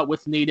bounce out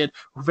with needed.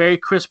 Very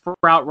crisp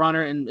route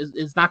runner, and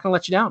is not going to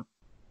let you down.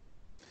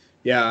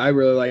 Yeah, I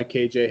really like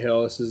KJ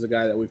Hill. This is a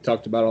guy that we've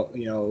talked about,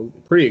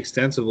 pretty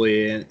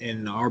extensively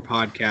in our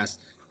podcast.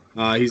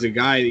 He's a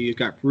guy that he's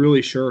got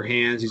really sure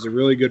hands. He's a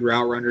really good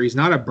route runner. He's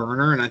not a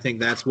burner, and I think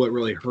that's what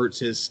really hurts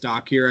his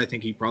stock here. I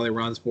think he probably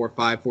runs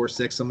 4.5,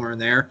 4.6, somewhere in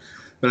there.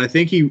 But I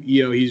think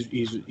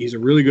he's a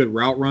really good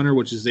route runner,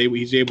 which is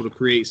he's able to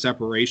create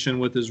separation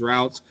with his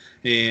routes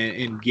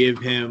and give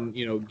him,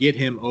 get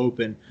him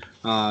open.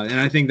 And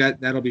I think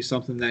that'll be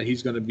something that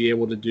he's going to be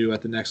able to do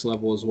at the next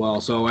level as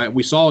well. So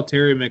we saw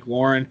Terry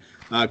McLaurin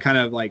kind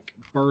of like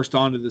burst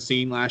onto the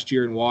scene last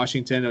year in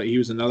Washington. He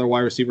was another wide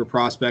receiver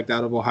prospect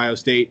out of Ohio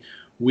State.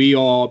 We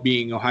all,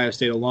 being Ohio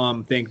State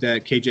alum, think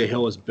that KJ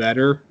Hill is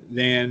better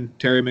than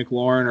Terry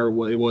McLaurin, or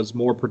was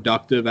more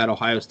productive at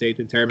Ohio State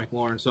than Terry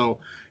McLaurin.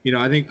 So,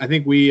 I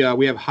think we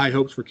have high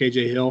hopes for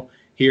KJ Hill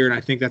here, and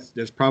I think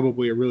that's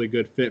probably a really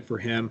good fit for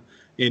him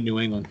in New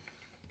England.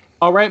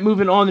 All right,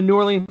 moving on. The New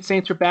Orleans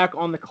Saints are back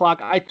on the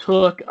clock. I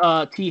took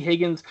T.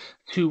 Higgins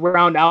to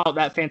round out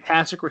that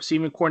fantastic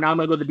receiving core. Now I'm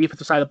going to go to the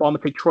defensive side of the ball. I'm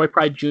going to take Troy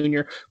Pride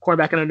Jr.,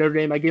 cornerback out of Notre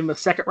Dame. I gave him a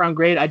second-round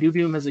grade. I do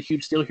view him as a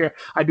huge steal here.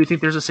 I do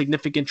think there's a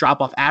significant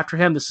drop-off after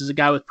him. This is a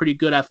guy with pretty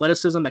good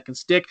athleticism that can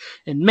stick.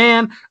 And,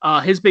 man,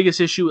 his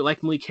biggest issue,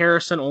 like Malik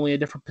Harrison, only a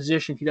different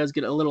position. He does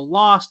get a little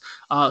lost,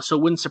 so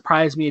it wouldn't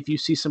surprise me if you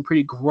see some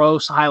pretty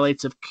gross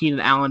highlights of Keenan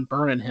Allen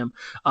burning him.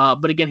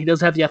 But, again, he does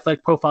have the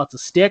athletic profile to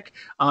stick.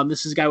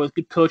 This is a guy with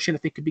good coaching. I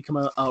think could become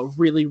a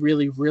really,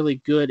 really, really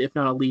good, if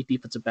not elite,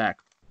 defensive back.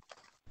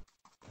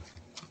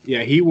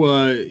 Yeah,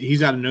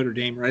 he's out of Notre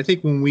Dame, right? I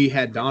think when we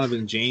had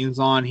Donovan James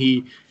on,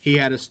 he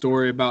had a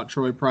story about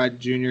Troy Pride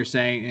Jr.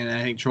 saying, and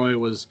I think Troy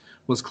was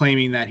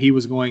claiming that he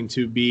was going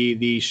to be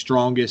the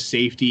strongest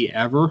safety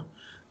ever.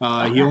 He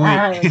only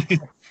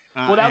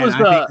well,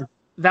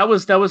 that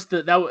was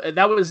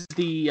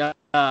the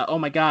oh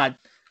my God,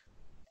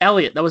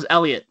 Elliott. That was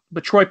Elliott,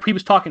 but he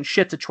was talking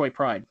shit to Troy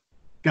Pride.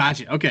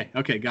 Gotcha. Okay.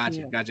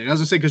 Gotcha. I was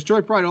gonna say because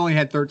Troy Pride only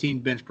had 13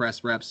 bench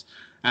press reps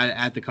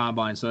at the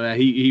combine, so I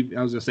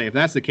was gonna say if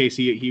that's the case,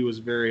 he was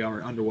very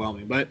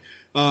underwhelming. But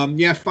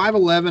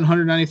 5'11",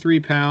 193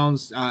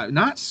 pounds,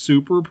 not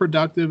super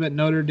productive at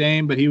Notre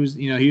Dame, but he was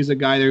a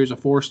guy there who's a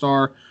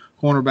 4-star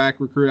cornerback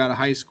recruit out of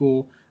high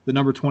school, the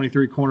number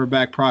 23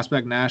 cornerback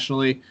prospect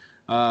nationally.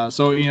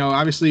 So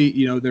obviously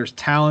there's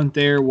talent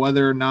there.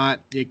 Whether or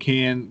not it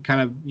can kind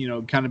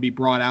of be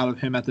brought out of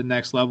him at the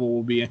next level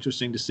will be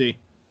interesting to see.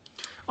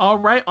 All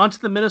right, on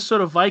to the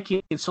Minnesota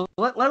Vikings. So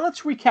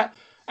let's recap.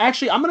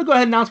 Actually, I'm going to go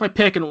ahead and announce my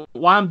pick, and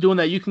while I'm doing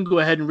that, you can go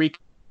ahead and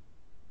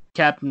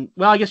recap. And,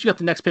 well, I guess you got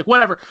the next pick.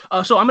 Whatever.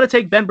 So I'm going to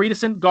take Ben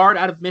Bredeson, guard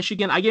out of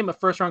Michigan. I gave him a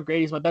first-round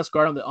grade. He's my best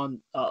guard on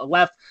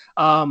left.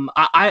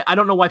 I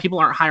don't know why people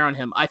aren't higher on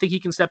him. I think he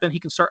can step in. He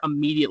can start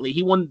immediately.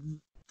 He won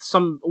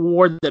some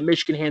award that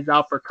Michigan hands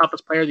out for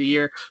toughest player of the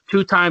year,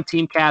 2-time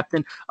team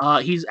captain.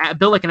 He's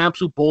built like an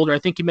absolute boulder. I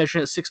think he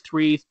measured at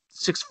 6'3",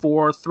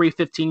 6'4",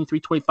 315,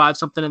 325,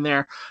 something in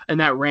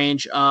that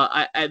range.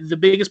 The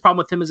biggest problem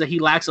with him is that he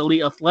lacks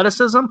elite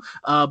athleticism,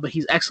 but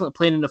he's excellent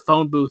playing in the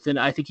phone booth, and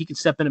I think he can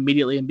step in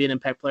immediately and be an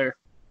impact player.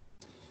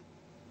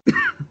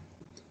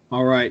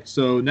 All right,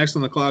 so next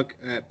on the clock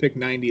at pick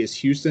 90 is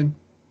Houston.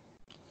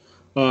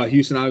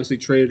 Houston obviously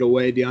traded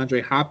away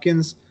DeAndre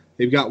Hopkins.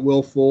 They've got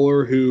Will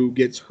Fuller, who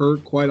gets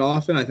hurt quite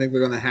often. I think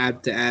they're going to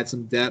have to add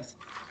some depth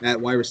at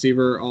wide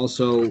receiver.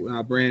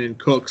 Also, Brandon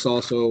Cooks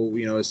also,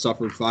 has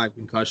suffered 5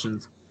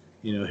 concussions.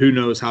 Who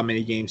knows how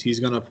many games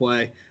he's going to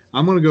play.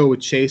 I'm going to go with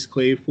Chase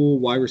Claypool,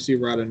 wide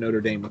receiver out of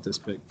Notre Dame with this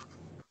pick.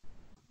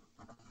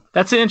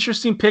 That's an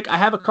interesting pick. I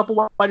have a couple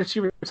wide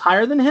receivers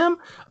higher than him,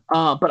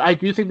 but I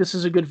do think this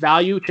is a good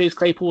value. Chase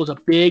Claypool is a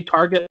big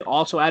target,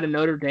 also out of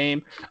Notre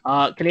Dame.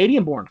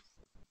 Canadian-born.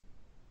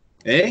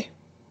 Eh?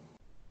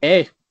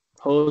 Hey,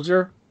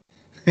 Hoser,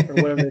 or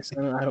whatever they say.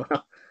 I don't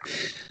know.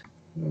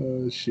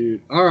 Oh,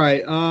 shoot. All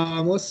right,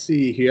 let's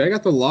see here. I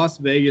got the Las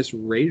Vegas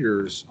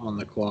Raiders on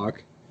the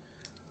clock.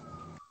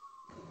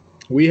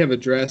 We have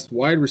addressed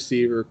wide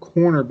receiver,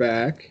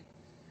 cornerback,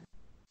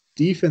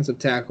 defensive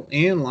tackle,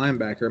 and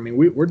linebacker. I mean,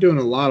 we're doing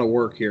a lot of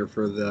work here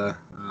for the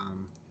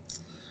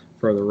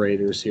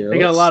Raiders here. They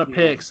got a lot of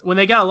picks. When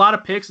they got a lot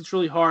of picks, it's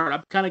really hard.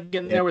 I'm kind of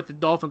getting there with the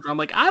Dolphins. I'm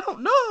like, I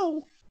don't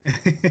know.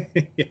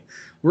 Yeah.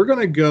 We're going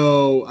to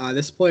go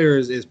this player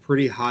is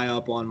pretty high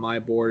up on my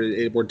board.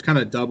 We're kind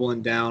of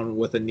doubling down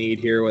with a need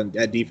here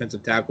at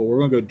defensive tackle. We're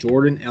going to go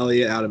Jordan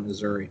Elliott out of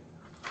Missouri.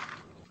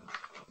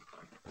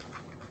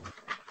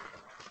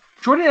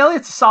 Jordan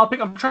Elliott's a solid pick.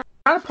 I'm trying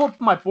to pull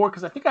up my board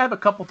because I think I have a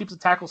couple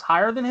defensive tackles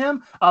higher than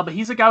him. But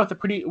he's a guy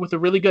with a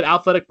really good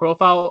athletic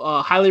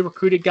profile, highly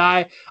recruited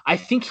guy. I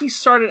think he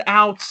started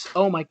out.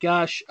 Oh my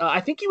gosh,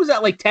 I think he was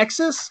at like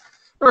Texas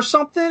or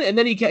something, and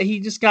then he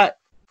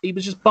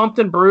was just bumped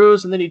and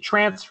bruised, and then he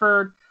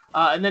transferred,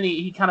 and then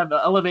he kind of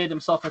elevated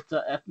himself at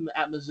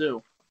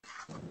Mizzou.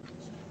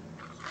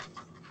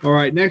 All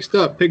right, next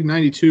up, pick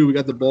 92. We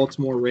got the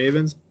Baltimore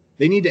Ravens.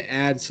 They need to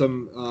add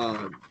some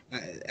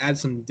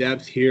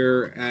depth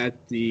here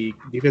at the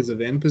defensive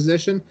end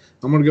position.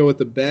 I'm going to go with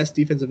the best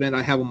defensive end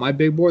I have on my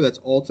big board. That's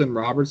Alton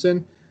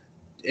Robertson,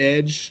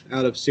 edge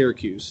out of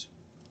Syracuse.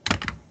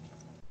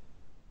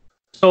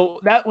 So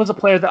that was a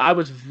player that I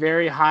was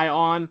very high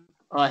on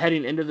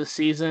heading into the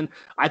season.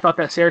 I thought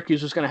that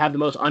Syracuse was going to have the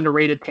most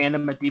underrated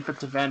tandem at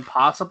defensive end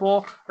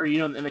possible, or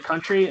in the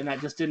country, and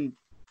that just didn't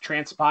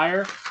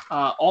transpire.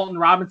 Alton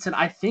Robinson,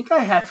 I think I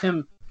have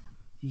him.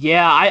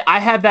 Yeah, I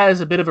had that as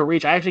a bit of a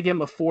reach. I actually gave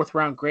him a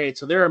 4th-round grade,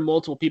 so there are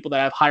multiple people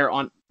that have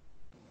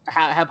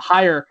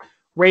higher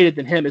rated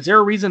than him. Is there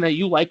a reason that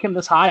you like him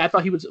this high? I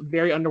thought he was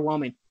very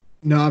underwhelming.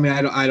 No, I mean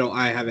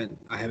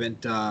I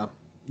haven't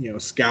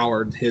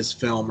scoured his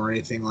film or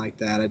anything like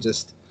that. I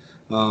just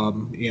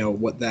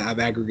I've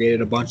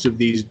aggregated a bunch of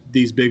these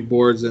big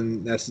boards,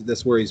 and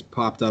that's where he's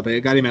popped up. I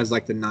got him as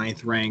like the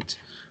 9th ranked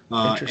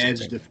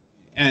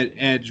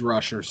edge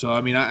rusher. So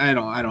I mean I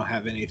don't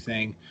have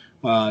anything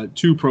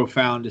too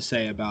profound to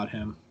say about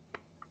him.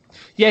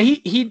 Yeah,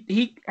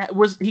 he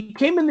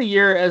came in the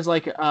year as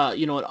like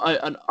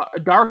a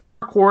dark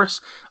horse.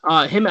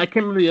 I can't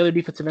remember the other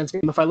defensive ends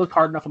name. If I looked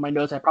hard enough on my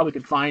notes, I probably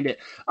could find it.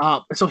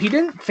 So he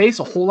didn't face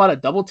a whole lot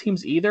of double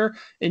teams either,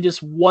 and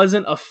just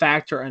wasn't a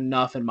factor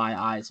enough in my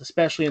eyes,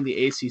 especially in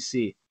the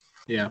ACC.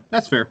 Yeah,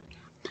 that's fair.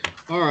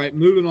 All right,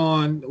 moving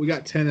on. We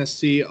got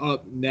Tennessee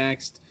up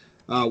next.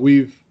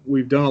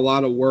 We've done a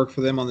lot of work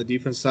for them on the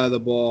defense side of the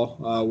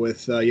ball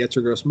with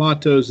Yetur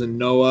Gross-Matos and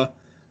Noah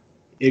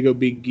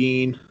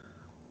Igbenogany.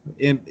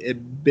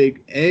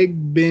 Big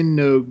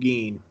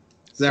Igbenogany.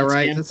 Is that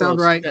right? Does that sound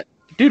right?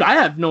 Dude, I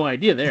have no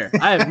idea there.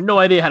 I have no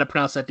idea how to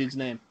pronounce that dude's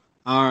name.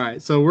 All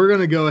right, so we're going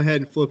to go ahead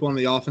and flip on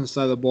the offense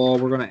side of the ball.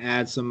 We're going to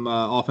add some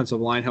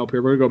offensive line help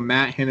here. We're going to go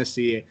Matt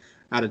Hennessy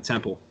out of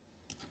Temple.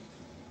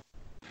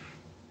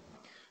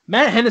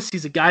 Matt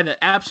Hennessy's a guy that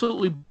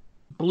absolutely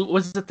blew.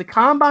 Was it the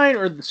Combine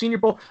or the Senior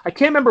Bowl? I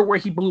can't remember where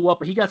he blew up,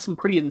 but he got some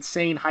pretty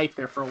insane hype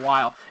there for a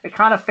while. It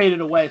kind of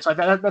faded away, so I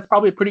thought that's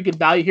probably a pretty good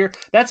value here.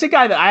 That's a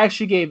guy that I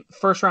actually gave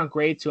 1st-round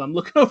grade to. I'm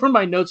looking over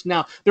my notes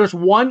now. There's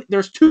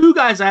 2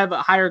 guys I have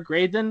a higher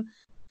grade than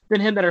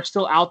him that are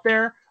still out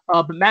there.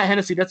 But Matt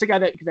Hennessy, that's a guy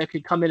that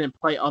could come in and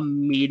play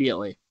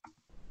immediately.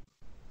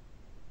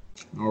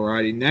 All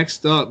righty.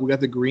 Next up, we got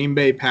the Green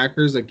Bay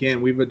Packers.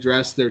 Again, we've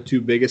addressed their 2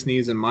 biggest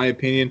needs, in my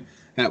opinion,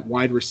 at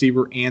wide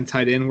receiver and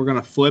tight end. We're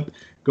going to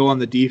go on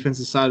the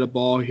defensive side of the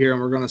ball here,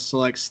 and we're going to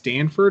select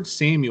Stanford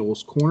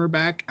Samuels,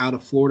 cornerback out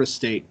of Florida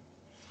State.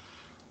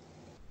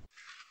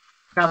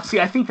 Now, see,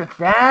 I think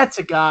that's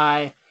a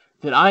guy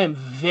that I am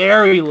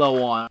very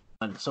low on.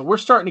 So we're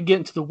starting to get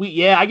into the week.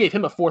 Yeah, I gave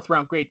him a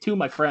 4th-round grade too,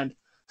 my friend.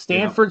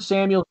 Stanford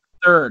Samuels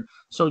 3rd.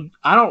 So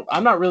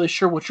I'm not really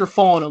sure what you're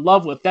falling in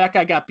love with. That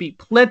guy got beat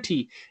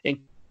plenty in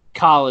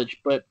college,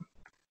 but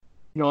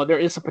there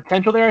is some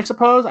potential there, I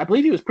suppose. I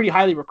believe he was pretty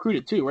highly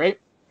recruited too, right?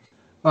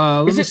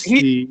 Let me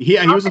see. He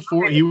was a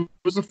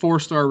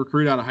 4-star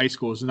recruit out of high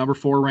school. He was the number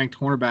 4 ranked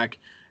cornerback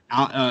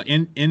out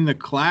in the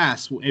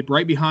class,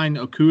 right behind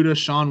Okudah,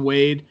 Sean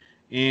Wade,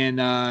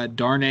 and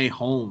Darnay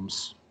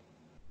Holmes.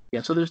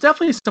 Yeah, so there's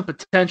definitely some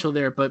potential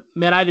there, but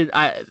man,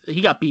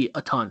 he got beat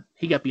a ton.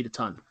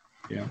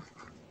 Yeah.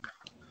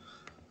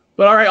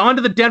 But all right, on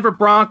to the Denver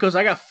Broncos.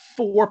 I got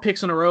 4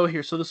 picks in a row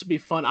here, so this will be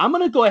fun. I'm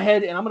going to go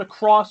ahead and I'm going to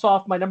cross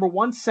off my number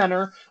 1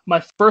 center,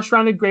 my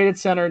 1st-rounded graded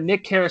center,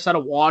 Nick Harris out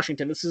of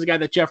Washington. This is a guy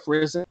that Jeff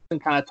Risen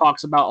kind of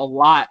talks about a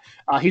lot.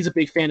 He's a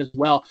big fan as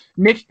well.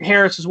 Nick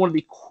Harris is one of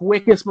the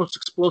quickest, most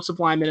explosive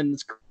linemen in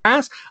this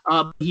class.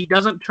 He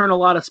doesn't turn a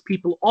lot of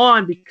people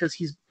on because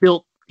he's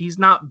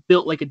not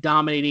built like a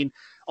dominating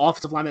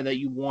offensive lineman that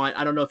you want.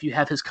 I don't know if you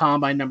have his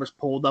combine numbers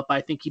pulled up. I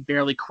think he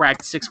barely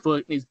cracked 6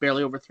 foot, and he's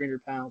barely over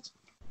 300 pounds.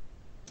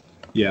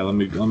 Yeah, let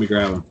me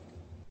grab him.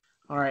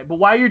 All right, but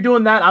while you're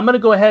doing that, I'm going to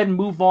go ahead and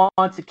move on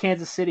to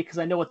Kansas City because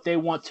I know what they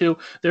want to.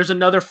 There's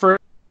another first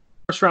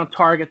round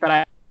target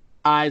that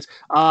I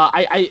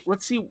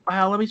let's see.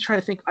 Let me try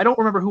to think. I don't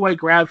remember who I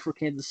grabbed for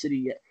Kansas City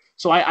yet.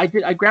 So I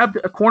grabbed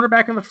a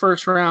cornerback in the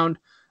first round,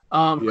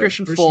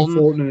 Christian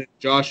Fulton. And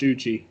Josh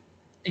Uche.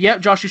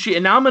 Yep, Josh Uche.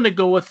 And now I'm going to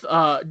go with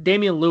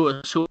Damian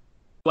Lewis, who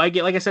I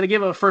gave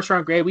him a first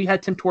round grade. We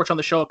had Tim Torch on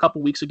the show a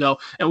couple weeks ago,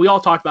 and we all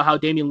talked about how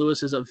Damian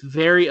Lewis is a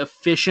very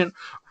efficient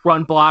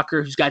run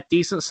blocker who's got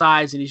decent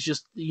size, and he's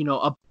just,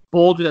 a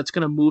boulder that's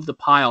going to move the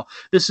pile.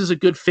 This is a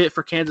good fit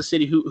for Kansas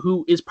City,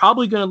 who is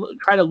probably going to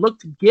try to look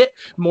to get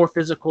more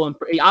physical, and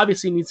he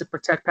obviously needs to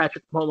protect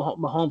Patrick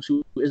Mahomes,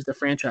 who is the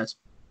franchise.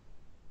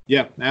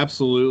 Yeah,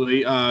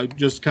 absolutely.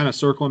 Just kind of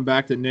circling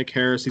back to Nick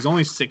Harris. He's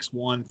only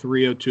 6'1",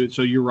 302,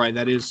 so you're right.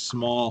 That is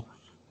small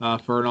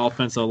for an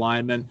offensive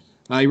lineman.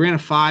 He ran a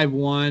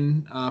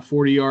 5.1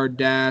 40-yard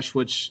dash,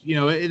 which,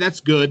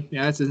 that's good.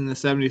 Yeah, that's in the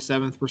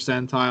 77th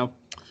percentile.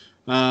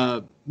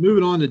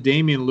 Moving on to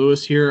Damian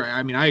Lewis here.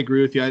 I mean, I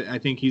agree with you. I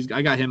think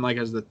I got him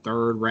as the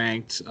third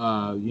ranked,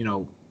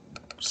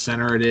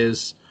 center it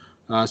is.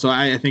 So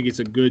I think it's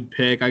a good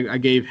pick. I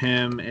gave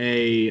him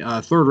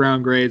a third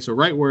round grade, so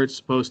right where it's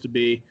supposed to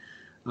be.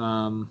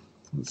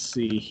 Let's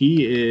see.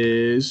 He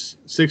is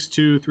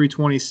 6'2",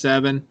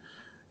 327.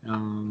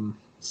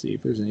 Let's see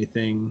if there's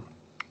anything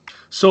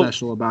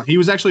special about him. He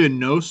was actually a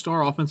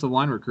no-star offensive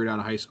line recruit out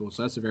of high school,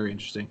 so that's very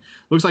interesting.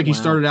 Looks like he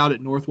started out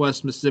at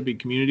Northwest Mississippi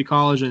Community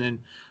College and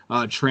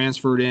then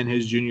transferred in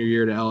his junior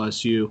year to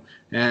LSU.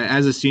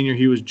 As a senior,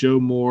 he was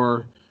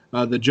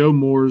the Joe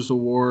Moores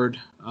Award,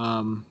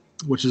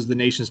 which is the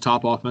nation's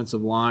top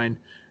offensive line,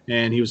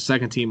 and he was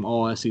second-team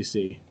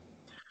All-SEC.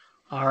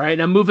 All right,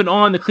 now moving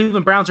on, the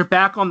Cleveland Browns are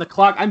back on the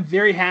clock. I'm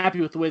very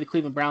happy with the way the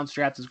Cleveland Browns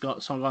draft has gone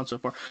so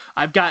far.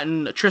 I've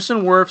gotten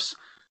Tristan Wirfs,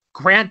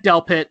 Grant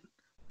Delpit,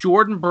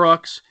 Jordan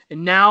Brooks,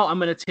 and now I'm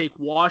going to take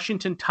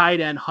Washington tight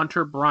end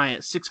Hunter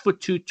Bryant,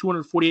 6'2",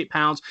 248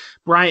 pounds.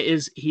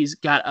 Bryant he's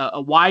got a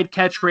wide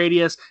catch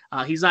radius.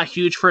 He's not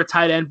huge for a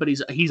tight end, but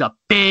he's a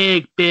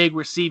big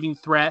receiving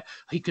threat.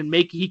 He can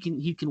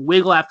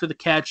wiggle after the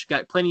catch.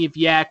 Got plenty of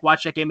yak.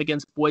 Watch that game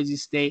against Boise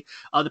State.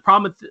 The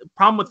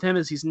problem with him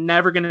is he's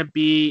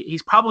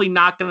probably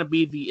not going to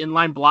be the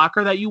inline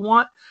blocker that you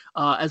want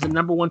as a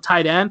number one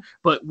tight end.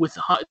 But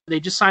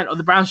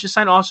the Browns just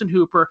signed Austin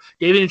Hooper.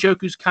 David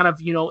Njoku's kind of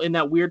in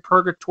that weird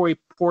purgatory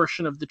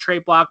portion of the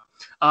trade block.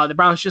 The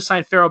Browns just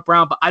signed Pharaoh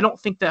Brown, but I don't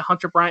think that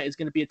Hunter Bryant is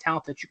going to be a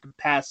talent that you can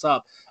pass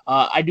up.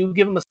 I do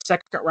give him a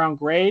second round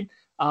grade,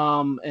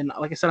 and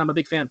like I said, I'm a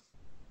big fan.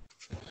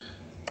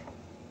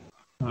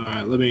 All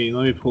right, let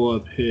me pull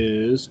up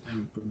his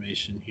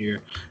information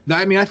here.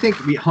 I mean, I think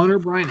Hunter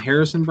Bryant,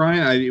 Harrison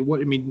Bryant.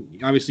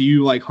 Obviously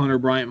you like Hunter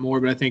Bryant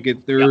more, but I think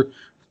they're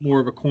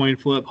more of a coin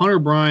flip. Hunter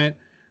Bryant,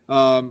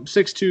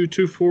 6'2",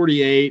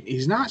 248.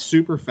 He's not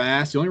super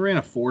fast. He only ran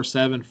a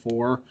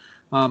 4.74.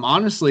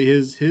 Honestly,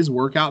 his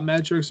workout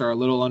metrics are a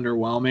little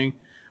underwhelming.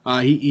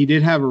 He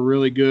did have a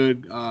really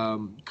good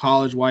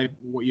college wide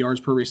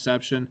yards per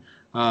reception,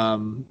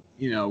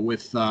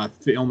 with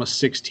almost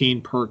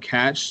 16 per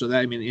catch. So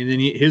and then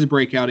his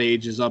breakout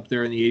age is up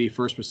there in the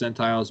 81st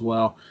percentile as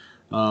well.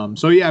 A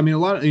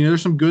lot of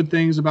there's some good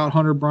things about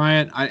Hunter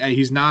Bryant.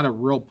 He's not a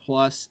real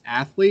plus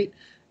athlete,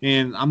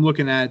 and I'm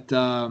looking at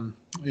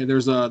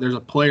there's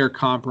a player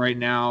comp right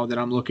now that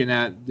I'm looking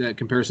at that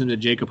comparison to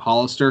Jacob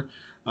Hollister.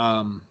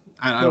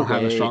 I don't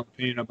have a strong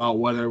opinion about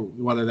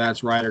whether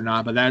that's right or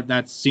not, but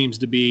that seems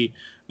to be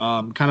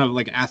kind of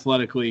like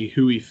athletically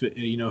who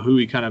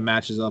he kind of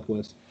matches up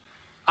with.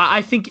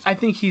 I think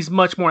he's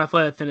much more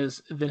athletic than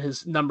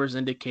his numbers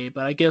indicate,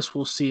 but I guess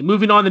we'll see.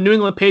 Moving on, the New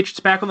England Patriots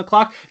back on the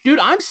clock. Dude,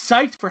 I'm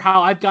psyched for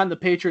how I've gotten the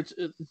Patriots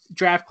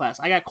draft class.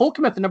 I got Cole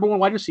Kmet, the number one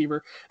wide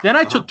receiver. Then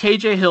I took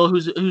KJ Hill,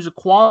 who's a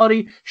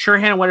quality,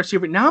 sure-handed wide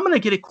receiver. Now I'm going to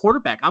get a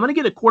quarterback. I'm going to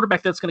get a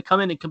quarterback that's going to come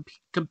in and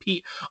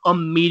compete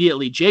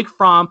immediately. Jake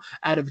Fromm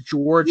out of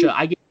Georgia.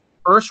 I get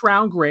first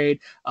round grade.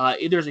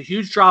 There's a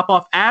huge drop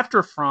off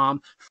after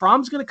Fromm.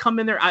 Fromm's going to come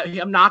in there.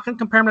 I'm not going to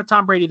compare him to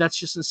Tom Brady. That's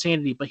just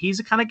insanity. But he's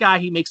the kind of guy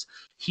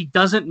he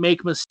doesn't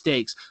make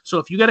mistakes. So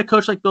if you got a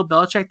coach like Bill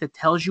Belichick that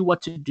tells you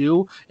what to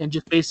do and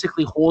just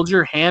basically holds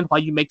your hand while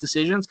you make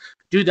decisions,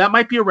 dude, that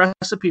might be a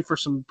recipe for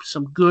some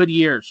good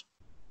years.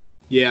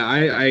 Yeah,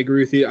 I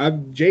agree with you.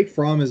 Jake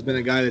Fromm has been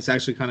a guy that's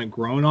actually kind of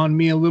grown on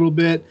me a little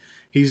bit.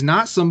 He's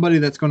not somebody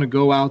that's going to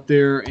go out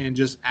there and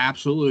just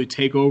absolutely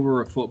take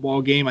over a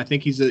football game. I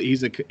think he's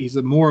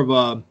a more of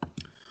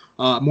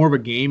a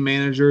game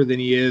manager than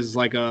he is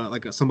like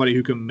somebody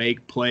who can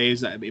make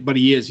plays. But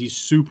he's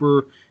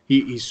super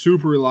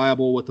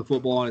reliable with the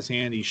football in his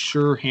hand. He's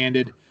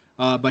sure-handed,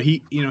 but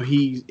he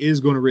is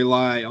going to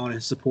rely on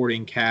his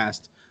supporting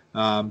cast.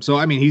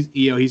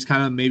 He's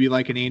kind of maybe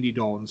like an Andy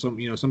Dalton, some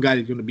guy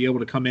who's going to be able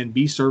to come in,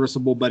 be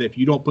serviceable, but if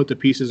you don't put the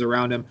pieces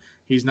around him,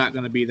 he's not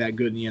going to be that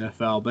good in the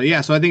NFL. But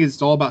yeah, so I think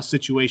it's all about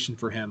situation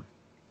for him.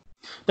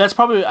 That's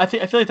probably I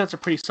feel like that's a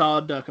pretty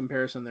solid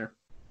comparison there.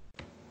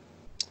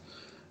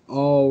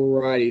 All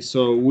righty,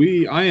 so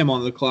I am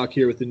on the clock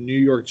here with the New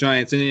York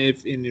Giants,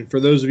 and for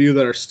those of you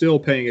that are still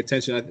paying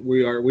attention,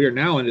 we are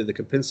now into the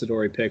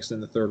compensatory picks in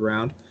the third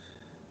round.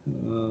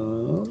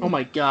 Oh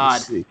my God!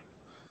 Let's see.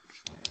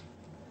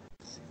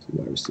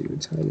 Wide receiver,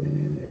 tight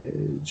end,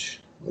 edge.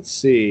 Let's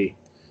see.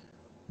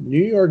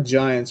 New York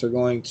Giants are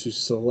going to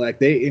select.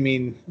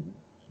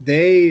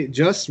 They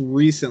just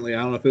recently,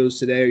 I don't know if it was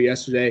today or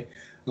yesterday,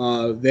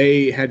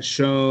 they had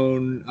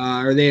shown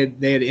or they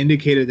had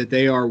indicated that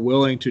they are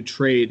willing to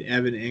trade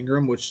Evan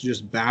Ingram, which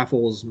just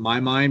baffles my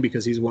mind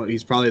because he's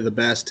probably the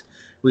best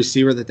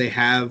receiver that they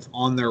have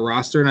on their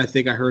roster. And I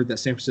think I heard that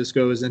San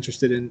Francisco is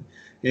interested in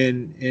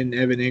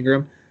Evan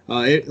Ingram.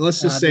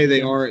 Let's just say they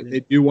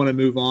do want to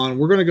move on.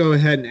 We're going to go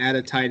ahead and add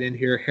a tight end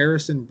here,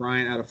 Harrison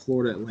Bryant out of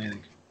Florida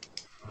Atlantic.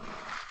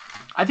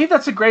 I think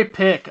that's a great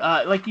pick.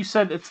 Like you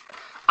said,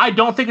 I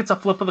don't think it's a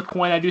flip of the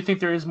coin. I do think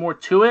there is more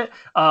to it,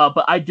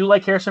 but I do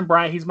like Harrison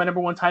Bryant. He's my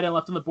number one tight end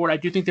left on the board. I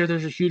do think there's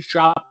a huge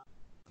drop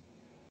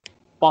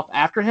off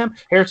after him.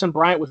 Harrison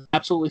Bryant was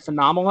absolutely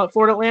phenomenal at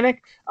Florida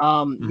Atlantic.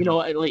 You know,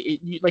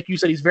 like you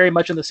said, he's very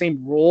much in the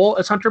same role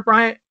as Hunter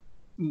Bryant.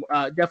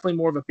 Definitely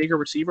more of a bigger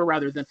receiver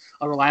rather than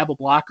a reliable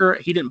blocker.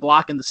 He didn't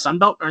block in the Sun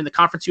Belt or in the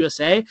Conference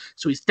USA,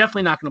 so he's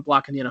definitely not going to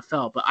block in the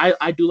NFL. But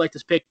I do like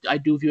this pick. I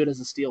do view it as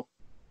a steal.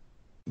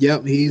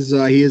 Yep, he's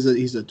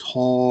a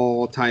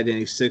tall tight end.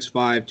 He's 6'5",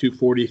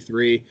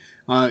 243.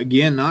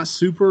 Again, not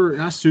super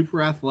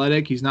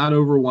athletic. He's not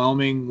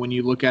overwhelming when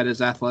you look at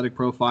his athletic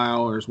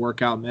profile or his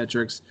workout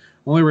metrics.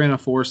 Only ran a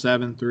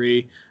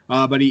 4.73,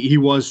 but he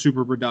was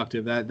super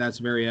productive. That's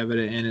very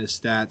evident in his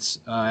stats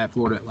at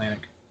Florida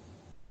Atlantic.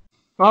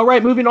 All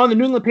right, moving on. The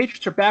New England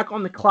Patriots are back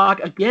on the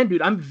clock again,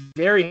 dude. I'm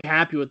very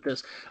happy with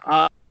this.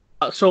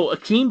 So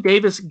Akeem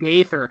Davis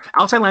Gaither,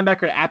 outside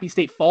linebacker at Appy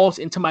State, falls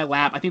into my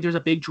lap. I think there's a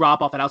big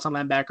drop off at outside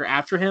linebacker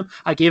after him.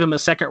 I gave him a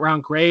second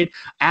round grade.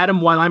 Adam,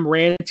 while I'm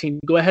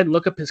ranting, go ahead and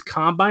look up his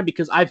combine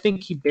because I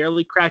think he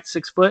barely cracked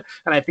 6 foot,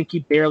 and I think he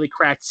barely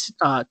cracked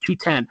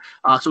 210.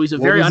 So he's a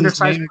very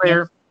undersized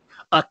player.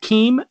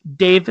 Akeem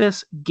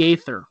Davis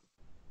Gaither.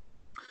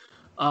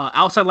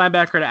 Outside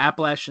linebacker at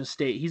Appalachian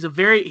State. He's a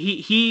very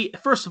he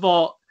first of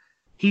all,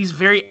 he's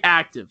very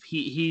active.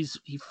 He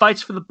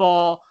fights for the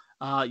ball.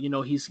 You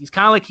know, he's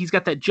kind of like he's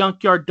got that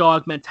junkyard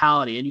dog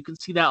mentality, and you can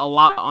see that a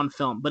lot on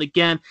film. But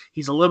again,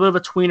 he's a little bit of a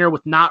tweener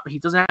he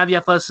doesn't have the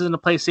athleticism to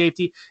play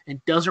safety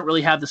and doesn't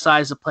really have the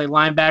size to play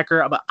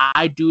linebacker. But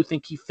I do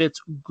think he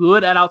fits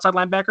good at outside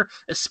linebacker,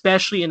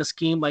 especially in a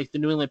scheme like the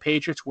New England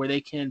Patriots where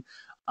they can,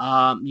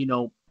 you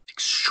know,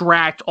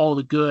 extract all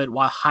the good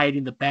while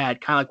hiding the bad,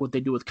 kind of like what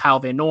they do with Kyle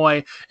Van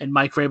Noy and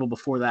Mike Vrabel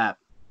before that.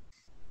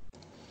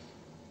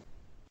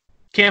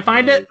 Can't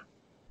find it?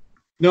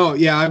 No,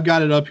 yeah, I've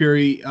got it up here.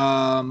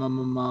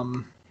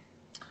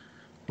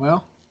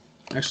 Well,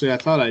 actually, I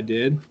thought I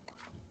did.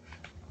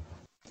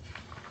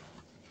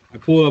 I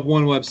pulled up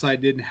one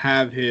website, didn't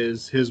have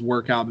his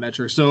workout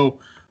metrics. So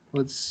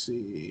let's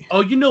see.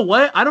 Oh, you know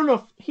what? I don't know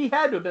if he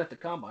had to have been at the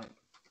combine.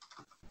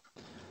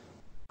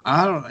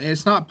 I don't.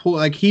 It's not pull.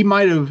 Like he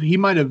might have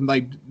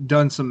like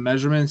done some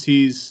measurements.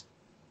 He's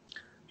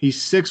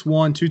 6'1",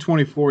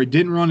 224. He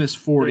didn't run his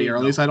 40, or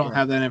at least I don't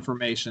have that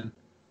information.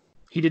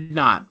 He did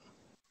not.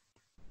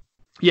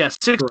 Yes,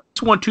 6'1",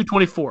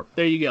 224.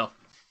 There you go.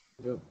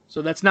 Yep.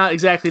 So that's not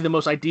exactly the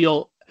most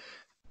ideal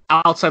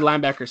outside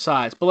linebacker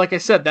size. But like I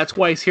said, that's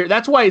why he's here.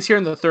 That's why he's here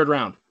in the third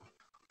round.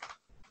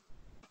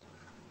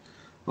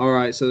 All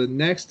right, so the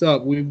next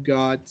up, we've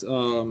got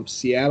Seattle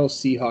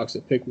Seahawks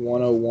at pick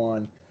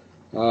 101.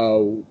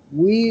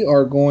 We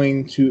are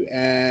going to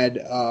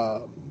add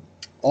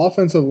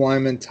offensive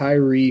lineman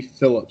Tyree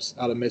Phillips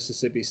out of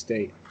Mississippi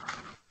State.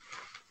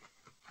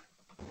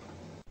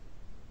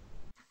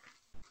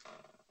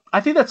 I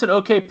think that's an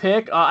okay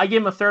pick. I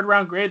gave him a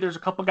third-round grade. There's a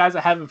couple guys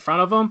I have in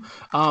front of him,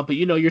 but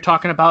you know, you're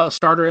talking about a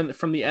starter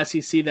from the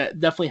SEC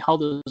that definitely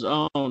held his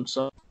own.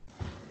 So,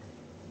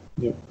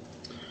 yep.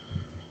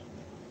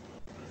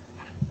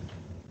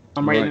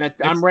 I'm writing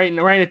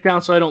it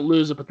down so I don't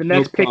lose it. But the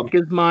next pick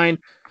is mine.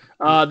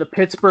 The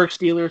Pittsburgh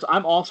Steelers.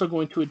 I'm also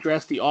going to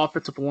address the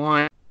offensive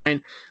line.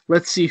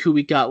 Let's see who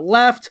we got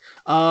left.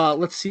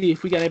 Let's see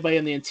if we got anybody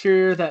in the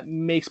interior that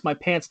makes my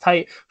pants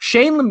tight.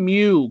 Shane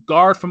Lemieux,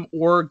 guard from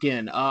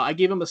Oregon. I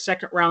gave him a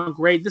second-round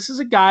grade. This is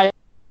a guy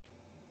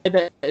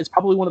that is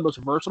probably one of the most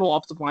versatile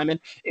offensive linemen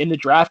in the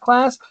draft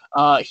class.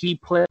 He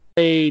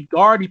played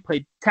guard, he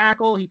played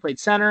tackle, he played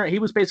center. He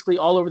was basically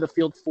all over the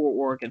field for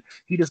Oregon.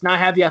 He does not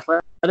have the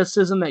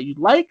athleticism that you'd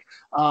like,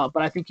 but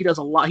I think he does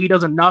a lot. He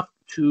does enough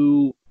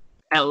to,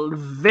 at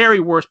very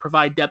worst,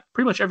 provide depth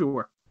pretty much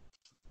everywhere.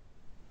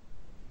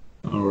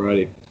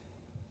 Alrighty.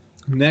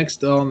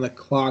 Next on the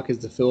clock is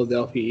the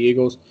Philadelphia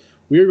Eagles.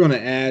 We're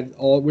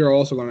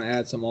also going to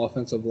add some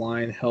offensive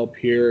line help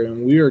here,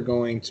 and we are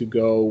going to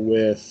go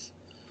with.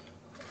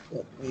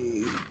 Let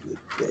me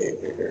get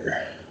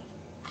there.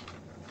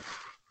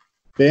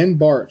 Ben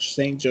Bartch,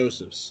 St.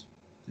 Joseph's.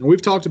 And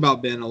we've talked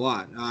about Ben a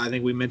lot. I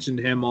think we mentioned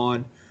him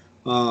on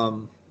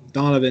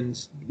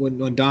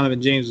when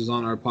Donovan James was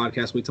on our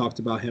podcast, we talked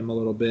about him a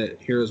little bit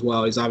here as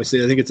well. He's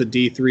obviously, I think it's a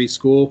D3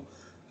 school.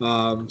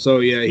 He's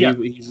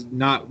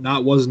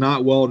was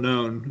not well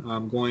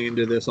known going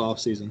into this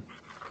offseason.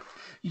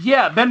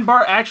 Yeah,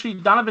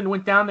 Donovan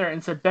went down there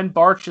and said Ben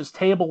Barch's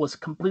table was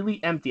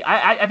completely empty.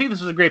 I think this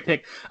was a great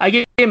pick. I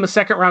gave him a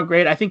second round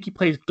grade. I think he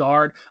plays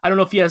guard. I don't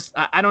know if he's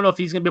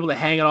going to be able to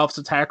hang it off as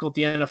a tackle at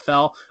the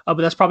NFL, but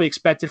that's probably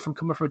expected from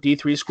coming from a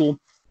D3 school.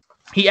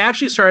 He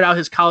actually started out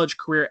his college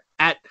career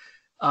at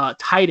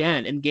tight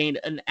end and gained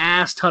an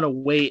ass ton of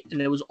weight,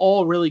 and it was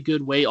all really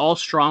good weight, all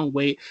strong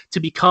weight to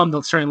become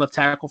the starting left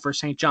tackle for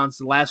St. John's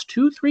the last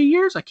 2-3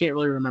 years. I can't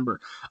really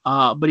remember,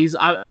 but he's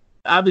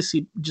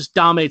obviously just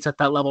dominates at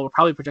that level.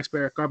 Probably projects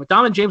better at guard. But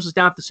Donovan James was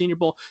down at the Senior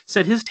Bowl,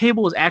 said his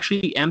table was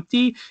actually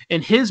empty.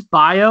 In his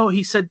bio,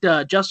 he said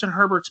Justin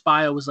Herbert's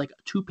bio was like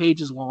 2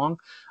 pages long.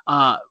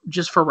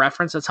 Just for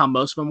reference, that's how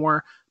most of them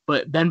were.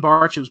 But Ben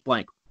Barch, it was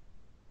blank.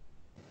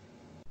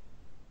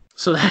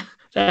 So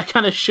that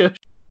kind of shows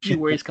you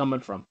where he's coming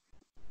from.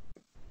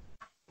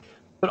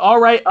 But all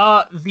right,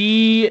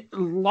 the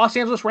Los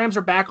Angeles Rams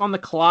are back on the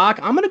clock.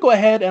 I'm going to go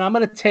ahead and I'm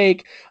going to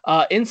take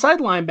inside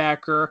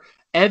linebacker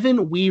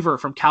Evan Weaver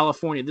from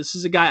California. This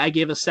is a guy I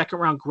gave a second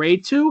round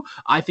grade to.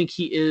 I think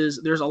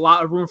there's a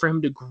lot of room for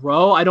him to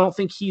grow. I don't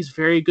think he's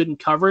very good in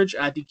coverage.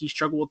 I think he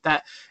struggled with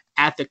that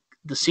at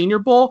the Senior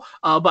Bowl.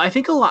 But I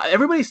think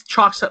everybody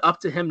chalks it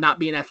up to him not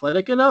being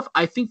athletic enough.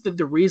 I think that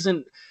the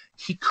reason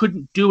he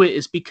couldn't do it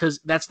is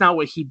because that's not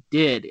what he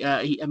did.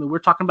 We're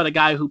talking about a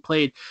guy who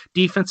played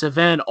defensive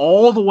end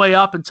all the way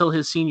up until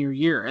his senior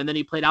year, and then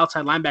he played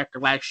outside linebacker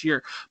last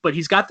year. But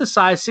he's got the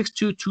size,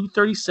 6'2",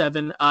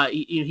 237.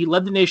 He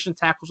led the nation in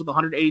tackles with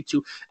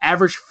 182,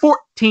 averaged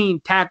 14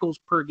 tackles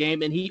per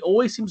game, and he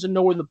always seems to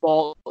know where the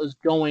ball is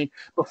going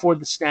before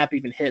the snap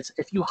even hits.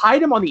 If you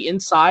hide him on the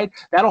inside,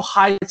 that'll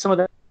hide some of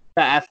that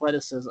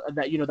athleticism,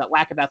 that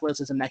lack of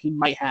athleticism that he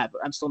might have.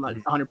 I'm still not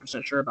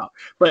 100% sure about.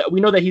 But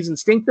we know that he's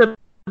instinctive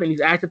and he's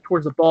active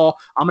towards the ball.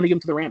 I'm going to give him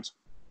to the Rams.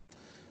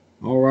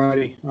 All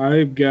righty.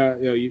 I've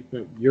got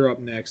you're up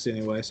next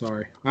anyway.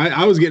 Sorry.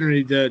 I was getting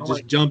ready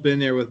to jump in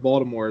there with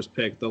Baltimore's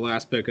pick, the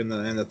last pick in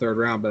the third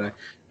round, but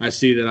I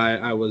see that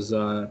I was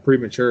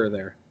premature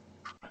there.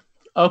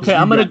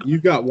 Okay,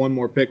 you've got one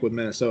more pick with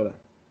Minnesota.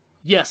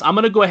 Yes, I'm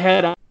going to go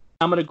ahead.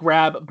 I'm going to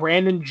grab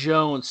Brandon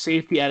Jones,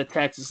 safety out of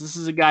Texas. This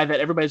is a guy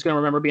that everybody's going to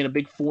remember being a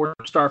big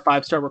 4-star,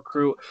 5-star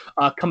recruit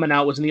coming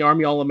out, was in the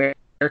Army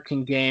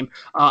All-American game.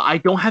 I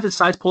don't have his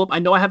size pull up. I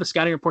know I have a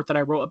scouting report that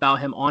I wrote about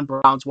him on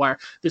Browns Wire.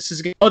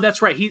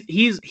 That's right.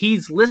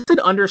 He's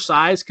listed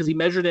undersized because he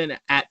measured in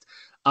at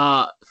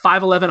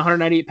 5'11",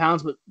 198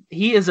 pounds, but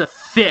he is a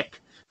thick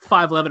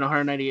 5'11",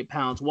 198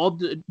 pounds. Well,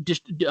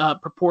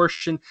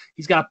 proportion.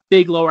 He's got a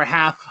big lower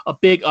half, a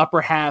big upper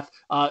half.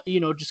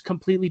 Just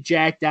completely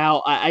jacked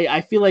out.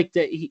 I feel like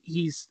that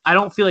I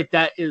don't feel like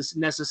that is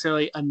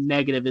necessarily a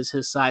negative. Is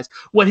his size?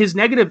 What his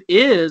negative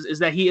is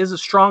that he is a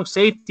strong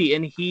safety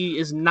and he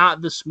is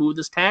not the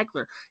smoothest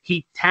tackler.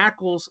 He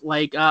tackles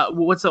like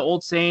what's the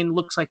old saying?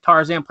 Looks like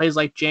Tarzan, plays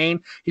like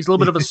Jane. He's a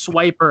little bit of a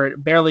swiper.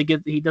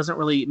 He doesn't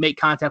really make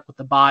contact with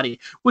the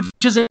body, which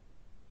is an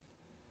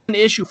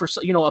issue for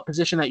a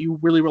position that you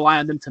really rely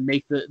on them to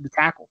make the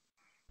tackle.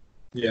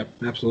 Yeah,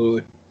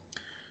 absolutely.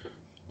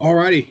 All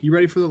righty, you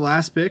ready for the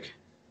last pick?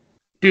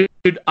 Dude,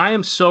 I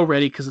am so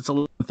ready because it's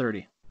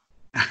 11:30.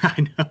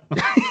 I know.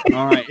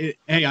 All right,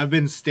 hey, I've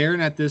been staring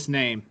at this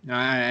name,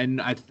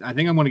 and I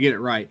think I'm going to get it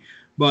right.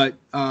 But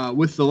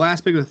with the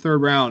last pick of the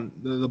third round,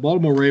 the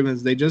Baltimore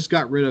Ravens, they just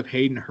got rid of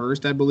Hayden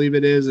Hurst, I believe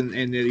it is, and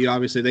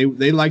obviously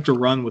they like to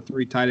run with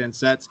 3 tight end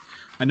sets.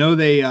 I know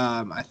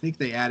I think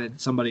they added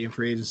somebody in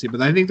free agency,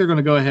 but I think they're going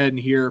to go ahead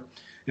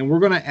and we're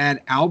going to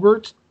add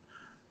Albert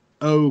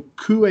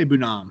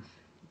Okwuegbunam,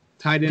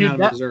 tight end out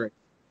of Missouri.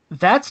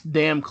 That's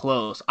damn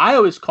close. I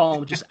always call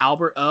him just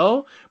Albert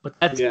O, but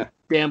that's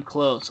damn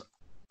close.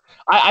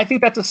 I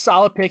think that's a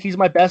solid pick. He's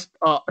my best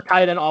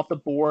tight end off the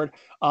board,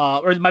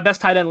 or my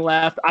best tight end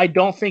left. I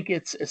don't think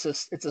it's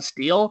a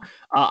steal.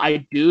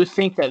 I do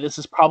think that this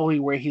is probably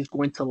where he's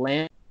going to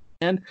land.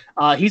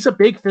 He's a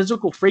big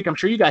physical freak. I'm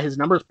sure you got his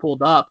numbers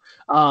pulled up,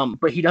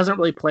 but he doesn't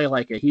really play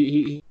like it.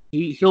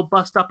 He'll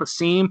bust up a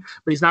seam,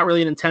 but he's not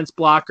really an intense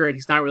blocker, and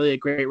he's not really a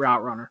great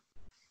route runner.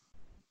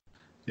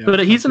 Yeah, but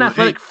he's an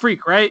athletic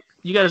freak, right?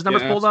 You got his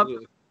numbers pulled up?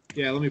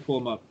 Yeah, let me pull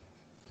him up.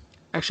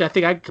 Actually, I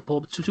think I could pull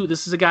up too.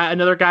 This is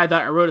another guy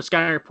that I wrote a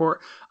scouting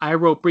report. I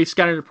wrote brief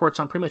scouting reports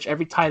on pretty much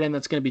every tight end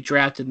that's going to be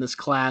drafted in this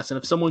class. And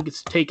if someone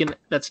gets taken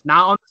that's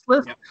not on this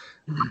list,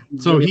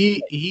 so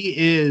he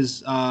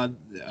is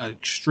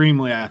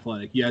extremely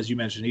athletic. Yeah, as you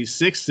mentioned, he's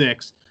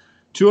 6'6",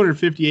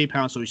 258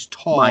 pounds, so he's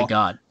tall. My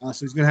God!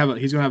 So he's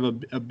gonna have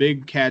a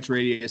big catch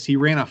radius. He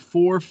ran a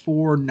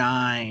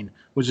 4.49,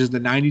 which is the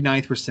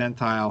 99th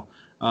percentile.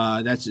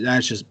 That's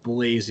just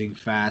blazing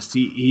fast.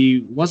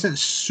 He wasn't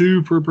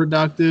super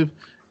productive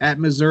at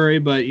Missouri,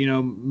 but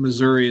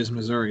Missouri is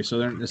Missouri,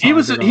 so he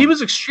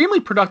was extremely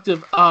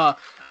productive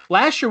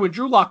last year when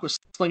Drew Lock was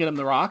slinging him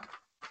the rock.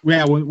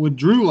 Yeah, when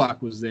Drew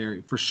Lock was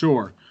there for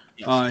sure.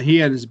 Yes. He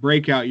had his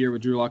breakout year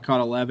with Drew Lock,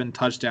 caught 11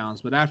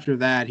 touchdowns, but after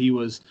that he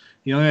only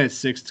had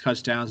 6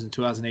 touchdowns in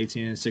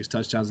 2018 and 6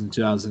 touchdowns in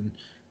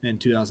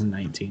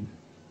 2019.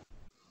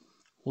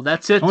 Well,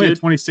 that's it, Only dude. had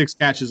 26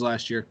 catches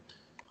last year.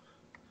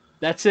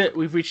 That's it.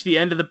 We've reached the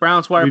end of the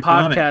Browns Wire We've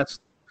done podcast.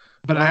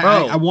 But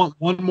I want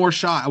one more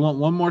shot. I want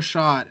one more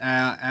shot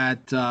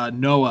at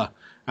Noah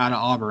out of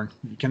Auburn.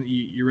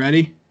 You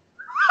ready?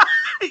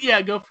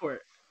 Yeah, go for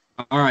it.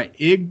 All right,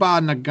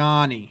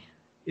 Igbinoghene.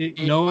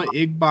 Noah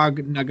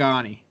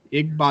Igbinoghene.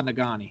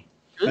 Igbinoghene.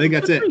 I think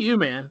that's Good it. for you,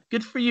 man.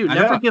 Good for you. I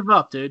Never know. give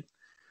up, dude.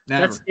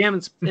 Never.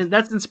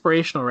 That's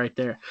inspirational right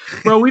there.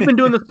 Bro, we've been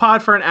doing this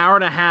pod for an hour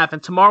and a half,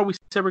 and tomorrow we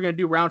said we're going to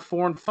do round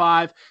 4 and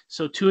 5,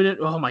 so tune in.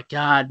 Oh, my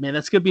God, man,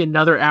 that's going to be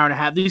another hour and a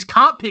half. These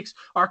comp picks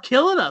are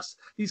killing us.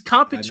 These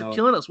comp picks are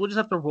killing us. We'll just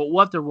have to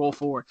roll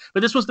forward.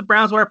 But this was the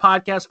Browns Wire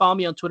podcast. Follow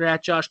me on Twitter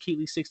at Josh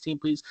Keatley16.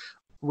 Please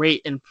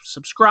rate and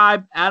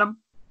subscribe. Adam?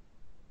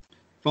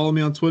 Follow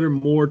me on Twitter,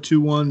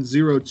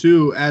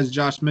 more2102. As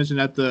Josh mentioned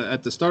at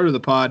the start of the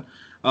pod,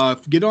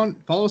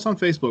 follow us on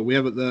Facebook. We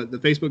have the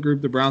Facebook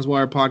group, the Browns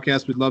Wire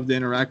Podcast. We'd love to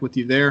interact with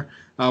you there.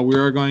 We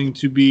are going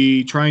to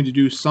be trying to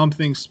do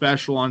something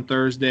special on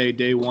Thursday,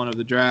 day 1 of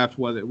the draft.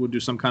 Whether we'll do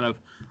some kind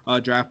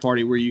of draft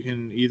party where you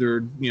can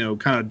either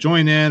kind of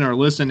join in or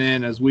listen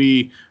in as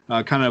we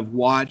kind of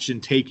watch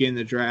and take in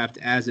the draft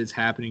as it's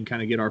happening,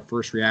 kind of get our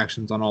first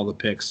reactions on all the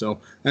picks.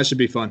 So that should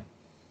be fun.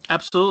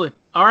 Absolutely.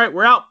 All right,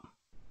 we're out.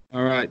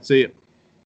 All right, see you.